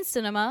Forsaken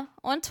Cinema,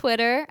 on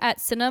Twitter at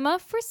Cinema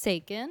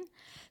Forsaken,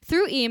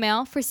 through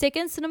email,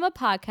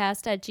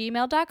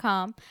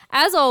 forsakencinema@gmail.com.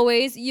 As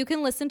always, you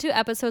can listen to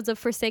episodes of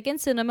Forsaken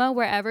Cinema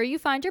wherever you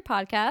find your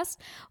podcast.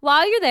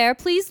 While you're there,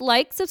 please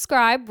like,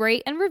 subscribe,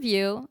 rate, and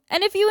review.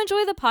 And if you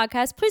enjoy the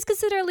podcast, please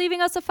consider leaving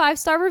us a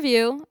 5-star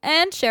review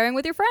and sharing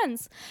with your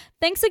friends.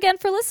 Thanks again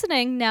for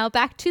listening. Now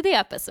back to the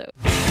episode.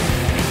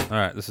 All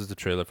right. This is the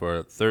trailer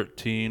for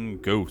 13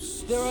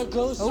 Ghosts. There are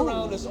ghosts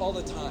around us all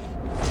the time.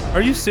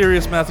 Are you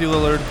serious, Matthew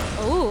Lillard?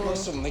 Ooh.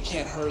 Most of them, they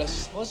can't hurt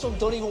us. Most of them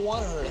don't even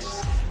want to hurt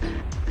us.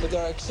 But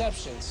there are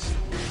exceptions.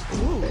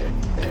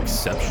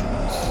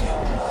 Exceptions.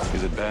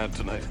 Is it bad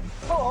tonight?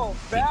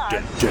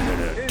 That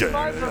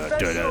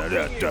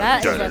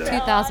is a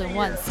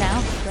 2001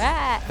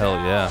 soundtrack. Hell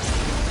yeah.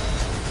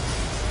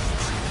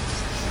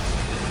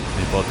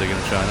 Meatball digging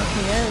in China.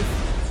 He is.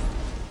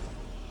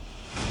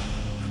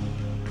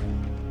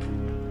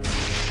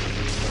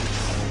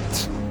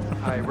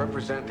 I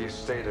represent the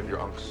estate of your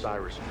Uncle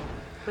Cyrus.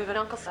 We have an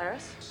Uncle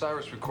Cyrus?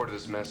 Cyrus recorded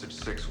this message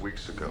 6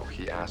 weeks ago.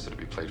 He asked it to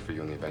be played for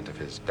you in the event of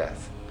his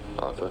death.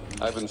 Arthur,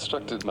 I've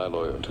instructed my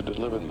lawyer to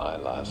deliver my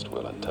last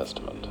will and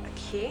testament.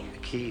 Key?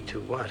 Key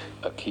to what?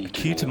 A key to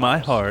Key your to my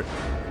house. heart.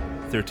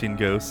 13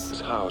 Ghosts.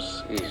 This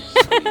house is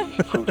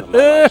the fruit of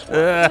my life's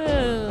work.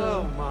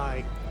 Oh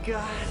my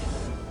god.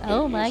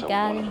 Oh my It's a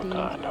God, wonderful indeed.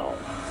 kind home.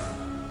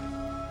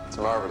 It's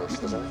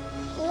marvelous, isn't it?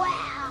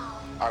 Wow.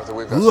 Arthur,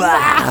 we've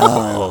got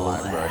some in the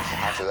library.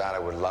 After that, I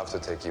would love to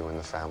take you and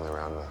the family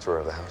around a tour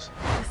of the house.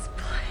 This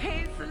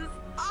place is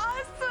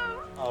awesome.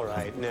 All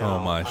right, now. Oh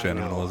my, I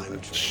Shannon know Elizabeth.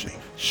 I'm tripping.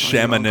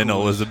 Shannon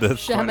Elizabeth.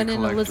 Shaman and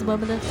collector.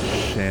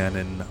 Elizabeth.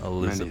 Shannon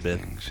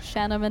Elizabeth.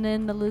 Shannon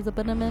and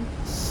Elizabeth.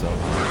 So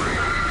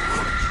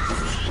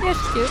Yeah,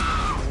 she's cute.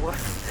 What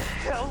the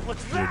hell was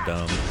you're that?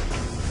 dumb.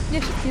 Yeah,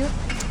 she's cute. A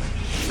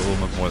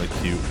little bit more than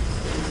cute.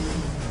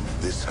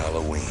 This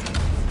Halloween.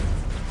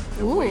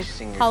 Ooh,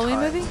 Halloween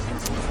movie?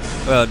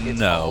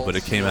 No, but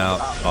it came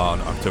out on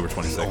October The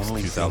 26th,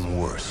 only 2000.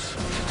 thing worse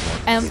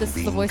And than this is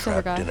the being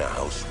voiceover trapped in guy. a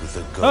house with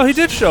a ghost. Oh, he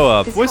did show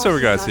up. This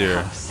Voiceover house guy's is not a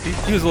here. house.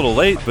 He was a little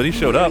late, but he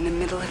showed We're up. in the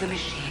middle of a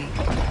machine.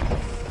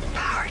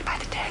 Powered by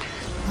the dead.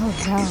 Oh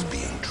Is no.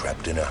 being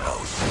trapped in a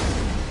house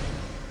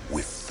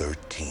with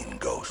 13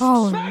 ghosts.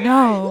 Oh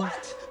no.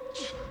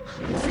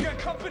 We got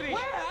company.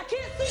 Where? I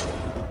can't see.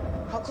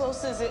 How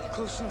close is it?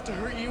 Close enough to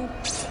hurt you.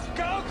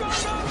 Go, go, go, go, go!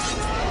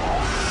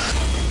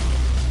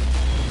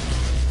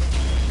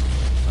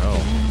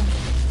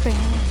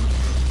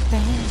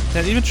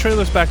 And even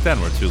trailers back then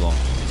were too long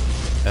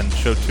and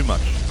showed too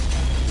much.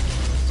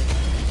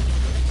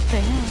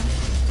 Damn.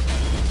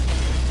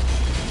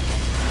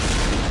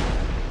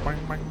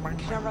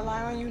 Can I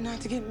rely on you not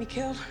to get me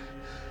killed?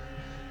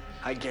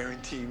 I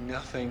guarantee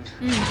nothing.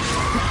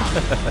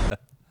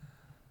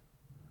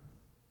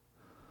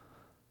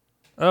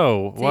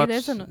 Oh, See, watch.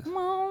 there's an.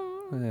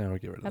 Yeah, we'll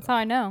get rid of That's that. how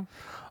I know.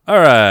 All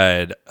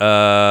right.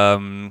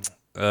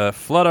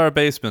 Flood our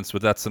basements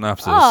with that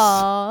synopsis.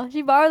 Oh,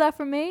 she borrowed that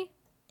from me?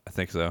 I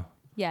think so.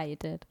 Yeah, you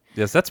did.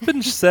 Yes, that's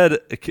been said.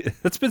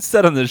 That's been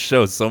said on this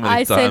show so many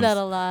I times. say that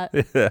a lot.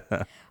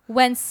 Yeah.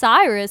 When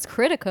Cyrus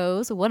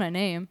Criticos, what a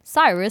name,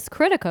 Cyrus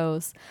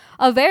Criticos,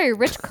 a very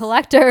rich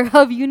collector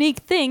of unique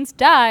things,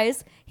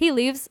 dies, he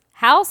leaves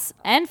house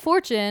and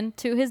fortune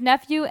to his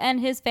nephew and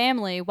his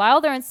family.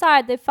 While they're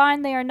inside, they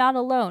find they are not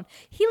alone.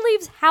 He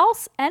leaves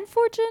house and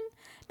fortune?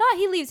 Not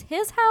he leaves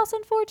his house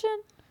and fortune?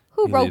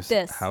 Who He wrote leaves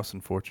this? House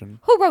and fortune.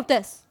 Who wrote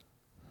this?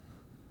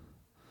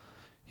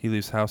 He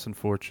leaves house and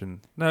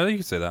fortune. No, you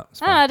can say that.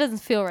 It's fine. Ah, it doesn't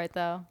feel right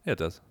though. Yeah, it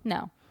does.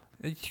 No.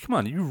 Come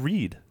on, you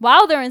read.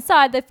 While they're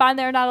inside, they find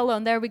they're not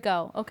alone. There we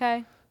go.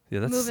 Okay. Yeah,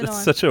 Moving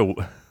that's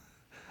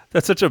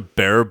on. such a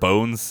bare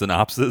bones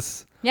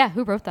synopsis. Yeah,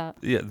 who wrote that?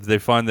 Yeah, they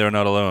find they're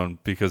not alone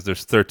because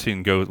there's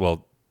 13 ghosts.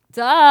 Well,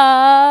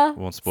 Duh.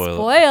 won't spoil it.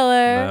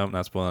 Spoiler. No,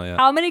 not spoiling it yet.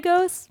 How many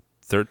ghosts?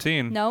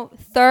 13. No,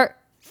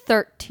 13.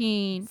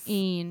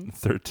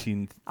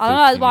 13. I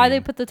don't know why they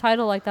put the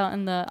title like that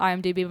in the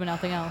IMDb but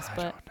nothing else.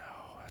 But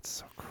That's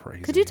so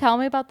crazy. could you tell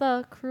me about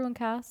the crew and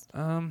cast?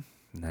 Nah.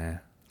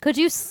 Could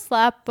you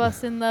slap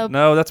us in the?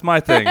 No, that's my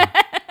thing.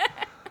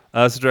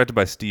 This is directed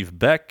by Steve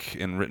Beck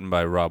and written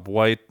by Rob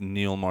White,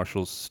 Neil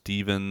Marshall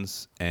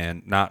Stevens,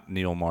 and not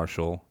Neil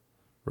Marshall,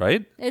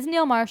 right? It's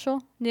Neil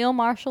Marshall. Neil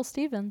Marshall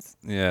Stevens.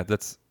 Yeah,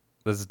 that's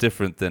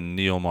different than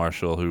Neil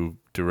Marshall, who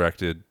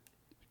directed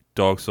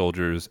Dog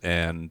Soldiers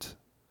and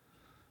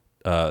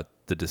The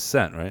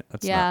Descent, right?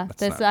 That's Yeah, not,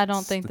 this I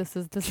don't think this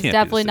is can't be the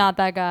definitely same. not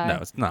that guy. No,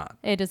 it's not.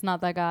 It is not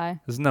that guy.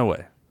 There's no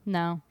way.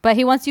 No, but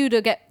he wants you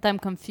to get them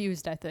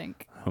confused. I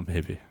think. Oh,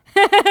 maybe.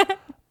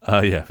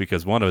 Yeah,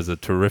 because one was a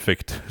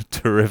terrific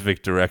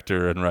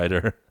director and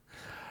writer.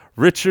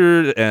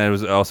 Richard, and it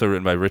was also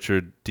written by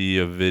Richard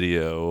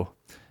D'Ovidio.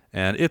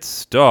 And it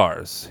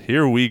stars,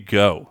 here we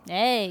go,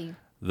 Hey,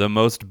 the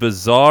most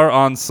bizarre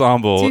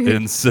ensemble Dude.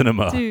 in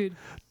cinema. dude.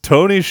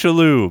 Tony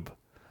Shalhoub,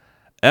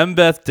 M.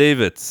 Beth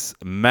Davids,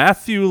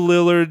 Matthew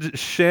Lillard,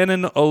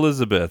 Shannon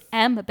Elizabeth,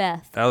 M.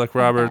 Beth. Alec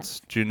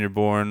Roberts, Jr.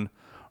 Bourne,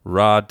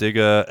 Ra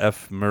Digga,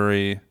 F.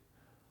 Murray.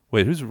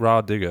 Wait, who's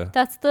Ra Digga?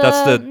 That's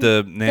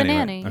the nanny.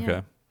 nanny, Right? yeah.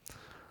 Okay.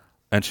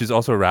 And she's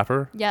also a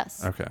rapper?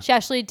 Yes. Okay. She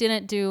actually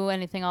didn't do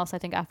anything else. I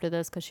think after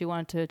this because she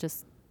wanted to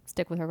just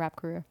stick with her rap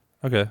career.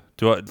 Okay.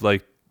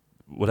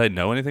 Would I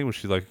know anything? Was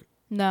she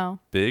No,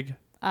 big?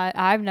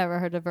 I've never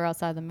heard of her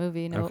outside the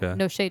movie. No, Okay.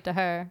 no shade to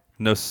her.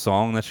 No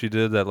song that she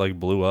did that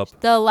blew up?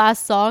 The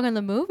last song in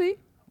the movie.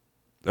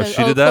 Oh, The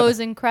she did that?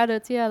 closing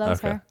credits. Yeah, that was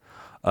Okay. her.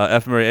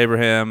 F. Murray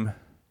Abraham,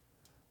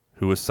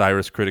 who was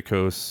Cyrus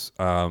Criticos,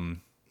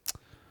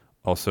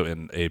 also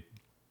in a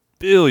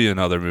billion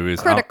other movies.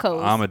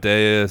 Criticos.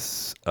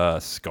 Amadeus,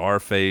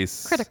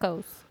 Scarface.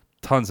 Criticos.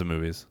 Tons of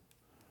movies.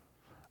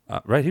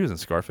 Right, he was in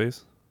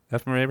Scarface.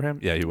 F. Murray Abraham?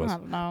 Yeah, he was. I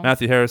don't know.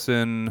 Matthew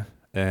Harrison,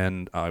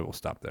 and I will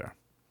stop there.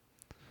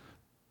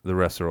 The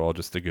rest are all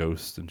just the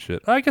ghosts and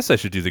shit. I guess I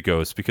should do the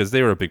ghosts because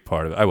they were a big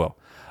part of it. I will.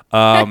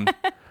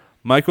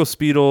 Michael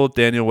Speedle,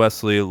 Daniel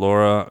Wesley,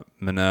 Laura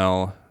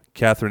Manel,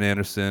 Catherine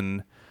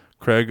Anderson,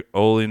 Craig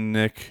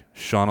Olenek,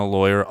 Shauna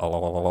Lawyer,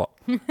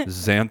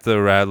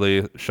 Xantha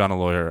Radley. Shauna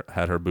Lawyer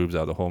had her boobs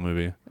out the whole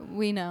movie.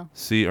 We know.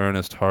 C.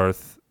 Ernest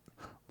Harth,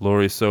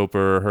 Laurie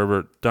Soper,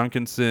 Herbert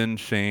Duncanson,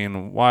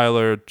 Shane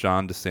Weiler,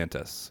 John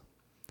DeSantis.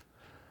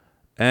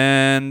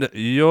 And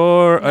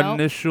your Nope.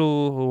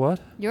 initial what?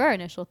 Your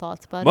initial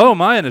thoughts, bud. Oh,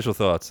 my initial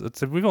thoughts.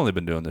 We've only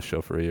been doing this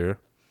show for a year.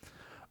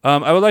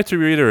 I would like to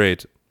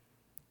reiterate,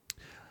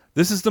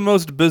 this is the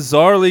most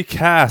bizarrely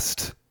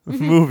cast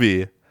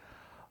movie.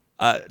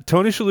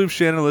 Tony Shalhoub,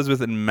 Shannon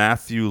Elizabeth, and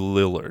Matthew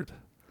Lillard.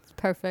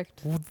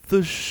 Perfect.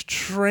 The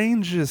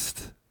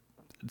strangest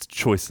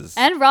choices.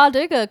 And Raw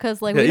Digga,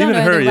 because we don't even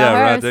know her, anything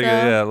about Rod her.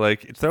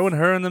 Digga, so. throwing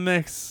her in the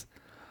mix.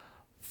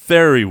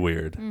 Very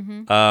weird.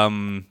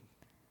 Mm-hmm.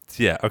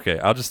 Yeah, okay,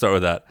 I'll just start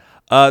with that.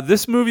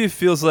 This movie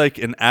feels like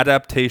an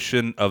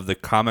adaptation of the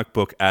comic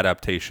book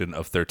adaptation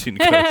of 13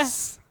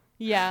 Ghosts.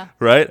 Yeah.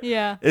 Right?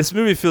 Yeah. This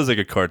movie feels like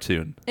a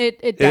cartoon. It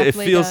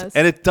definitely feels, does.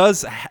 and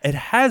it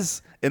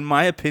has, in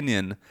my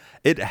opinion,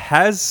 it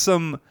has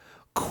some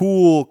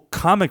cool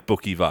comic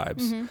booky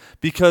vibes Mm-hmm.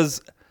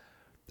 because,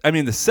 I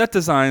mean, the set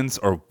designs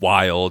are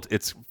wild.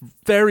 It's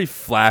very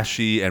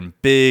flashy and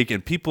big,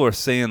 and people are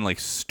saying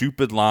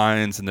stupid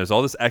lines, and there's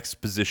all this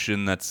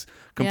exposition that's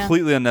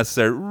completely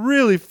unnecessary. It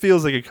really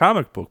feels like a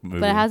comic book movie.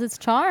 But it has its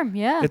charm,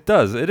 yeah. It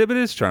does. It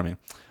is charming.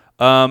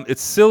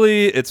 It's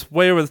silly. It's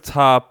way over the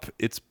top.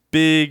 It's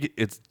big.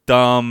 It's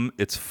dumb.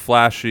 It's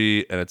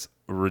flashy, and it's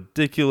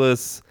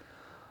ridiculous.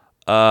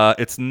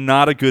 It's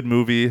not a good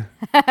movie,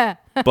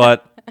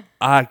 but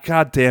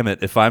God damn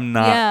it, if I'm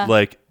not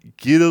like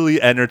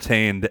giddily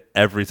entertained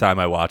every time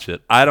I watch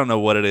it. I don't know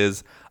what it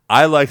is.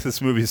 I like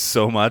this movie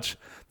so much.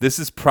 This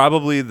is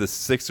probably the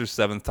 6th or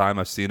 7th time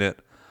I've seen it.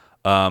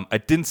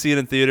 I didn't see it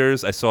in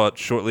theaters. I saw it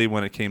shortly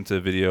when it came to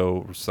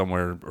video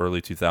somewhere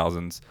early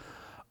 2000s.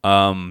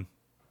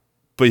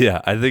 But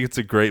yeah, I think it's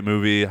a great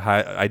movie.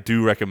 I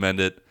do recommend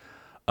it.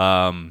 There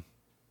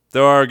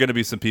are going to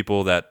be some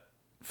people that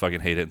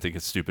fucking hate it and think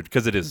it's stupid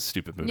because it is a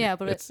stupid movie. Yeah,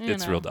 but it's know,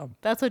 real dumb.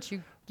 That's what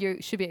you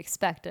should be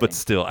expecting. But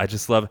still, I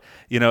just love,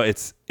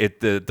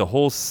 the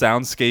whole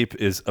soundscape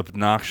is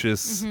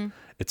obnoxious. Mm-hmm.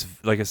 It's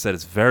like I said,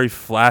 it's very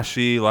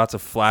flashy, lots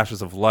of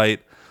flashes of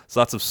light, there's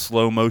lots of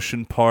slow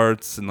motion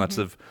parts and lots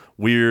of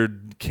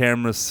weird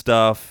camera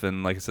stuff,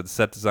 and like I said, the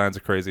set designs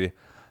are crazy.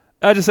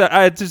 It's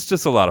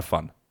just a lot of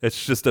fun.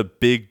 It's just a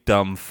big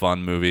dumb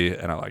fun movie,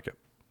 and I like it.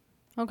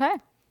 Okay.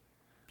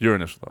 Your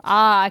initial thoughts?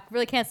 I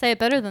really can't say it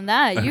better than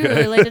that. You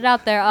really laid it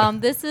out there.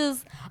 This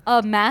is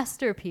a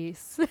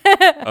masterpiece.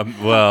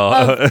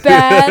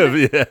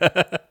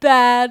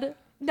 Bad.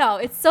 No,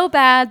 it's so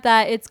bad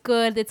that it's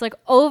good. It's like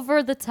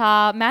over the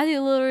top. Matthew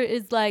Lillard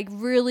is like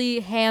really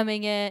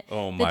hamming it.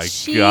 Oh the my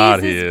cheese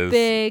God, he is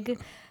big.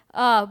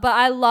 But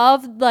I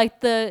love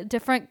like the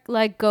different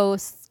like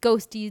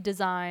ghosty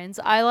designs.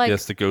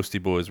 Yes, the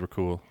ghosty boys were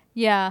cool.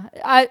 Yeah,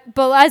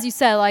 but as you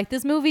said, like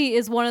this movie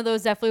is one of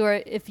those definitely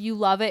where if you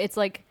love it, it's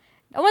like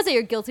I want to say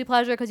your guilty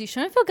pleasure because you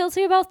shouldn't feel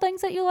guilty about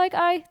things that you like.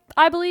 I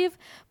believe,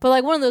 but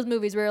like one of those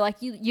movies where like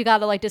you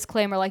gotta like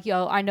disclaimer like,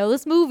 yo, I know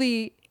this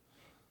movie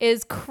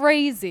is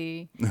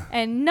crazy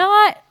and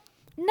not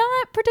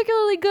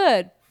particularly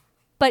good,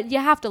 but you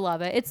have to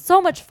love it. It's so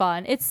much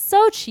fun. It's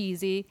so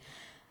cheesy.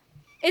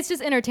 It's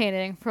just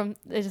entertaining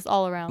it's just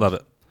all around. Love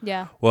it.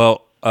 Yeah.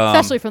 Well,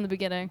 especially from the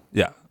beginning.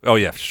 Yeah. Oh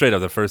yeah. Straight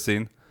up the first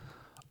scene.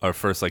 Our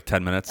first like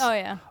 10 minutes. Oh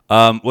yeah.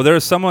 Well, there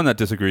is someone that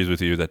disagrees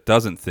with you that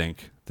doesn't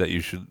think that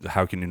you should.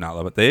 How can you not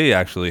love it? They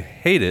actually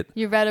hate it.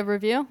 You read a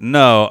review?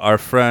 No, our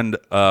friend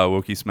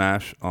Wookie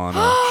Smash on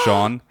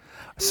Sean.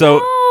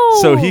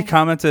 So he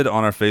commented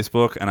on our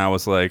Facebook, and I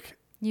was like,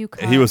 he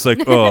was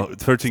like, oh,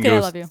 13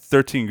 Ghosts.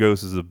 13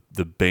 Ghosts is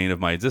the bane of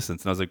my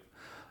existence, and I was like,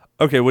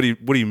 okay, what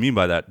do you mean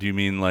by that? Do you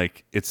mean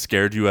like it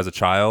scared you as a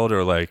child,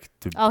 or like?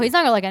 He's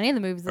not gonna like any of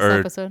the movies this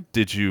episode.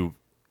 Did you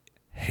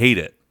hate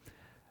it?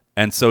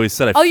 And so he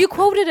said, you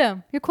quoted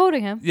him. You're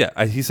quoting him.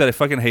 Yeah, he said I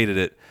fucking hated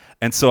it.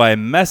 And so I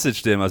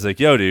messaged him. I was like,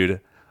 yo, dude,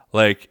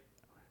 like,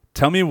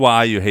 tell me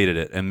why you hated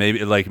it. And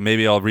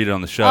maybe I'll read it on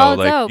the show. Oh,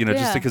 like, dope,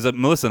 just because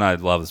Melissa and I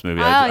love this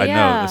movie. Oh, I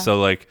yeah. know.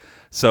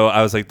 So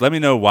I was like, let me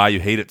know why you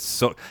hate it.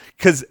 So,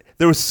 because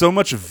there was so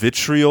much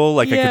vitriol.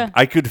 Like,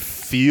 I could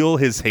feel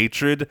his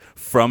hatred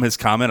from his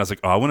comment. I was like,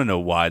 oh, I want to know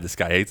why this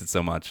guy hates it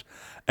so much.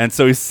 And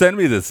so he sent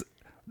me this.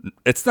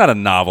 It's not a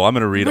novel. I'm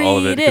going to read all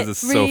of it because it's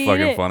so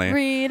fucking funny.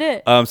 Read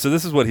it. So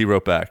this is what he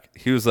wrote back.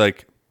 He was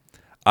like,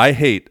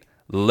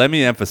 let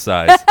me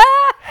emphasize,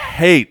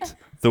 hate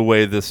the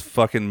way this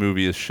fucking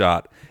movie is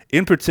shot.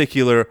 In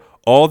particular,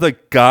 all the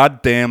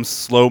goddamn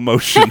slow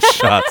motion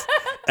shots.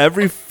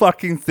 Every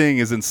fucking thing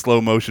is in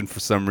slow motion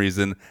for some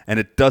reason, and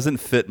it doesn't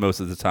fit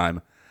most of the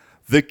time.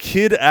 The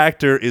kid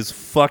actor is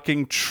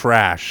fucking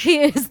trash.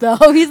 He is,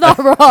 though. He's not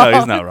wrong. No,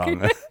 he's not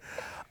wrong.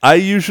 I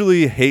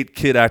usually hate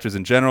kid actors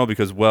in general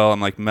because, well,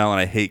 I'm like Mel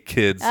and I hate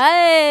kids.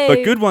 Hey.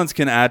 But good ones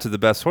can add to the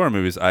best horror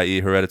movies,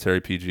 i.e.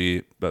 Hereditary,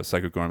 PG,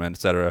 Psycho Goreman,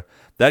 etc.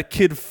 That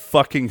kid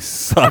fucking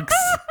sucks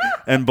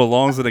and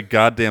belongs in a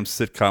goddamn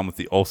sitcom with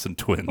the Olsen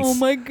twins. Oh,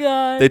 my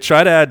God. They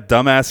try to add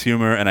dumbass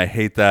humor, and I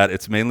hate that.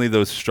 It's mainly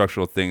those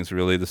structural things,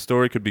 really. The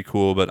story could be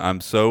cool, but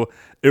I'm so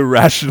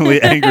irrationally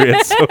angry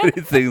at so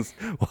many things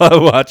while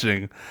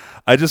watching.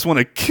 I just want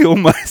to kill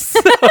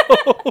myself.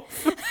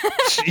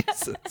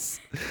 Jesus.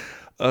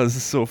 Oh, this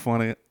is so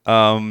funny.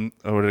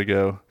 Where did it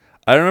go?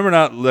 I remember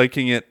not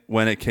liking it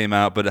when it came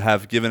out, but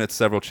have given it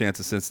several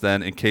chances since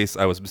then in case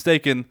I was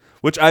mistaken,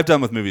 which I've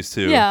done with movies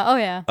too. Yeah, oh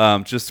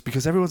yeah. Just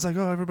because everyone's like,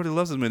 oh, everybody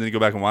loves this movie, and then you go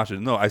back and watch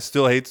it. No, I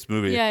still hate this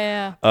movie.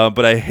 Yeah.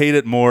 But I hate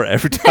it more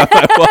every time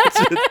I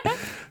watch it.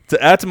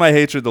 To add to my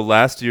hatred, the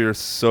last year,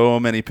 so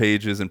many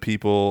pages and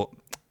people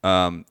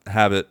have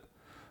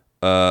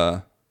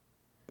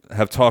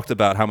talked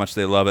about how much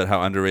they love it,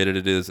 how underrated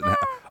it is, and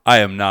I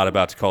am not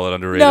about to call it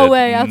underrated. No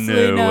way,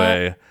 absolutely no not.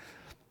 way.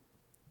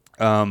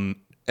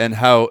 And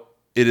how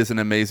it is an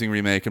amazing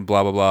remake and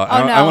blah blah blah.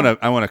 Oh, no.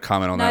 I want to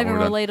comment on Not that. even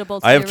when we're done.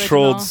 relatable to I the have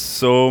trolled original.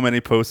 so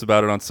many posts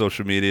about it on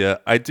social media.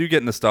 I do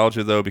get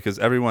nostalgia though because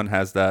everyone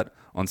has that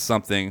on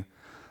something.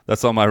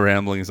 That's all my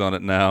ramblings on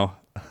it now.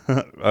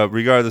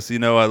 Regardless,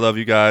 I love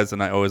you guys,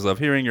 and I always love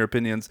hearing your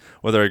opinions,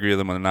 whether I agree with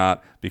them or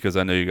not, because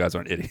I know you guys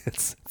aren't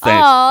idiots.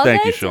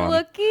 Thank you, Sean.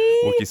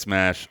 Wookie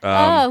Smash.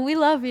 We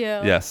love you.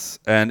 Yes,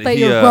 and but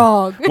you're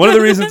wrong. one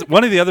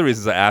of the other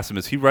reasons I asked him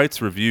is he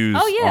writes reviews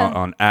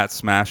on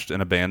 @Smashed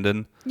and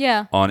Abandoned.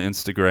 Yeah. On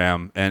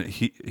Instagram, and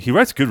he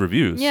writes good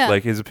reviews. Yeah.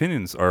 Like he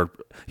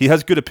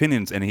has good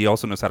opinions, and he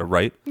also knows how to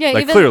write. Yeah,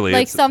 like even clearly,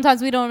 like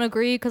sometimes we don't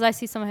agree because I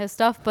see some of his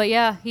stuff, but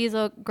yeah, he's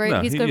a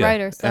great, he's a good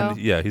writer. So and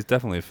he's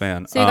definitely a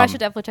fan. So you guys should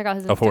definitely check out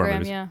his of horror Instagram.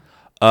 movies.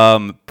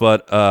 Yeah.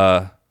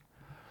 But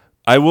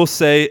I will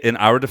say in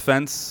our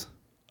defense,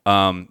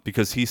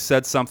 because he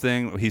said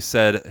something. He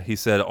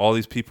said all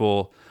these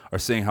people are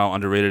saying how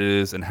underrated it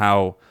is and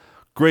how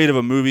great of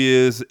a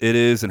movie it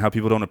is, and how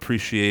people don't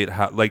appreciate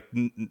how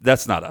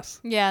that's not us.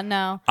 Yeah,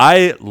 no.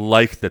 I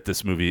like that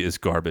this movie is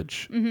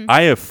garbage.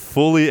 I have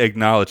fully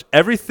acknowledged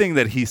everything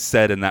that he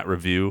said in that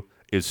review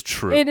is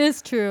true. It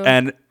is true.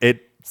 And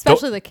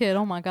especially the kid.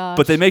 Oh my gosh.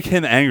 but they make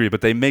him angry,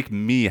 but they make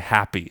me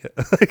happy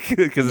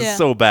because it's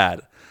so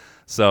bad.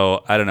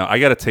 So I don't know. I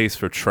got a taste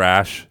for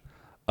trash.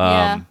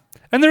 And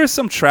there is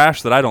some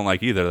trash that I don't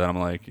like either that I'm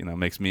like,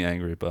 makes me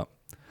angry. But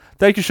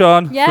thank you,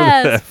 Sean.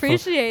 Yes,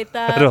 appreciate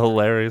that. That a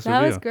hilarious That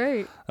review. was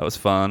great. That was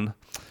fun.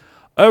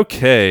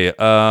 Okay.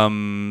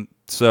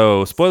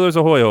 So spoilers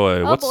ahoy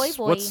hoy. Oh, boy.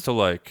 What's to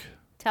like?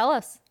 Tell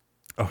us.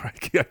 All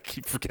right. I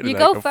keep forgetting. You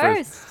that I go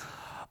first.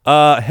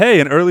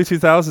 Hey, an early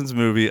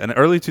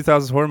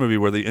 2000s horror movie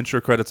where the intro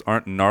credits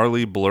aren't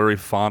gnarly, blurry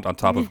font on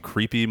top of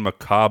creepy,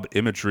 macabre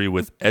imagery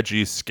with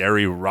edgy,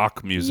 scary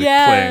rock music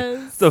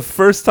playing. It's the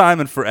first time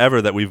in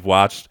forever that we've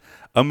watched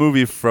a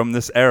movie from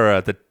this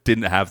era that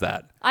didn't have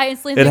that. I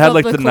instantly It think had of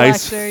like The the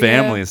nice Collector,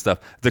 family and stuff.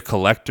 The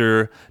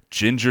Collector,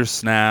 Ginger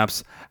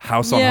Snaps,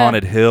 House on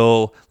Haunted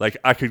Hill. Like,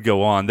 I could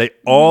go on. They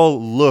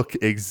all look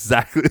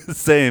exactly the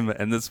same,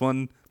 and this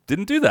one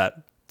didn't do that.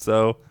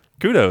 So,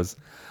 kudos.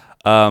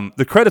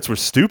 The credits were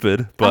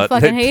stupid, but I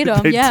fucking hate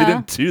them. They Yeah.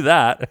 didn't do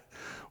that.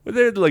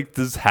 They had like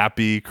this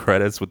happy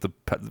credits with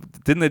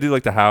didn't they do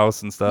like the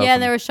house and stuff? Yeah,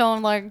 and they were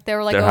showing they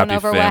were like their going happy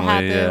over family, what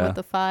happened yeah. with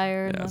the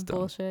fire and it's the dumb.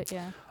 bullshit.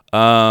 Yeah.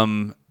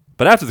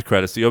 But after the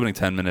credits, the opening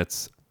 10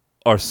 minutes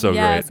are so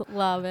yes, great.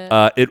 love it.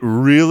 It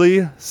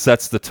really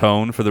sets the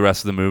tone for the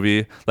rest of the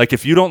movie. Like,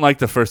 if you don't like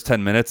the first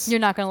 10 minutes, You're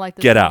not gonna like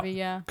this get movie, out.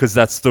 yeah. Because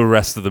that's the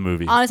rest of the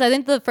movie. Honestly, I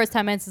think the first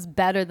 10 minutes is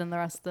better than the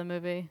rest of the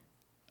movie.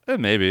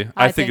 Maybe.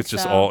 I I think think it's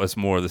just so. it's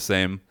more of the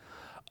same.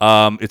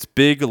 It's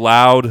big,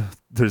 loud.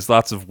 There's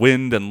lots of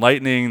wind and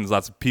lightning. There's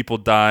lots of people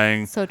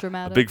dying. So A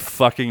dramatic. big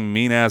fucking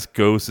mean ass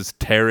ghost is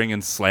tearing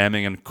and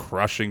slamming and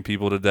crushing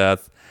people to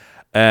death.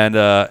 And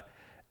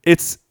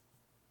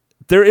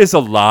there is a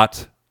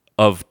lot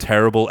of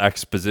terrible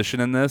exposition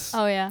in this.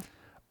 Oh yeah.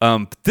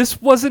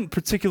 This wasn't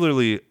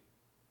particularly.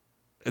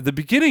 The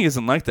beginning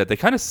isn't like that. They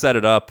kind of set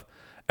it up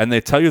and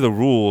they tell you the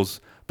rules,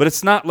 but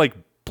it's not like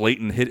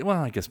blatant hit. Well,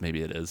 I guess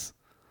maybe it is.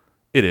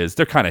 It is.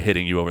 They're kind of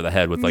hitting you over the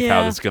head with like how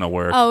Yeah. this is gonna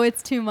work. Oh,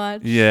 it's too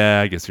much.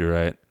 Yeah, I guess you're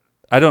right.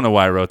 I don't know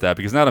why I wrote that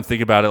because now that I'm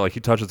thinking about it, like he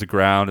touches the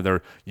ground and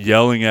they're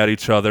yelling at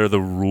each other the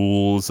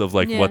rules of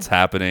like Yeah. what's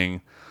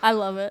happening. I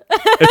love it.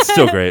 It's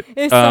still great.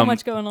 There's so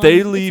much going on. They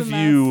It's a leave mess.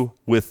 you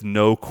with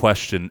no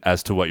question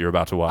as to what you're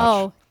about to watch.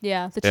 Oh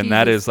yeah. The and cheese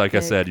that is, like I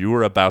big. said, you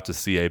were about to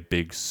see a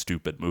big,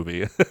 stupid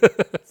movie.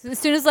 As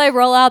soon as I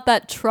roll out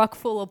that truck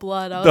full of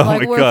blood, I was Oh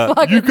like, my "We're God.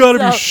 fucking You gotta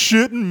be up.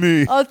 shitting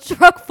me. A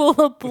truck full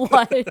of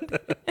blood."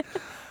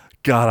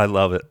 God, I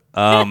love it.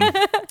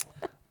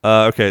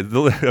 Okay,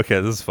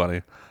 okay, this is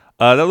funny.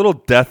 That little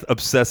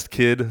death-obsessed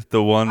kid,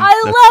 the one I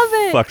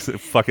that love fucks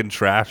fucking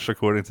trash,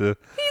 according to... He's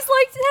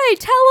like, "Hey,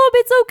 tell him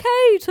it's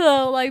okay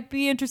to like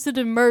be interested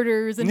in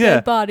murders and Yeah,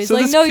 dead bodies." so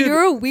Like, this no, kid-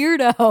 you're a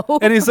weirdo.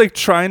 And he's like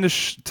trying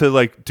to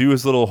like do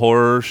his little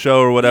horror show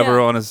or whatever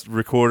Yeah. on his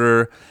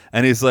recorder,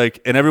 and he's like,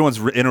 and everyone's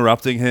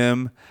interrupting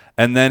him,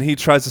 and then he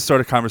tries to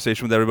start a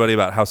conversation with everybody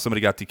about how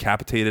somebody got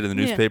decapitated in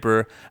the Yeah.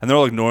 newspaper, and they're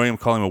all ignoring him,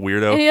 calling him a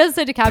weirdo. And he doesn't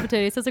say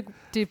decapitated. He says like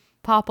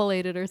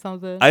depopulated or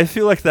something. I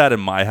feel like that in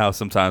my house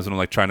sometimes when I'm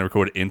like trying to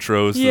record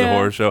intros to the Yeah.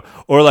 horror show,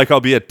 or like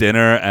I'll be at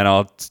dinner and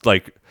I'll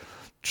like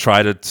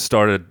try to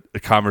start a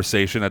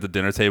conversation at the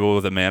dinner table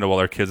with Amanda while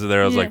our kids are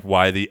there. I was Yeah. like,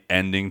 why the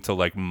ending to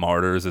like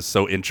Martyrs is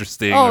so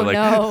interesting. Oh, or, like,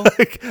 no.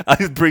 like,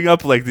 I bring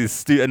up like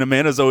these, and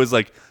Amanda's always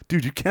like,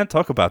 dude, you can't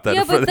talk about that.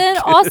 Yeah, in front but of the then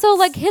kids." also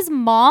like his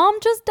mom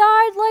just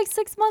died like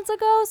 6 months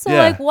ago. So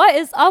Yeah. like, what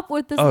is up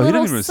with this Oh, he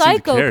little didn't even seem to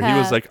psychopath? care. He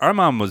was like, our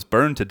mom was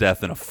burned to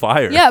death in a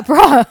fire. "Yeah,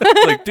 bro,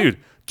 Like, dude,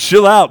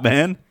 chill out,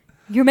 man.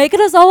 you're making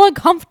us all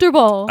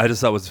uncomfortable." I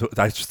just thought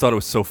it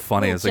was so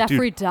funny. Little It's like,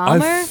 Jeffrey dude, I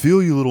Dahmer?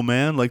 feel you, little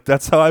man. Like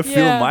that's how I feel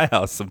Yeah. in my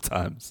house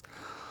sometimes.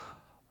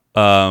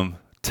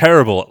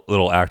 Terrible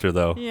little actor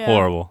though. Yeah.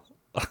 Horrible.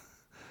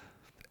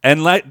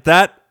 And like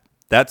that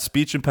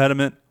speech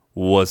impediment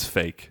was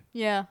fake.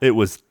 Yeah, It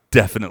was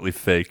definitely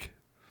fake.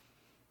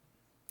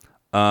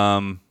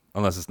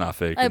 Unless it's not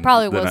fake. It and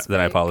probably then was then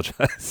I fake.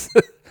 apologize.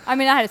 I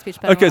mean, I had a speech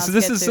impediment Okay, when I so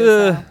was this a is kid too,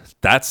 so.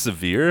 that's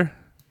severe.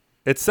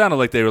 It sounded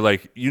like they were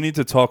like, you need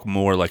to talk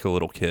more like a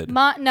little kid.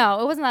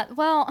 No, it wasn't that.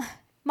 Well,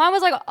 mine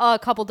was like a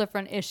couple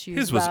different issues.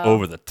 His was though.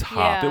 over the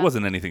top. Yeah. It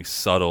wasn't anything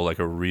subtle, like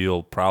a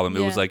real problem. It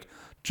was Yeah. like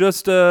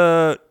just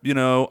R's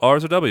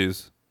or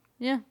W's.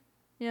 Yeah,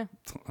 yeah.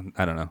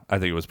 I don't know. I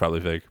think it was probably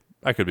fake.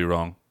 I could be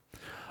wrong.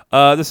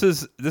 This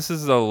is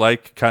a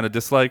like kind of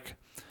dislike.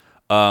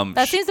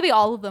 That seems to be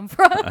all of them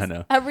for us. I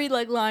know. Every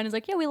like line is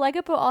like, yeah, we like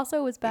it, but also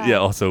it was bad. Yeah.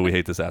 Also, we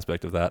hate this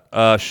aspect of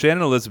that.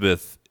 Shannon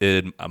Elizabeth,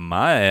 in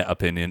my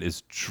opinion,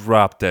 is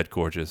drop dead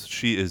gorgeous.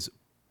 She is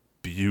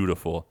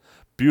beautiful.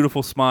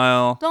 Beautiful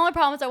smile. The only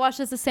problem is I watched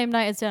this the same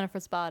night as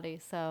Jennifer's Body,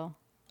 so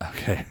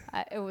Okay.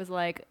 it was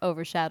like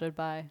overshadowed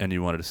by. And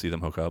you wanted to see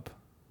them hook up.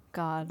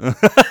 God.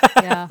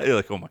 Yeah, You're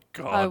like, oh my I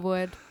god.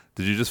 would.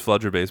 Did you just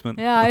flood your basement?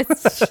 Yeah,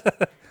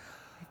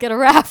 get a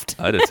raft.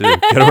 I did too.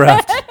 Get a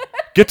raft.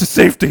 Get to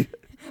safety.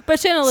 But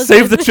Shannon lives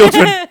Save the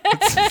children.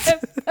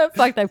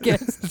 Fuck them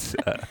kids.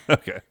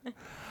 Okay.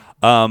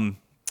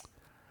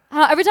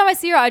 Every time I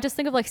see her, I just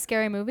think of like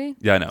Scary Movie.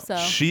 Yeah, I know. So.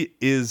 She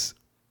is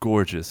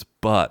gorgeous,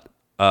 but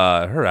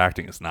her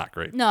acting is not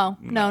great. No,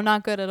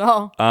 not good at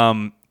all.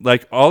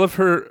 Like all of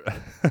her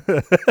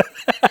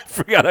I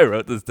forgot I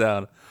wrote this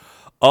down.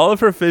 All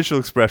of her facial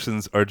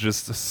expressions are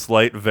just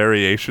slight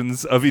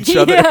variations of each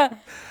other. Yeah.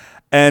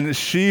 And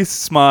she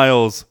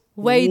smiles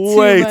Way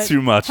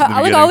too much in the I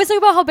beginning. always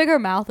think about how big her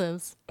mouth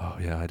is. Oh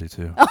yeah, I do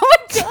too. Oh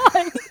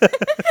my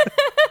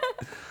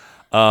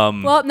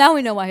god. Well, now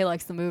we know why he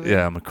likes the movie.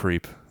 Yeah, I'm a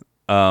creep.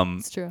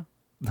 It's true.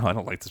 No, I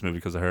don't like this movie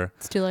because of her.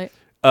 It's too late.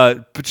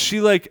 But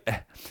she like,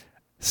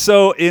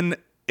 so in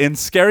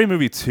Scary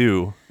Movie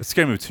 2, it's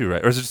Scary Movie 2,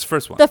 right? Or is it just the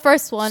first one? The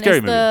first one Scary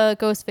is movie. the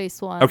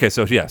Ghostface one. Okay,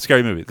 so yeah,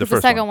 Scary Movie, the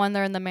first second one. one,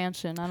 they're in the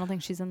mansion. I don't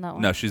think she's in that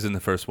one. No, she's in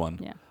the first one.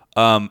 Yeah.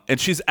 And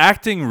she's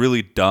acting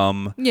really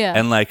dumb. Yeah.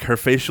 And like her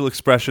facial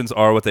expressions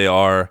are what they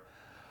are.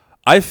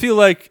 I feel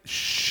like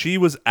she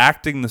was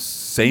acting the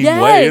same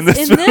way in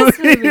this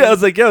movie. I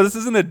was like, yo, this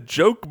isn't a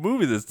joke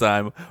movie this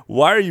time.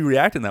 Why are you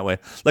reacting that way?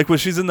 Like when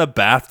she's in the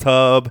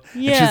bathtub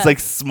and she's like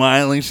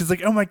smiling. She's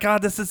like, oh my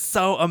God, this is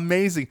so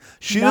amazing.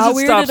 She Not doesn't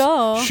weird stop. at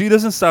all. She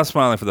doesn't stop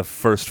smiling for the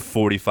first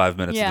 45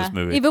 minutes of this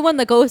movie. Even when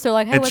the ghosts are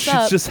like, hey, And what's she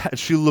up?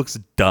 she looks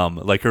dumb.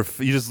 Like you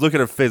just look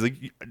at her face.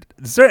 Like,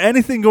 is there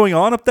anything going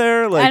on up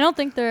there? Like I don't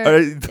think there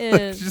is.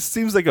 It just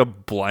seems like a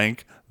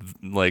blank,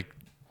 like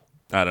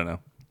I don't know,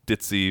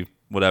 ditzy,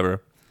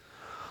 whatever.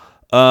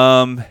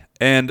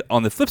 And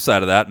on the flip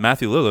side of that,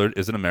 Matthew Lillard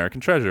is an American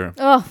treasure,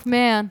 Oh,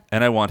 man.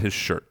 and I want his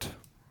shirt,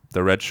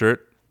 the red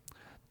shirt.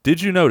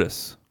 Did you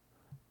notice?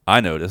 I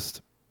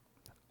noticed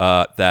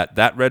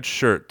that red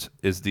shirt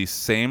is the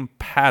same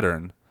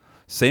pattern,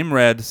 same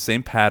red,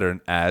 same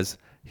pattern as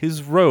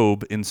his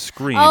robe in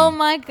Scream. Oh,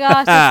 my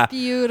gosh. It's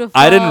beautiful.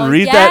 I didn't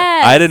read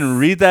that. I Yes. didn't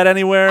read that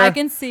anywhere. I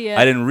can see it.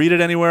 I didn't read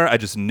it anywhere. I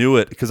just knew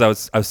it because I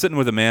was sitting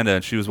with Amanda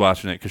and she was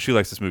watching it because she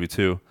likes this movie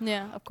too.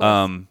 Yeah, of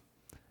course.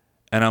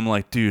 And I'm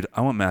like, dude, I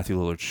want Matthew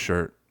Lillard's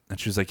shirt. And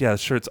she was like, yeah, this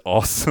shirt's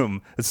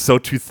awesome. It's so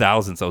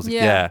 2000s. I was like,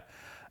 yeah.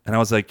 And I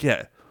was like,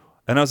 yeah.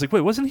 And I was like,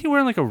 wait, wasn't he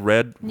wearing like a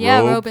red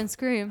robe and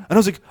Scream. And I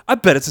was like, I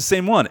bet it's the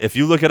same one. If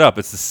you look it up,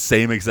 it's the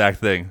same exact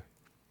thing.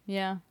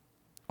 Yeah.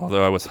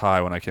 Although I was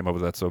high when I came up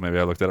with that, so maybe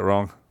I looked at it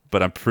wrong.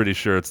 But I'm pretty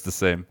sure it's the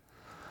same.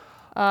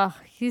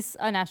 He's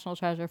a national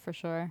treasure for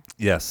sure.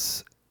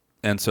 Yes.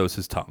 And so is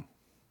his tongue.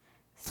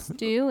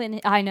 Stu,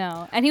 and I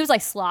know. And he was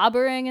like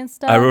slobbering and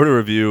stuff. I wrote a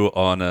review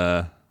on...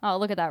 Oh,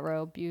 look at that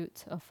robe.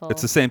 Beautiful.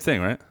 It's the same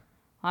thing, right?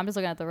 I'm just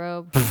looking at the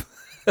robe.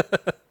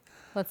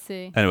 Let's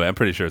see. Anyway, I'm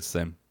pretty sure it's the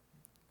same.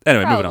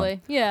 Anyway, moving on.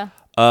 Probably. Yeah.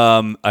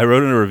 I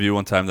wrote in a review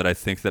one time that I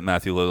think that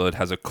Matthew Lillard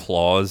has a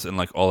clause in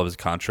like all of his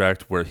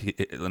contract where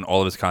in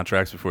all of his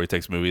contracts before he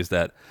takes movies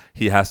that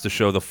he has to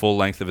show the full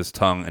length of his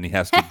tongue and he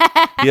has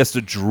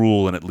to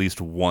drool in at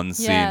least one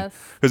scene. Yes.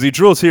 Because he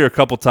drools here a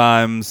couple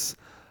times.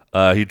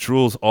 He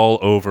drools all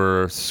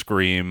over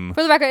Scream.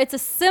 For the record, it's a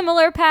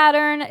similar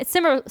pattern. It's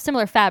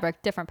similar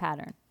fabric, different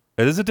pattern.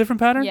 It is a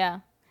different pattern? Yeah.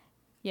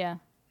 Yeah.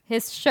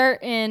 His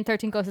shirt in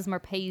 13 Ghosts is more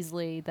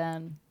paisley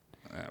than...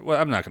 Well,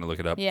 I'm not going to look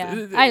it up.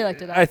 Yeah, I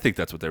looked it up. I think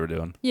that's what they were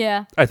doing.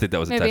 Yeah. I think that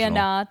was Maybe intentional.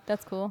 a nod.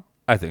 That's cool.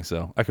 I think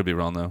so. I could be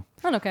wrong, though.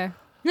 I don't care.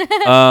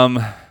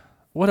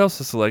 What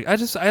else is to like?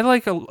 I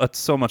like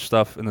so much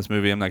stuff in this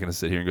movie. I'm not going to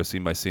sit here and go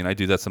scene by scene. I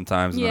do that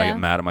sometimes, and then I Yeah. get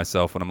mad at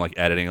myself when I'm like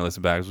editing and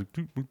listen back. I was like,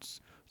 dude,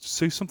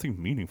 say something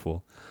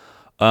meaningful.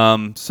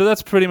 So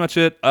that's pretty much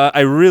it. I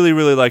really,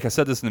 really like, I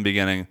said this in the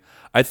beginning,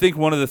 I think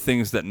one of the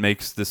things that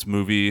makes this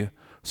movie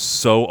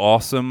so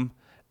awesome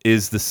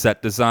is the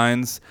set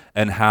designs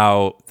and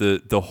how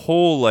the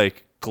whole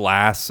like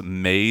glass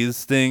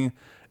maze thing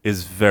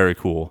is very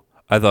cool.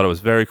 I thought it was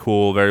very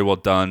cool, very well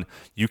done.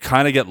 You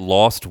kind of get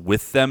lost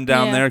with them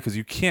down there because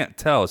you can't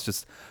tell. It's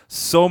just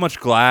so much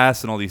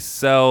glass and all these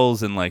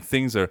cells and like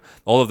things are,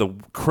 all of the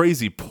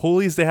crazy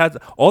pulleys they had.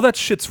 All that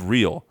shit's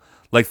real.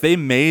 Like they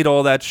made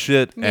all that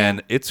shit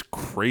and it's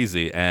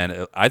crazy.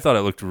 And I thought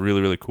it looked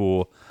really, really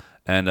cool.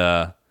 And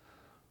yeah.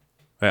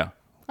 All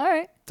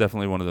right.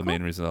 Definitely one of the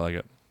main reasons I like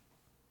it.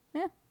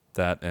 Yeah.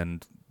 That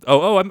and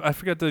I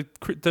forgot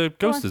the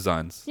ghost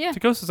designs. Yeah. The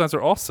ghost designs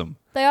are awesome.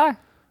 They are.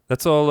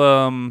 That's all.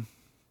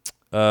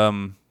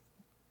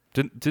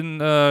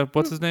 Didn't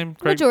what's his name?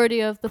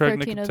 Majority of the Craig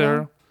 13 of them.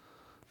 Nicotero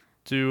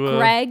do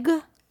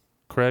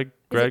Greg.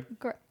 Greg.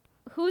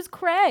 Who's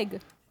Craig?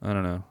 I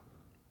don't know.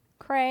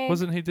 Craig.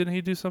 Didn't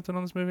he do something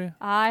on this movie?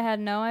 I had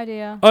no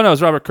idea. Oh no, it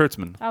was Robert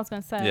Kurtzman. I was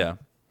gonna say. Yeah.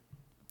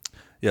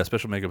 Yeah,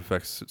 special makeup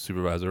effects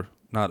supervisor.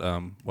 Not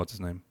what's his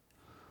name?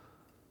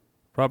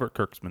 Robert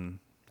Kurtzman,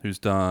 who's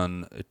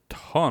done a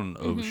ton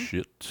of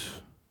shit.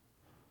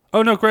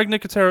 Oh no, Greg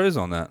Nicotero is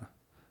on that.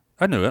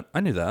 I knew it. I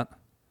knew that.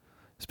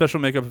 Special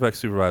makeup effects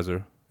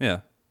supervisor.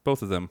 Yeah,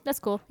 both of them. That's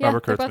cool. Yeah,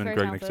 Robert they're both Kurtzman, very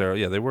Greg talented. Nicotero.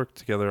 Yeah, they work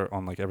together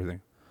on like everything.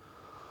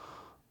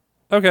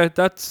 Okay,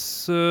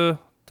 that's it.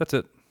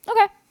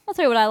 Okay. I'll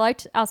tell you what I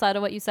liked outside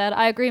of what you said.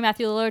 I agree,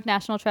 Matthew Lillard,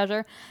 national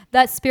treasure.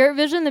 That spirit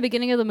vision in the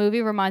beginning of the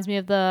movie reminds me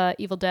of the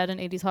Evil Dead and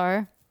 80s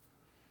horror.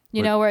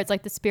 You know, where it's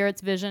like the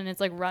spirit's vision, it's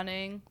like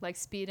running, like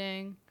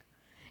speeding.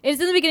 It's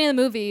in the beginning of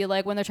the movie,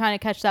 like when they're trying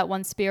to catch that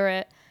one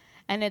spirit,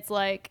 and it's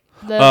like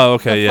the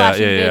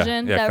flashing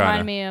vision. Yeah, that kinda.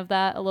 reminded me of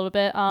that a little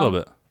bit. A little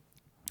bit.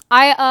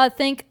 I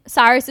think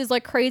Cyrus is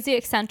like crazy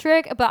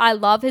eccentric, but I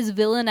love his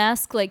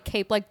villain-esque like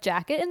cape-like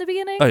jacket in the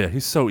beginning. Oh yeah,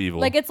 he's so evil.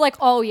 Like it's like,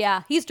 oh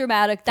yeah, he's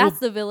dramatic. That's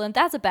the villain.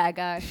 That's a bad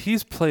guy.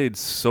 He's played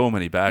so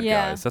many bad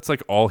Yeah. guys. That's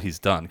like all he's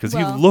done because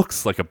Well, he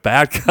looks like a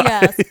bad guy.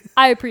 Yes,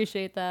 I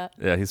appreciate that.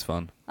 Yeah, he's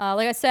fun.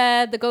 Like I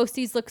said, the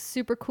ghosties look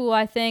super cool.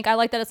 I think I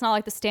like that it's not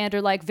like the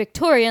standard like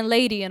Victorian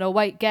lady in a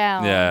white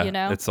gown. Yeah, you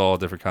know. it's all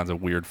different kinds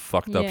of weird,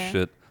 fucked up Yeah.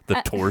 shit.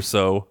 The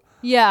torso,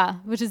 Yeah,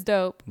 which is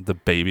dope. the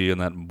baby, and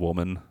that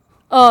woman.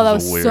 Oh, that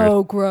This was is weird.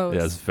 so gross.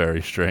 Yeah, it's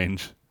very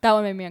strange. That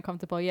one made me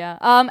uncomfortable, yeah.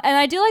 And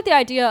I do like the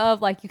idea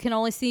of like you can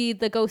only see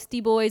the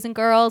ghosty boys and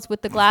girls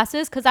with the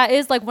glasses because that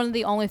is like one of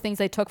the only things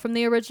they took from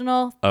the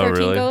original 13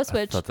 really? Ghosts,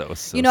 I which thought that was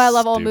so you know I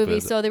love all stupid.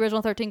 movies, so the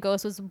original 13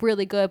 Ghosts was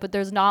really good, but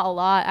there's not a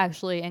lot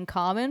actually in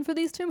common for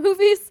these two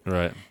movies.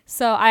 Right.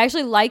 So I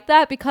actually like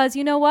that because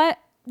you know what?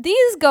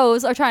 These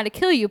ghosts are trying to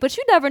kill you, but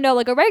you never know.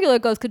 Like a regular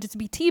ghost could just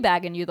be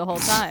teabagging you the whole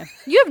time.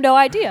 You have no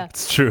idea.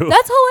 It's true.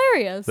 That's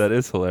hilarious. That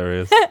is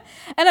hilarious.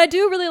 And I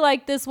do really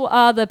like this,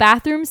 the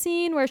bathroom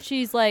scene where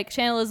she's like,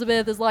 Shannon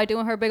Elizabeth is like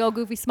doing her big old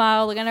goofy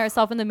smile, looking at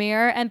herself in the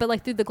mirror, but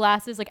like through the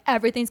glasses, like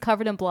everything's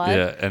covered in blood.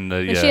 Yeah, and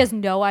she has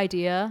no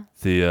idea.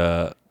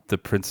 the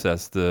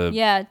princess,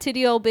 Yeah,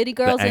 titty old bitty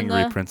girls the in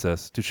angry the.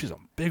 princess, dude, she's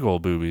on big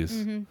old boobies.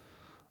 They're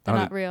I don't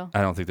not thi- real.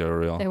 I don't think they were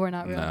real. They were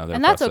not real, No, they're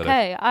and that's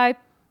prosthetic. okay.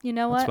 You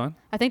know That's what? fine.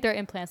 I think they're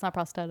implants, not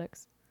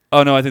prosthetics.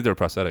 Oh no, I think they were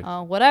prosthetic.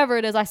 Oh, whatever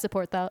it is, I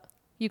support that.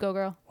 You go,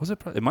 girl. Was it?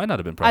 It might not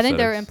have been prosthetics. I think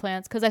they were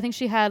implants because I think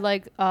she had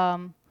like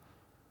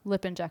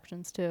lip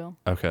injections too.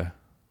 Okay.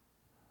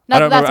 Not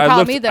that that's a problem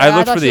looked, either. I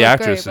looked thought for she the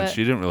looked actress, great, and but-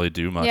 she didn't really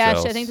do much Yeah,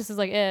 else. I think this is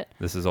like it.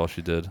 This is all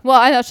she did. Well,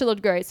 I thought she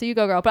looked great, so you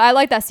go, girl. But I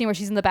like that scene where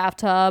she's in the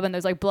bathtub and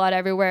there's like blood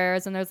everywhere,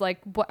 and there's like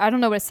I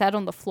don't know what it said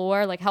on the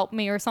floor, like "help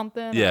me" or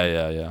something.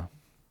 Yeah.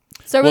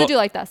 So I really Well, do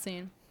like that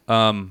scene.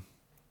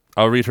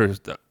 I'll read her.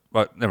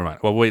 But never mind.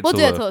 Well, wait. We'll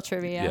till do it till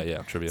trivia. Yeah,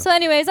 trivia. So,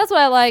 anyways, that's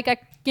what I like.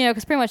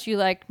 Because pretty much you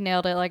like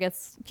nailed it. Like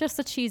it's just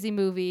a cheesy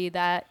movie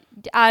that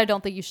I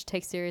don't think you should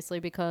take seriously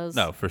because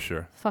No, for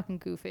sure. fucking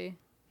goofy.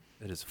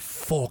 It is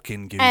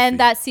fucking goofy.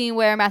 And that scene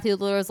where Matthew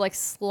Lillard is like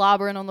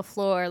slobbering on the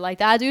floor, like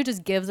that dude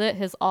just gives it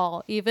his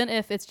all, even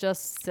if it's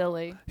just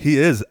silly. He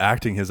is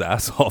acting his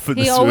ass off in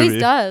He this always movie.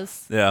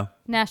 does. Yeah.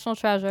 National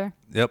treasure.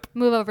 Yep.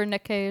 Move over,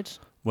 Nick Cage.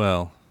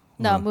 Well.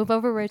 No, move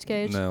over, Rage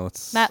Cage. No,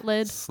 let's Matt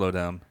Lid. slow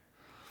down.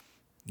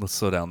 Let's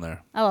slow down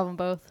there. I love them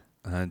both.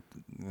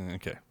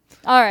 Okay.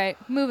 All right,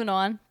 moving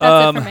on.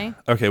 That's it for me.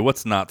 Okay,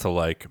 what's not to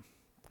like?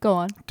 Go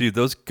on. Dude,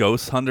 those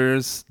ghost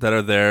hunters that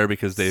are there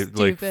because they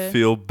like Stupid.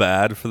 feel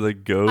bad for the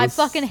ghosts.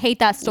 I fucking hate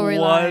that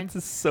storyline. What?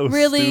 It's so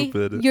really?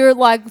 stupid. You're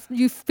like,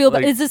 you feel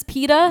Like, bad. Is this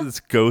PETA? This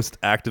ghost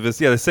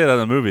activist. Yeah, they say that in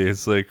the movie.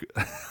 It's like,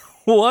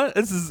 what?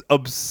 This is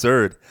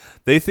absurd.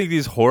 They think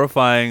these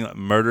horrifying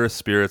murderous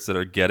spirits that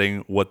are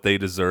getting what they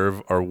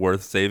deserve are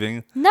worth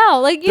saving.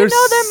 No, like, they're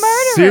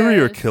murderers.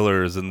 Serial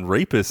killers and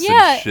rapists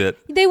Yeah, and shit.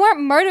 they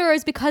weren't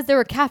murderers because they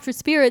were captured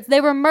spirits.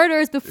 They were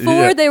murderers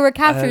before they were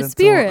captured I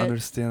spirits. don't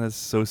understand. That's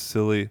so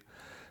silly.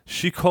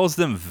 She calls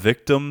them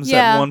victims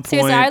Yeah, at one point.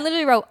 seriously, I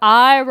literally wrote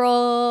eye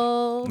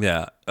roll.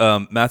 Yeah.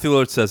 Matthew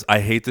Lillard says, I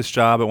hate this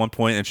job at one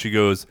point, and she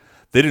goes,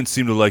 they didn't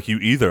seem to like you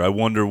either. I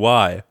wonder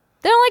why.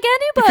 They don't like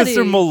anybody. Because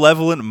they're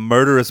malevolent,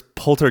 murderous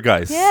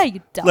poltergeists. Yeah,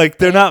 you dumb Like,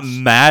 they're not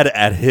bitch. mad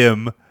at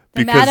him.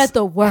 They're Because mad at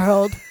the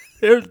world.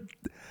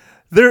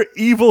 they're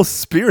evil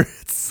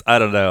spirits. I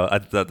don't know. I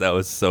thought that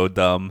was so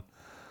dumb.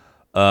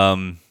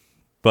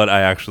 But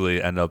I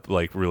actually end up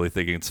like really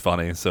thinking it's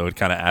funny, so it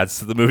kind of adds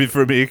to the movie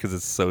for me because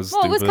it's so stupid.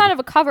 Well, it was kind of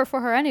a cover for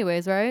her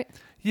anyways, right?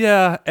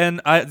 Yeah, and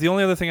the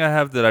only other thing I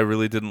have that I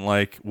really didn't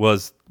like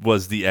was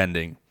the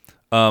ending.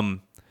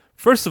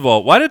 First of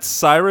all, why did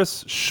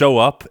Cyrus show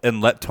up and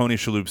let Tony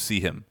Shalhoub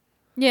see him?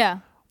 Yeah.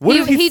 What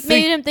did he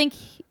made him think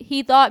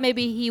he thought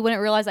maybe he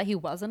wouldn't realize that he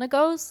wasn't a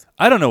ghost.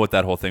 I don't know what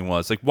that whole thing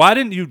was. Like, why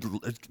didn't you,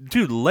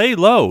 dude, lay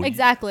low?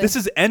 Exactly. This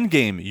is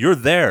Endgame. You're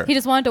there. He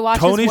just wanted to watch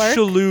Tony his work.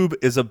 Shalhoub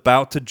is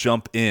about to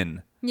jump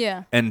in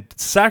Yeah. and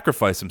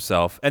sacrifice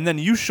himself, and then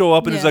you show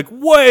up and he's Yeah. like,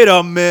 wait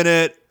a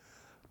minute.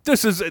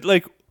 This is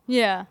like,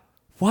 Yeah.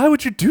 why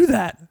would you do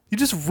that? You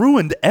just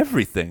ruined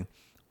everything.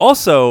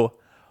 Also,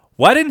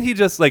 why didn't he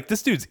just, like,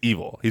 this dude's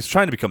evil. He's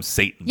trying to become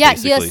Satan, Yeah,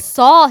 basically. you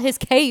saw his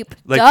cape.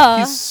 Like, Duh.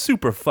 he's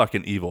super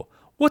fucking evil.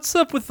 What's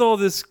up with all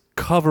this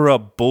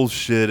cover-up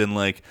bullshit and,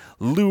 like,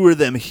 lure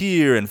them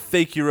here and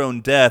fake your own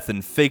death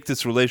and fake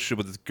this relationship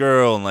with this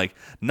girl and, like,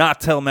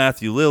 not tell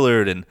Matthew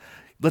Lillard and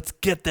let's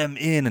get them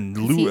in and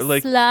lure, He's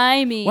like,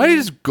 slimy. why don't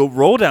you just go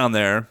roll down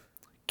there,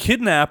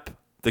 kidnap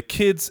the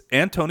kids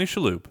and Tony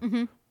Shalhoub,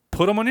 Mm-hmm.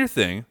 put them on your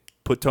thing,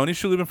 put Tony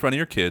Shalhoub in front of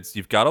your kids,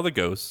 you've got all the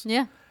ghosts,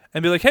 Yeah.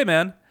 and be like, hey,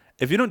 man,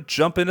 if you don't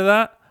jump into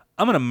that,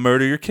 I'm going to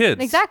murder your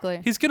kids. Exactly.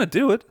 He's going to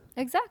do it.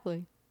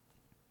 Exactly.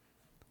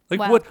 Like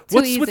Wow, what? too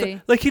What's with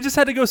easy. like he just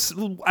had to go?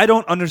 I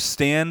don't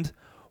understand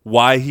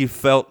why he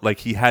felt like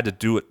he had to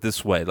do it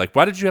this way. Like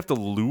why did you have to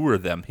lure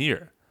them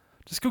here?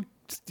 Just go.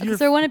 Because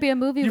there wouldn't be a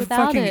movie You're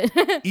without fucking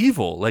it.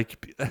 evil.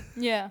 Like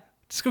Yeah.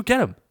 just go get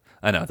him.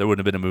 I know there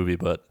wouldn't have been a movie,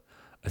 but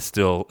I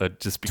still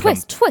just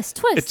becomes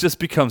Twist. It just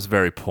becomes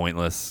very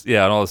pointless.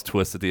 Yeah, and all this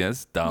twist at the end.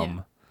 It's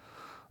dumb.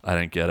 I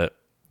didn't get it.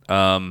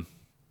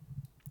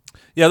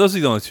 Yeah, those are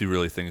the only two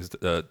really things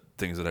that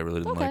I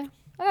really didn't Okay. like.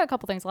 I got a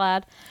couple things,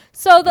 lad.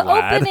 So the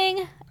Lad?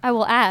 opening, I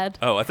will add.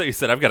 Oh, I thought you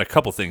said I've got a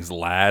couple things,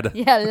 lad.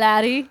 Yeah,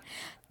 laddie.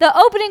 The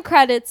opening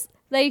credits,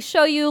 they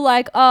show you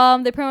like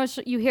they pretty much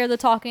you hear the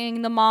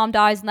talking, the mom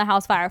dies in the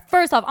house fire.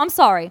 First off, I'm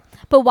sorry,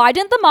 but why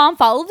didn't the mom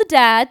follow the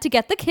dad to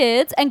get the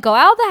kids and go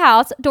out of the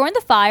house during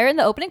the fire in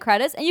the opening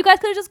credits? And you guys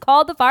could have just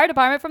called the fire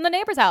department from the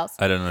neighbor's house.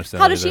 I don't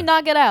understand. How that did she either.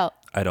 not get out?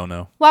 I don't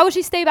know. Why would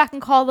she stay back and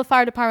call the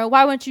fire department?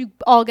 Why wouldn't you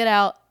all get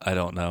out? I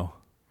don't know.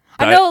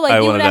 I know, like, you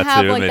wanted wouldn't that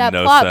have, too. It like, made that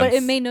no plot, but sense.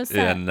 it made no Yeah,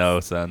 sense. no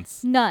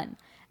sense. None.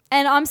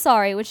 And I'm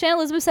sorry, when Shannon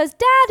Elizabeth says,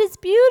 "Dad, it's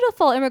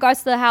beautiful," in regards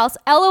to the house,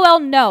 LOL,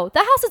 no. The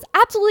house is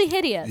absolutely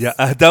hideous. Yeah,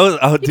 that was.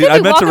 Oh, You dude, could I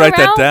be meant to walking write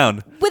that around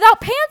down. without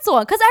pants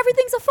on, because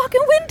everything's a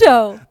fucking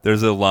window.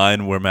 There's a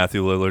line where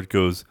Matthew Lillard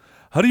goes,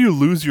 "How do you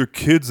lose your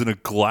kids in a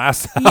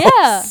glass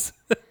house?"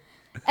 Yeah.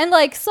 And,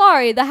 like,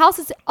 sorry, the house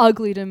is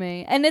ugly to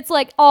me. And it's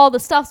like all the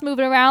stuff's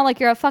moving around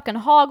like you're at fucking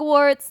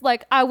Hogwarts.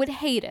 Like, I would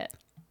hate it.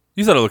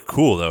 You thought it looked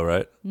cool though,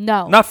 right?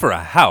 No. Not for a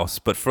house,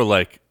 but for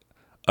like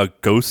a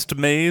ghost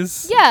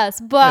maze.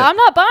 Yes, but Yeah. I'm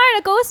not buying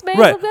a ghost maze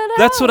Right. of that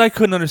That's house. what I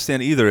couldn't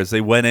understand either. Is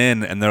they went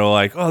in and they're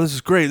like, "Oh, this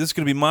is great. This is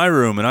gonna be my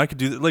room, and I could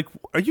do that." Like,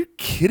 are you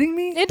kidding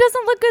me? It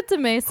doesn't look good to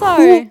me.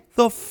 Sorry. Who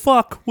the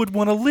fuck would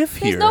want to live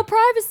There's here? no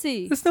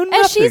privacy. There's no And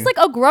nothing. she's like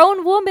a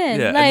grown woman.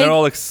 Yeah, like, and they're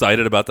all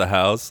excited about the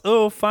house.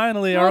 Oh,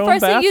 finally, our well, own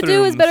first thing you do is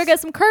bathrooms. better get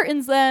some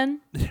curtains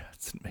then. Yeah, it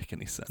doesn't make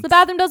any sense. The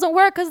bathroom doesn't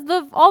work because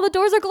all the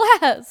doors are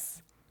glass.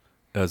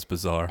 That's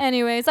bizarre.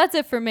 Anyways, that's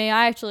it for me.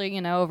 I actually,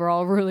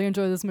 overall really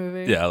enjoy this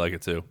movie. Yeah, I like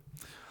it too.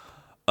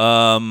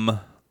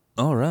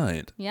 All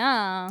right.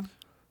 Yeah.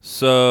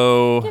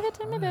 So Give it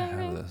to me, I have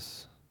baby.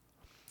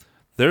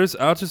 this.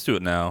 I'll just do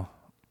it now.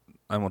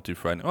 I won't do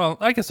frightening. Well,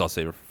 I guess I'll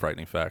save it for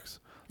frightening facts.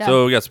 Yeah.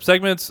 So we got some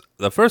segments.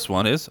 The first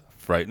one is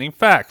frightening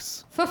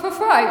facts.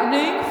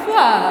 Frightening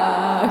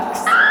facts.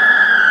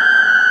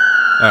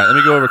 All right, let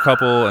me go over a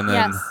couple, and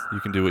then Yes. you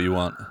can do what you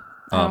want.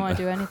 I don't want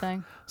to do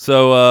anything.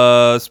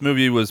 So this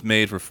movie was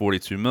made for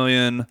 $42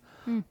 million,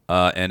 Hmm.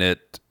 and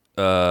it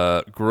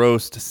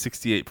grossed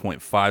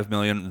 $68.5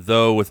 million.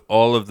 Though with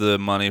all of the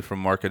money from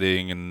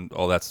marketing and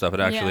all that stuff, it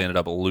actually Yeah. ended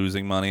up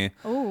losing money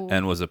Ooh.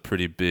 and was a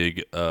pretty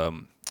big.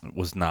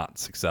 Was not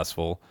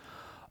successful.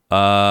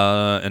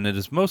 And it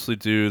is mostly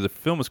due. The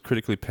film was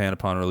critically panned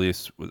upon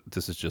release.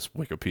 This is just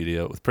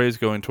Wikipedia, with praise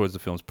going towards the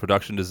film's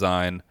production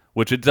design,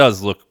 which it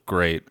does look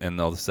great,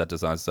 and all the set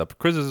design stuff.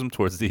 Criticism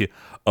towards the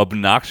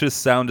obnoxious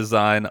sound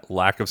design,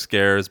 lack of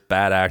scares,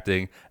 bad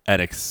acting,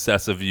 and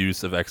excessive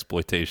use of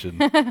exploitation.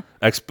 Not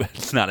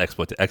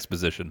exploit,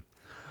 exposition.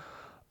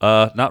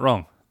 Not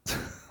wrong.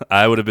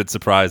 I would have been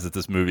surprised that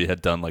this movie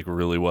had done like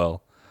really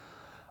well.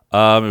 It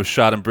was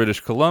shot in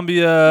British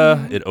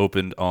Columbia. It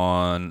opened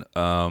on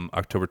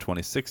October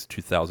 26,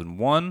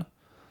 2001.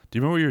 Do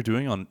you remember what you were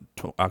doing on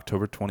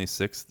October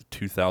 26th,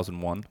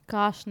 2001?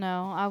 Gosh,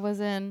 no. I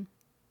was in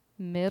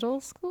middle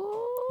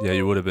school? Yeah,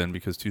 you would have been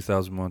because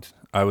 2001,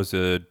 I was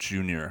a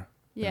junior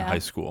in high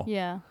school.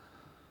 Yeah.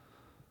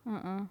 You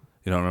don't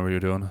remember what you were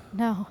doing?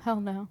 No,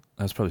 hell no.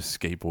 I was probably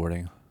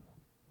skateboarding.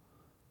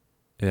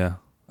 Yeah,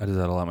 I did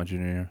that a lot my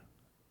junior year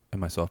and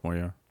my sophomore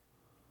year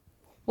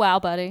Wow,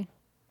 buddy.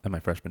 and my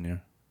freshman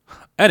year.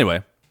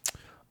 Anyway,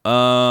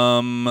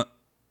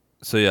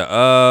 so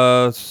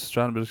yeah,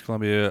 shot in British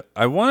Columbia.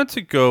 I wanted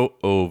to go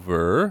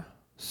over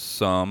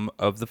some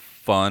of the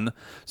fun.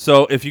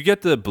 So if you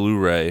get the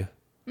Blu-ray,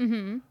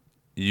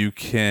 you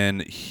can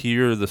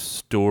hear the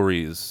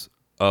stories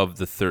of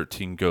the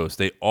 13 ghosts.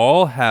 They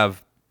all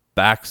have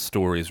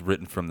backstories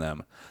written from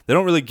them. They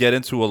don't really get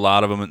into a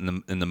lot of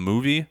them in the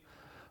movie,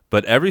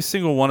 but every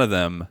single one of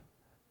them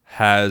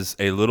has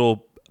a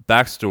little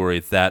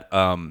backstory that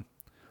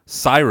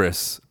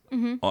Cyrus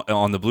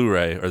on the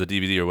Blu-ray or the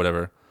DVD or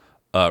whatever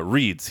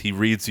reads. He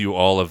reads you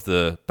all of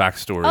the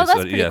backstories. Oh, that's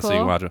pretty so you cool.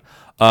 can watch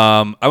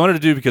them. I wanted to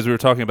do because we were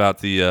talking about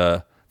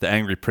the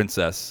Angry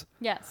Princess.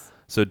 Yes.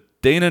 So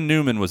Dana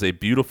Newman was a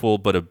beautiful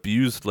but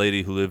abused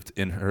lady who lived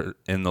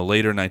in the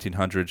later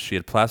 1900s. She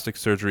had plastic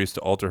surgeries to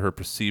alter her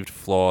perceived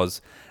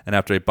flaws, and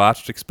after a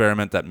botched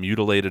experiment that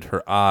mutilated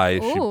her eye,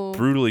 Ooh. she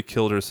brutally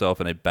killed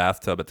herself in a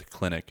bathtub at the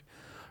clinic.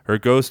 Her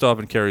ghost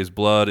often carries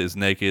blood, is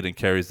naked, and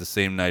carries the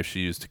same knife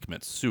she used to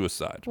commit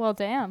suicide. Well,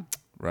 damn.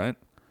 Right?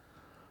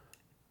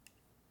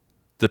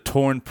 The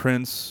Torn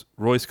Prince.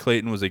 Royce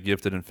Clayton was a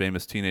gifted and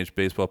famous teenage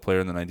baseball player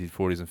in the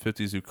 1940s and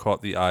 50s who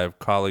caught the eye of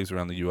colleagues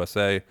around the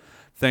USA.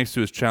 Thanks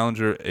to his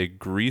challenger, a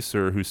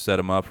greaser who set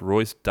him up,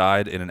 Royce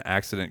died in an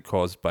accident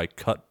caused by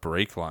cut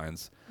brake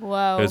lines.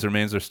 Whoa. His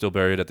remains are still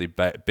buried at the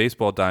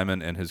baseball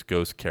diamond, and his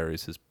ghost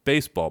carries his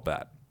baseball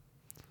bat.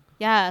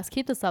 Yes,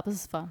 keep this up. This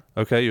is fun.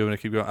 Okay, you want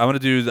to keep going? I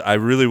want to do. I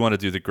really want to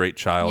do the Great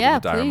Child Yeah,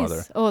 and the Dire please.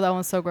 Mother. Oh, that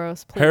one's so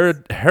gross. Please.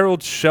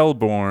 Harold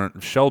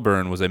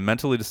Shelburne was a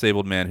mentally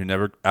disabled man who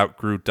never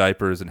outgrew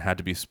diapers and had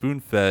to be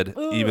spoon-fed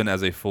even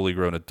as a fully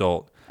grown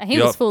adult. And he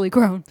was fully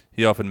grown.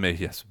 He often made,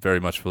 yes, very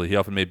much fully. He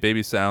often made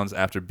baby sounds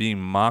after being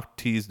mocked,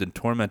 teased, and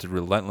tormented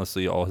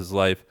relentlessly all his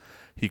life.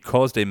 He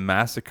caused a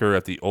massacre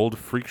at the old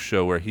freak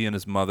show where he and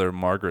his mother,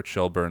 Margaret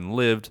Shelburne,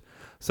 lived.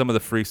 Some of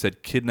the freaks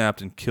had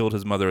kidnapped and killed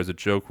his mother as a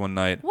joke one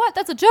night. What?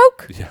 That's a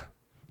joke? Yeah.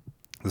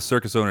 The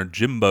circus owner,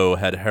 Jimbo,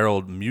 had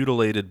Harold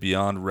mutilated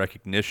beyond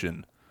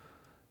recognition.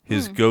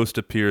 His ghost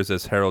appears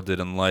as Harold did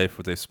in life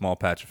with a small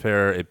patch of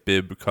hair, a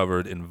bib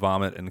covered in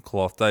vomit, and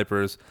cloth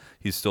diapers.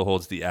 He still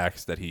holds the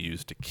axe that he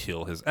used to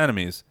kill his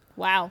enemies.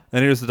 Wow.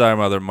 And here's the dire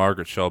mother,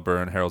 Margaret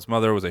Shelburne. Harold's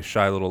mother was a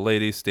shy little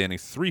lady, standing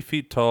 3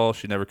 feet tall.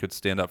 She never could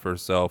stand up for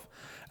herself.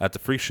 At the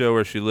freak show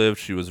where she lived,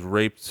 she was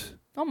raped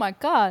Oh my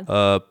God.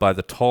 by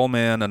the tall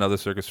man, another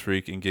circus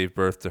freak, and gave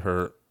birth to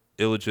her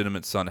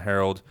illegitimate son,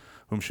 Harold,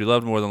 whom she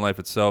loved more than life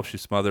itself. She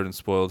smothered and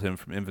spoiled him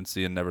from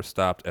infancy and never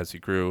stopped as he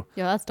grew.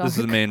 Yeah, that's dark. This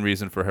is the main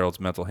reason for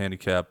Harold's mental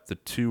handicap. The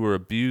two were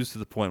abused to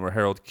the point where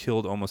Harold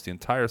killed almost the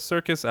entire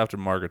circus after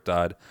Margaret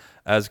died.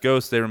 As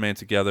ghosts, they remain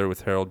together,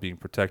 with Harold being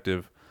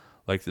protective.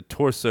 Like the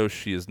torso,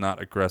 she is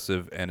not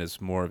aggressive and is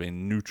more of a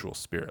neutral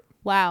spirit.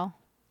 Wow.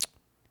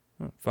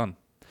 Oh, fun.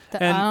 I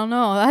And- don't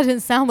know. That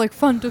didn't sound like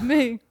fun to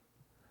me.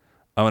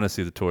 I want to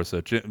see the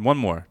torso. One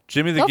more.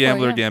 Jimmy the Go for it,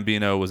 Gambler yeah.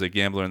 Gambino was a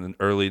gambler in the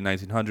early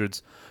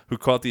 1900s who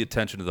caught the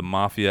attention of the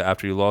mafia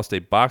after he lost a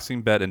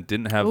boxing bet and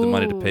didn't have the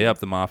money to pay Ooh. up.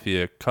 The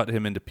mafia cut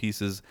him into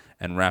pieces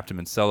and wrapped him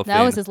in cellophane.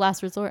 That was his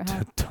last resort,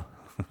 huh?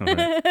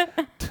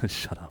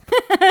 Shut up.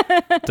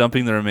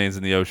 Dumping the remains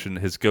in the ocean,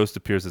 his ghost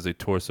appears as a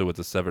torso with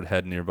a severed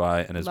head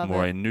nearby and is Love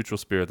more it. a neutral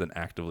spirit than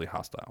actively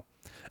hostile.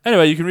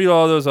 Anyway, you can read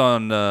all those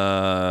on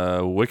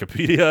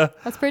Wikipedia,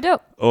 That's pretty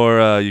dope.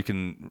 or you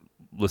can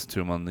listen to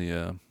them on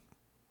the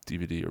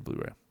DVD or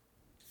Blu-ray.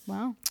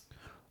 Wow.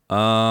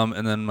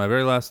 And then my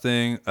very last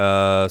thing,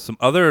 some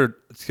other,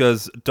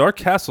 because Dark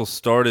Castle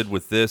started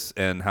with this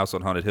and House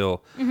on Haunted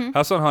Hill.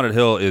 House on Haunted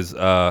Hill is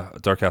a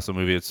Dark Castle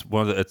movie. It's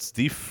it's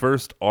the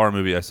first R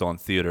movie I saw in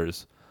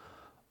theaters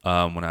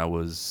when I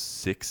was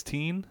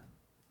 16.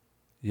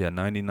 Yeah,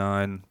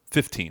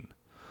 15.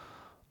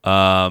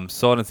 Saw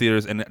it in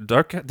theaters, and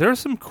there are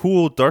some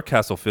cool Dark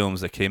Castle films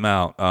that came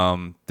out.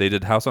 They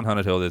did House on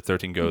Haunted Hill, they did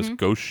 13 Ghosts,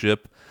 Ghost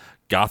Ship,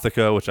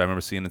 Gothica, which I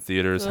remember seeing in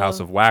theaters, House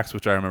of Wax,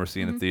 which I remember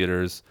seeing in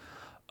theaters.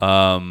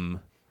 They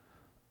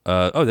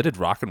did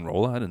Rock and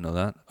Roll. I didn't know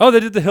that. Oh, they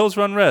did The Hills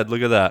Run Red.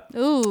 Look at that.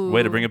 Ooh.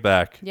 Way to bring it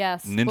back.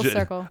 Yes, full Ninja.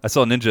 circle. I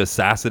saw Ninja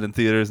Assassin in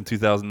theaters in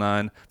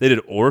 2009. They did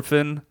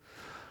Orphan.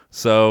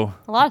 So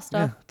A lot of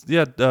stuff.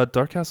 yeah,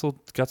 Dark Castle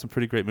got some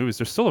pretty great movies.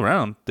 They're still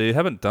around. They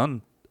haven't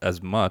done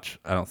as much,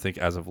 I don't think,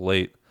 as of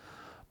late.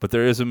 But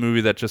there is a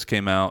movie that just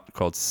came out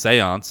called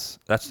Seance.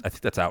 I think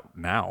that's out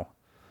now.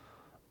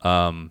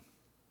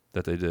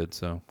 That they did.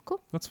 So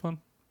Cool. that's fun.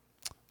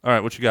 All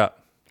right, what you got?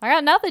 I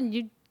got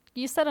nothing.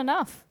 You said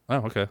enough. Oh,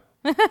 okay.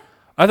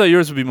 I thought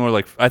yours would be more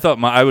like, I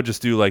thought I would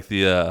just do like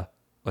the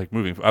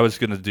moving. I was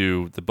gonna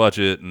do the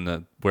budget and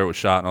the where it was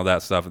shot and all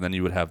that stuff, and then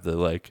you would have the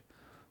like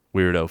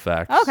weirdo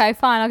facts. Okay,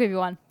 fine. I'll give you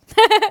one.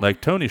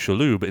 Like Tony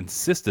Shalhoub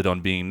insisted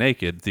on being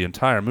naked the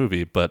entire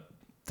movie, but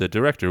the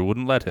director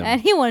wouldn't let him. And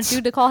he wanted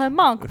you to call him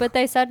Monk, but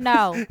they said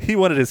no. He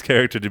wanted his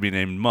character to be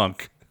named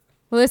Monk.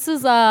 Well, this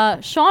is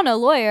Shauna,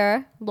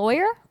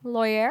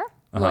 lawyer,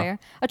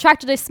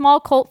 attracted a small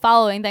cult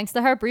following thanks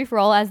to her brief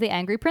role as the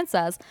angry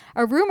princess.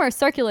 A rumor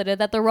circulated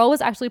that the role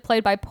was actually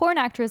played by porn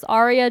actress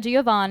Aria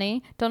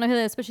Giovanni. Don't know who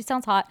that is, but she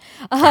sounds hot.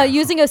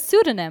 Using a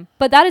pseudonym,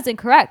 but that is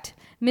incorrect.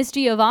 Miss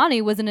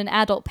Giovanni was in an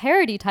adult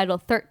parody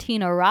titled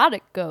 13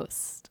 Erotic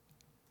Ghosts.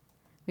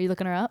 Are you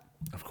looking her up?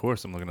 Of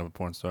course, I'm looking up a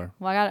porn star.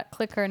 Well, I gotta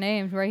click her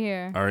name right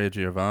here. Aria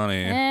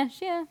Giovanni.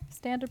 Yeah,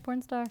 standard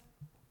porn star.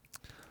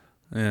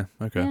 Yeah,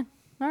 okay. Yeah.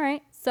 All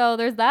right, so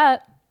there's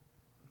that.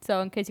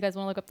 So in case you guys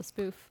want to look up the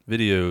spoof.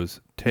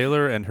 Videos.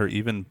 Taylor and her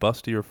even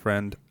bustier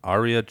friend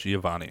Aria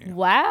Giovanni.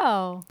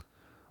 Wow.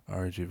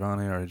 Aria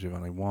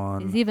Giovanni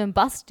 1. He's even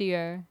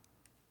bustier.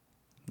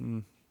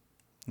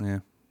 Yeah,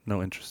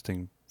 no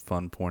interesting,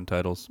 fun porn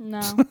titles. No.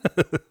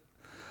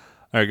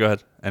 All right, go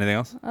ahead. Anything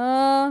else?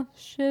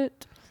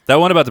 Shit. That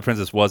one about the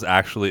princess was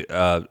actually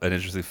an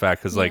interesting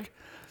fact because, like,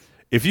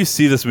 if you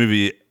see this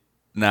movie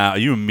now,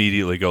 you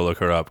immediately go look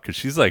her up because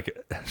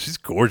she's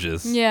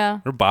gorgeous. Yeah.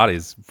 Her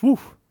body's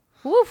woof,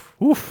 Woof.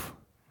 woof.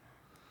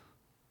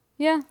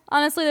 Yeah.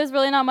 Honestly, there's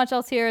really not much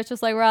else here. It's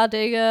just like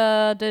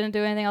Rodiga didn't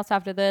do anything else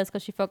after this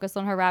because she focused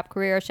on her rap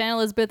career. Shannon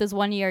Elizabeth is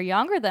 1 year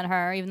younger than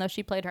her, even though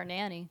she played her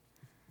nanny.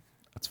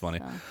 That's funny.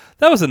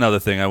 That was another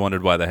thing. I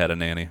wondered why they had a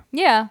nanny.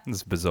 Yeah.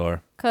 It's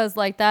bizarre. Because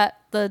like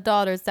the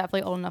daughter's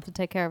definitely old enough to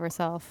take care of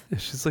herself. Yeah,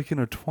 she's like in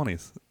her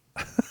 20s.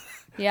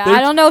 Yeah.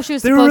 I don't know if she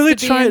was supposed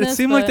to be in this, It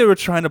seemed like but- they were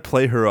trying to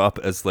play her up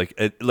as like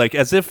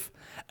as if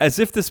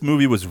this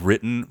movie was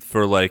written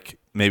for like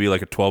maybe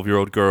like a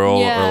 12-year-old girl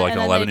Yeah, or like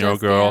and an then they 11-year-old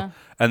just- girl, yeah.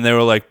 and they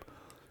were like,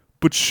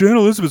 "But Shannon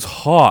Elizabeth's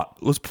hot.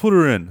 Let's put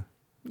her in.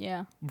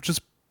 Yeah.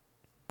 Just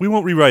We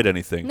won't rewrite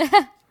anything. we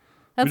That's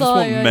just all.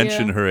 won't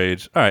mention her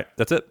age. All right,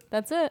 that's it.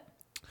 That's it.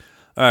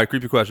 All right,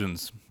 creepy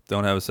questions.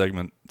 Don't have a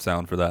segment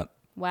sound for that.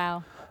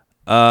 Wow.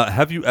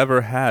 Have you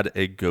ever had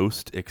a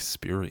ghost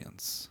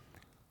experience?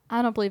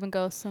 I don't believe in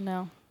ghosts, so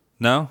no.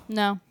 No?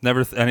 No.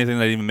 Never anything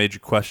that even made you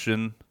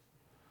question?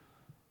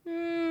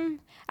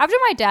 After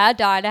my dad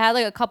died, I had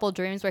like a couple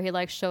dreams where he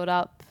like showed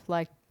up,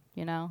 like,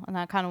 you know, and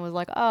that kind of was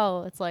like,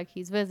 oh, it's like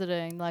he's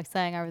visiting, like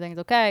saying everything's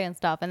okay and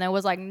stuff. And it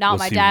was like not Was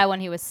my he- dad when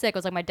he was sick. It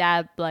was like my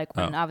dad like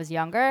when Oh. I was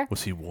younger.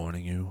 Was he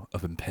warning you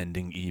of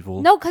impending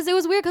evil? No, because it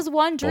was weird. Because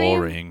one dream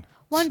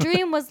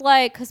Boring. was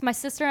like, because my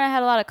sister and I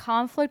had a lot of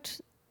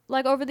conflict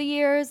like over the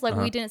years, like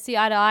we didn't see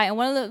eye to eye. And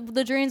one of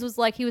the dreams was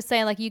like he was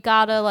saying like you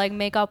gotta like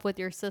make up with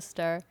your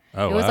sister.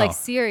 Oh, it was wow. like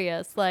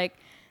serious, like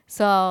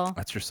so.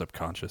 That's your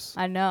subconscious.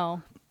 I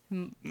know,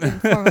 in the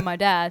form of my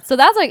dad. So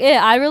that's like it.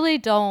 I really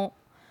don't.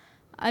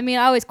 I mean,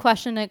 I always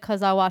question it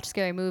because I watch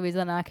scary movies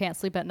and I can't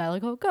sleep at night.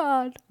 Like, oh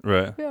God,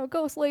 Right. yeah,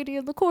 ghost lady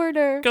in the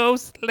corner.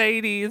 Ghost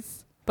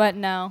ladies. But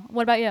no.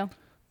 What about you?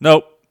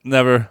 Nope,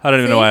 never. I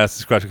don't even know See? why I asked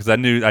this question because I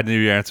knew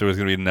your answer was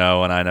going to be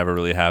no, and I never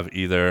really have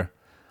either.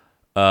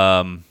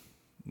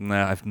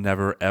 Nah, I've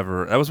never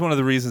ever. That was one of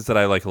the reasons that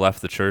I like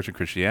left the church and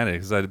Christianity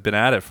because I'd been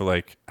at it for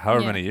like however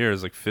Yeah. many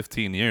years, like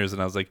 15 years,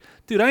 and I was like,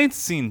 dude, I ain't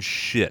seen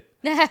shit.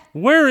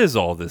 Where is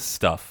all this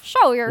stuff?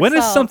 Show yourself. When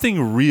is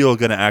something real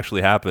gonna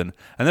actually happen?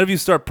 And then if you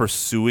start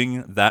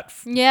pursuing that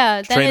Yeah,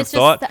 then train of it's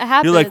thought, just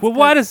happens. you're like, well,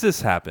 why 'cause- does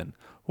this happen?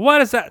 Why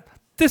does that?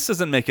 This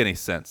doesn't make any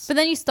sense. But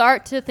then you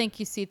start to think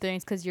you see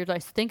things because you're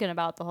like thinking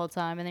about it the whole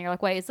time, and then you're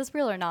like, wait, is this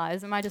real or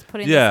not? Am I just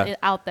putting this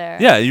out there?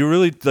 Yeah, you're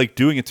really like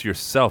doing it to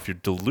yourself. You're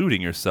deluding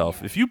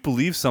yourself. If you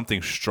believe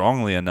something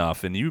strongly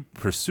enough and you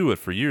pursue it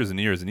for years and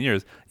years and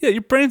years, yeah,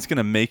 your brain's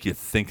gonna make you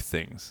think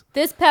things.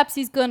 This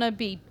Pepsi's gonna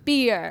be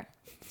beer.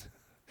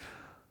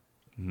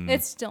 Hmm.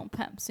 It's still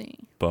Pepsi.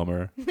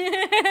 Bummer.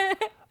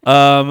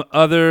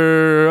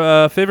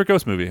 Other favorite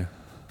ghost movie?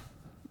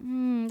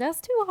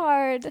 That's too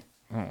hard.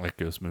 I don't like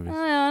ghost movies. I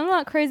don't know, I'm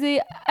not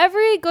crazy.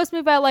 Every ghost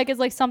movie I like is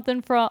like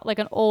something from like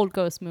an old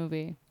ghost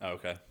movie. Oh,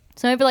 okay.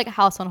 So maybe like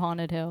House on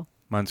Haunted Hill.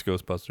 Mine's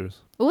Ghostbusters.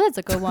 Oh, that's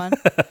a good one.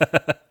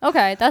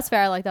 Okay, that's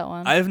fair. I like that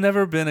one. I've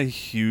never been a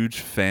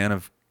huge fan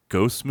of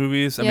ghost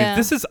movies. I mean, Yeah.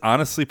 this is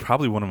honestly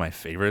probably one of my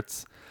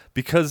favorites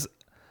because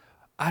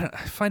I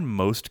find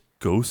most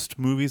ghost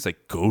movies,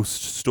 like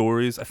ghost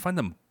stories, I find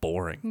them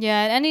boring.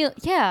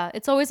 Yeah,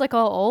 it's always like a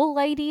old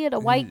lady in a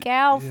white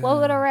gown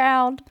floating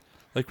around.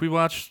 Like we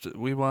watched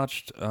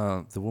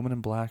The Woman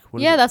in Black. What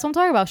is Yeah, it? that's what I'm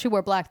talking about. She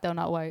wore black though,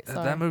 not white.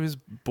 Sorry. That movie's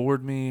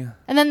bored me.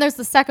 And then there's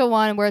the second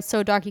one where it's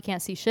so dark you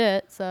can't see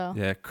shit. So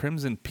Yeah,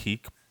 Crimson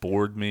Peak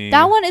bored me.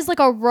 that one is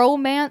like a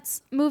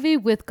romance movie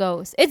with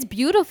ghosts. It's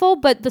beautiful,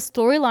 but the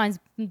storyline's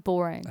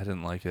boring. I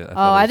didn't like it.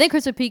 I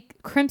think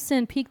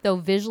Crimson Peak though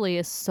visually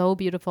is so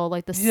beautiful.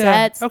 Like the Yeah,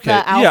 sets, okay. the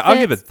outfits. Yeah, I'll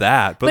give it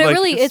that. But, But like,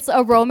 really, it's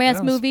a romance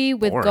sounds movie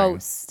with boring.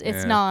 ghosts. It's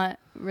Yeah. not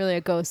really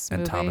a ghost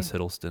And movie. Thomas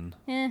Hiddleston.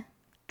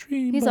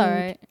 He's all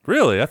right.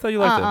 Really? I thought you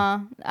liked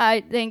him.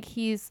 I think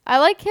I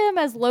like him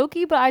as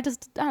Loki, but I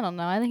don't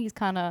know. I think he's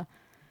kind of,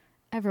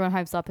 everyone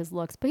hypes up his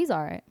looks, but he's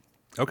all right.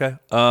 Okay.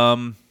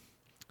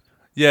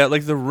 Yeah,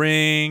 like The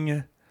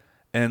Ring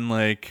and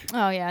like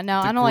Oh yeah,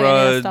 no, The I don't like any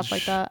of the Grudge. stuff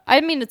like that.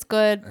 I mean, it's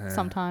good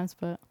sometimes,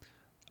 but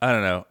I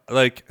don't know.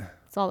 Like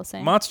it's all the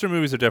same. monster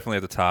movies are definitely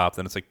at the top,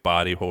 then it's like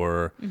body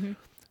horror. Mm-hmm.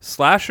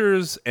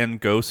 Slashers and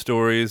ghost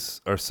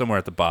stories are somewhere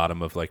at the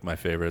bottom of like my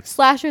favorites.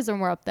 Slashers are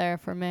more up there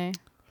for me.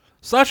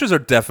 Slashers are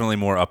definitely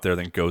more up there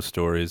than ghost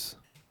stories.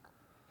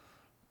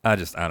 I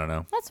don't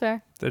know. That's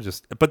fair.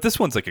 But this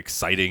one's like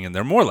exciting, and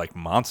they're more like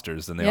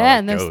monsters than they are. Yeah, like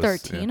and there's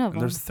ghosts. 13 Yeah. of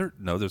And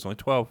there's only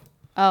 12.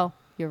 Oh,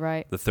 you're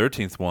right. The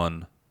 13th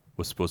one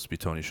was supposed to be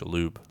Tony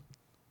Shalhoub.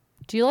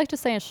 Do you like to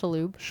say a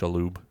shaloub?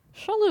 Shalhoub.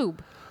 Shaloub.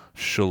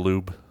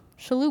 Shalhoub.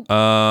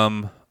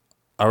 Shaloub.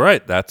 All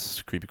right,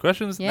 that's creepy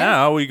questions. Yeah.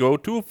 Now we go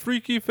to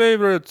freaky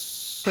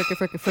favorites. Favorite.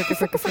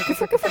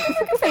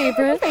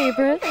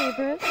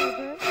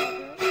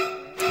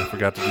 I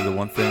forgot to do the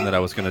one thing that I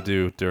was going to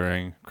do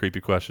during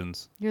creepy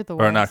questions. You're the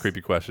Or not worst. creepy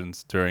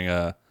questions, during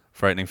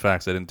frightening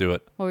facts. I didn't do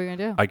it. What were you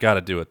gonna do? I got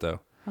to do it though.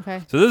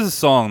 Okay. So this is a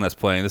song that's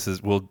playing. I'll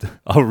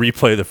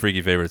replay the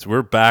freaky favorites.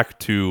 We're back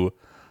to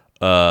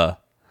what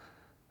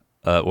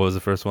was the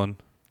first one?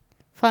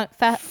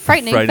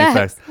 Frightening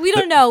facts. We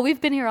don't know.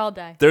 We've been here all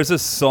day. There's a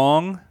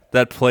song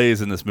that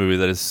plays in this movie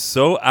that is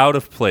so out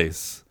of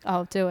place.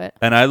 Oh, do it.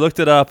 And I looked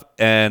it up,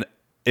 and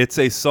it's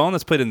a song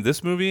that's played in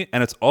this movie,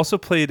 and it's also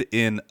played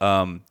in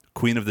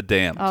Queen of the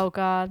Damned. Oh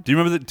God. Do you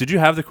remember did you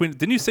have the Queen?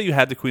 Didn't you say you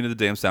had the Queen of the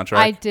Damned soundtrack?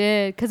 I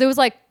did, because it was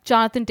like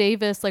Jonathan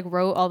Davis like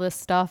wrote all this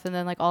stuff, and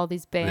then like all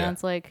these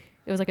bands like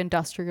it was like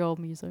industrial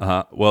music.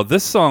 Uh-huh. Well,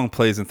 this song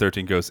plays in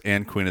 13 Ghosts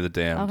and Queen of the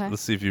Damned. Okay.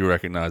 Let's see if you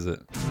recognize it.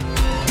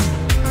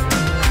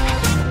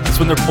 It's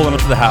when they're pulling up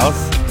to the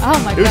house.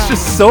 Oh my God. It was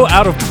just so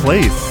out of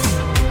place.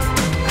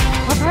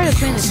 What part of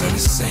Queen is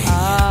this?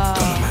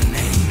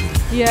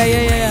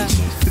 Yeah.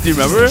 Do you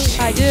remember it?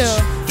 I do.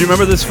 Do you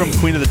remember this from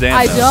Queen of the Damned?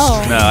 I though?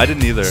 don't. No, I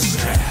didn't either.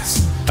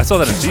 I saw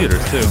that in theaters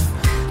too.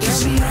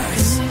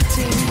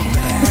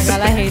 my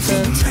god, I hate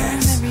this.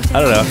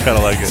 I don't know. I kind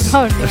of like it.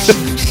 Oh no.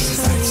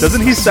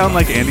 Doesn't he sound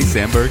like Andy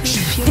Samberg?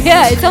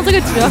 Yeah, it sounds like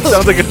a joke.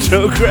 Sounds like a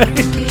joke, right?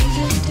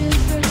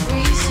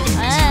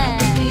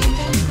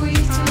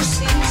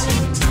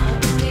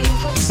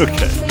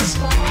 Okay.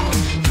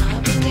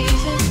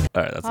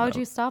 All right, that's Why would enough.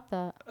 you stop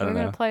that? I don't We're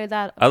know. gonna play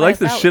that. I like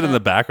the play us out shit with in the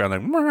it.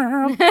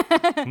 background,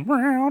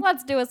 like.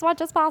 Let's do as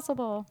much as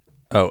possible.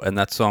 Oh, and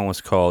that song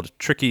was called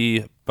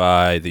 "Tricky"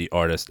 by the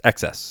artist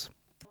XS.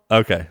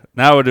 Okay,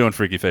 now we're doing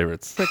freaky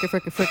favorites. Favorite.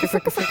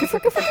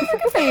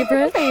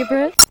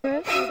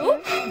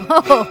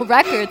 Oh,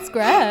 record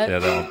scratch. Yeah,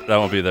 that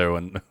won't be there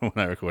when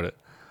I record it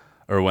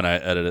or when I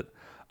edit it.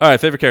 All right,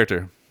 favorite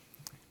character.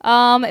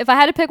 If I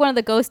had to pick one of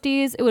the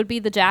ghosties, it would be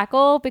the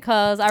jackal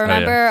because I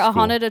remember it's a cool.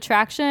 haunted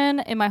attraction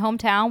in my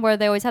hometown where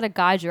they always had a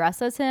guy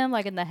dressed as him,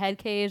 like in the head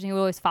cage, and he would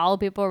always follow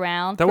people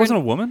around. That wasn't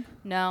a woman?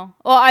 No.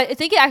 Well, I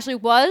think it actually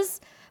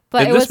was,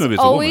 but In it this was movie,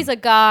 it's a always woman.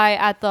 a guy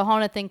at the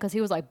haunted thing because he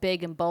was like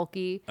big and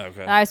bulky.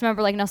 Okay. And I just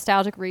remember like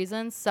nostalgic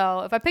reasons. So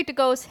if I picked a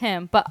ghost,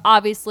 him, but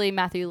obviously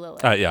Matthew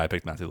Lillard. Yeah, I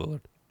picked Matthew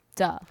Lillard.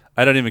 Duh.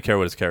 I don't even care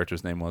what his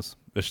character's name was.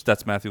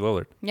 That's Matthew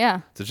Lillard.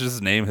 Yeah. It's just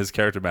his name, his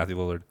character, Matthew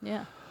Lillard.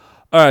 Yeah.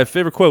 All right,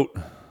 favorite quote.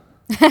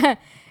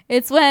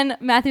 It's when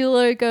Matthew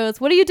Lillard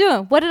goes, "What are you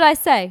doing? What did I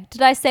say?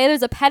 Did I say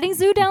there's a petting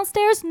zoo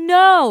downstairs?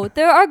 No,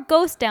 there are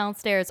ghosts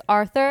downstairs,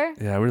 Arthur."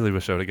 Yeah, I really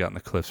wish I would have gotten the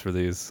clips for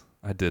these.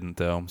 I didn't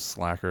though. I'm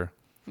slacker.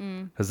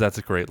 Because that's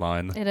a great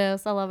line. It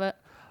is. I love it.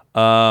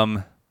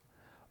 I'm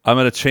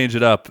gonna change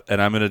it up,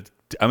 and I'm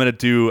gonna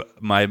do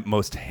my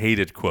most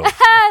hated quote.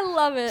 I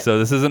love it. So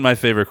this isn't my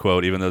favorite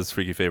quote, even though it's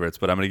freaky favorites.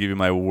 But I'm gonna give you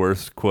my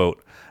worst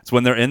quote. It's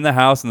when they're in the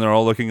house and they're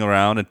all looking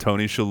around, and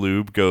Tony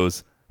Shalhoub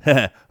goes,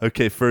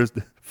 "Okay,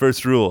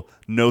 first rule: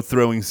 no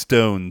throwing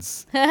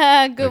stones."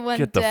 Good one,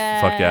 Get the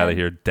Dad. fuck out of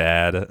here,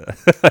 Dad.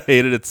 I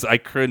hated it. I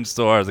cringed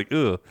so hard. I was like,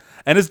 ew.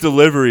 And his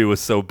delivery was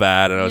so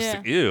bad, and I was Yeah.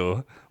 like,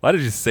 ew. Why did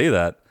you say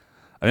that?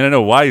 I mean, I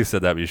know why you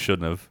said that, but you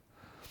shouldn't have.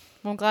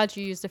 Well, I'm glad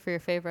you used it for your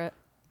favorite.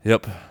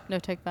 Yep. No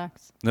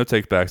takebacks. No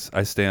takebacks.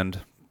 I stand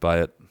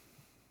by it.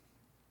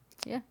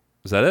 Yeah.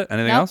 Is that it?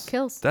 Anything Nope, else?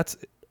 kills. That's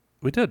it.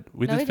 We did.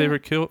 We No, did we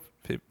favorite kill.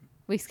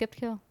 We skipped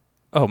kill.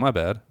 Oh, my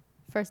bad.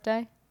 First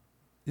day.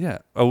 Yeah.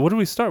 Oh, what do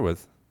we start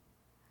with?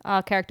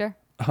 Character.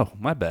 Oh,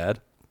 my bad.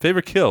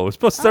 Favorite kill. We're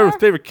supposed to start with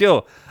favorite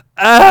kill.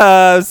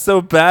 I'm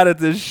so bad at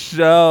this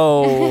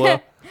show.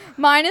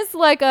 Mine is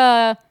like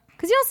a...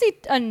 Because you don't see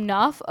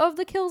enough of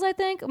the kills, I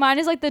think. Mine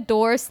is like the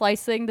door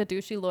slicing the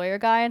douchey lawyer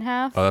guy in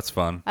half. Oh, that's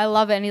fun. I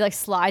love it. And he like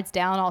slides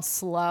down all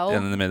slow.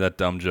 And then they made that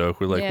dumb joke.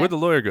 We're like, Yeah. where'd the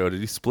lawyer go? Did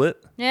he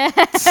split? Yeah.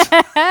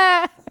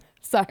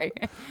 Sorry.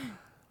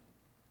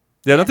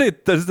 Yeah, don't they?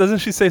 Doesn't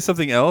she say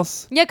something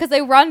else? Yeah, because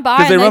they run by.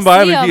 Because they and run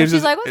by see him, and him, he and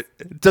she's just, like,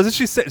 "What?" doesn't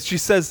she say? She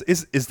says,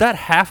 "Is that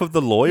half of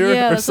the lawyer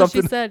Yeah, or that's what she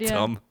something?" said, yeah.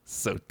 Dumb,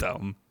 so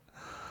dumb.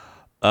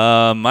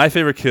 My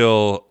favorite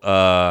kill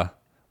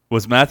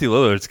was Matthew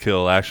Lillard's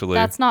kill. Actually,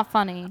 That's not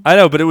funny. I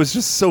know, but it was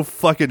just so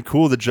fucking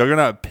cool. The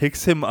Juggernaut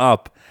picks him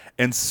up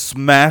and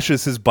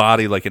smashes his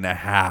body like in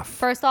half.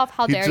 First off,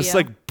 how he dare just you?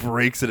 like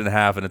breaks it in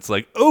half, and it's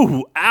like,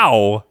 oh,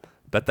 ow!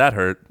 Bet that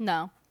hurt.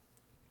 No.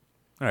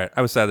 All right,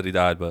 I was sad that he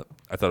died, but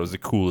I thought it was the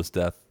coolest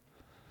death.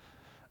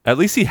 At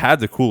least he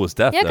had the coolest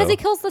death. Yeah, because though. he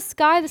kills this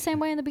guy the same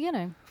way in the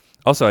beginning.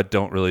 Also, I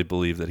don't really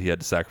believe that he had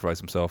to sacrifice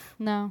himself.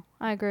 No,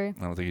 I agree.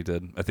 I don't think he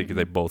did. I think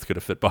they both could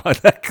have fit behind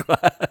that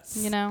glass.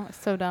 You know, it's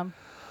so dumb.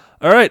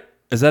 All right,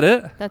 is that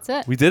it? That's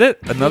it. We did it.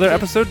 Another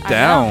episode I know.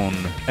 down,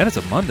 and it's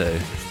a Monday.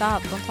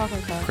 Stop. Don't talk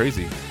like that.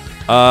 Crazy.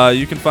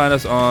 You can find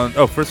us on.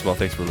 Oh, first of all,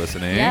 thanks for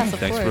listening. Yes, of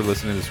thanks for course.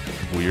 listening to this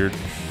weird,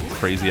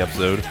 crazy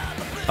episode.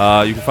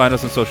 You can find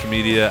us on social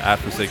media at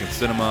Forsaken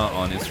Cinema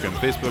on Instagram and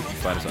Facebook. You can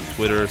find us on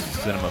Twitter,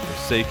 Cinema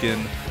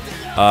Forsaken.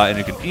 And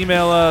you can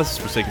email us,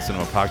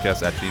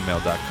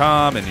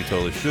 forsakencinemapodcast@gmail.com. And you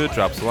totally should.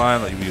 Drop us a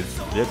line. Let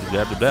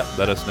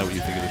us know what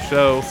you think of the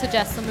show.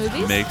 Suggest some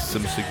movies. Make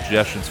some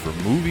suggestions for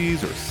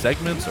movies or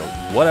segments or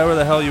whatever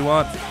the hell you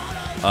want.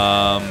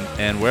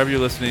 And wherever you're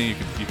listening,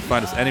 you can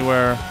find us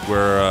anywhere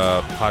where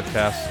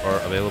podcasts are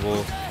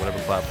available, whatever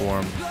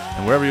platform.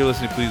 And wherever you're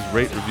listening, please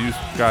rate, review,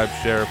 subscribe,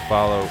 share,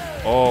 follow,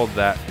 all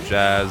that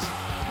jazz.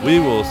 We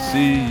will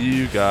see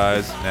you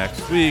guys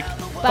next week.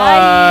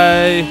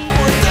 Bye. Bye.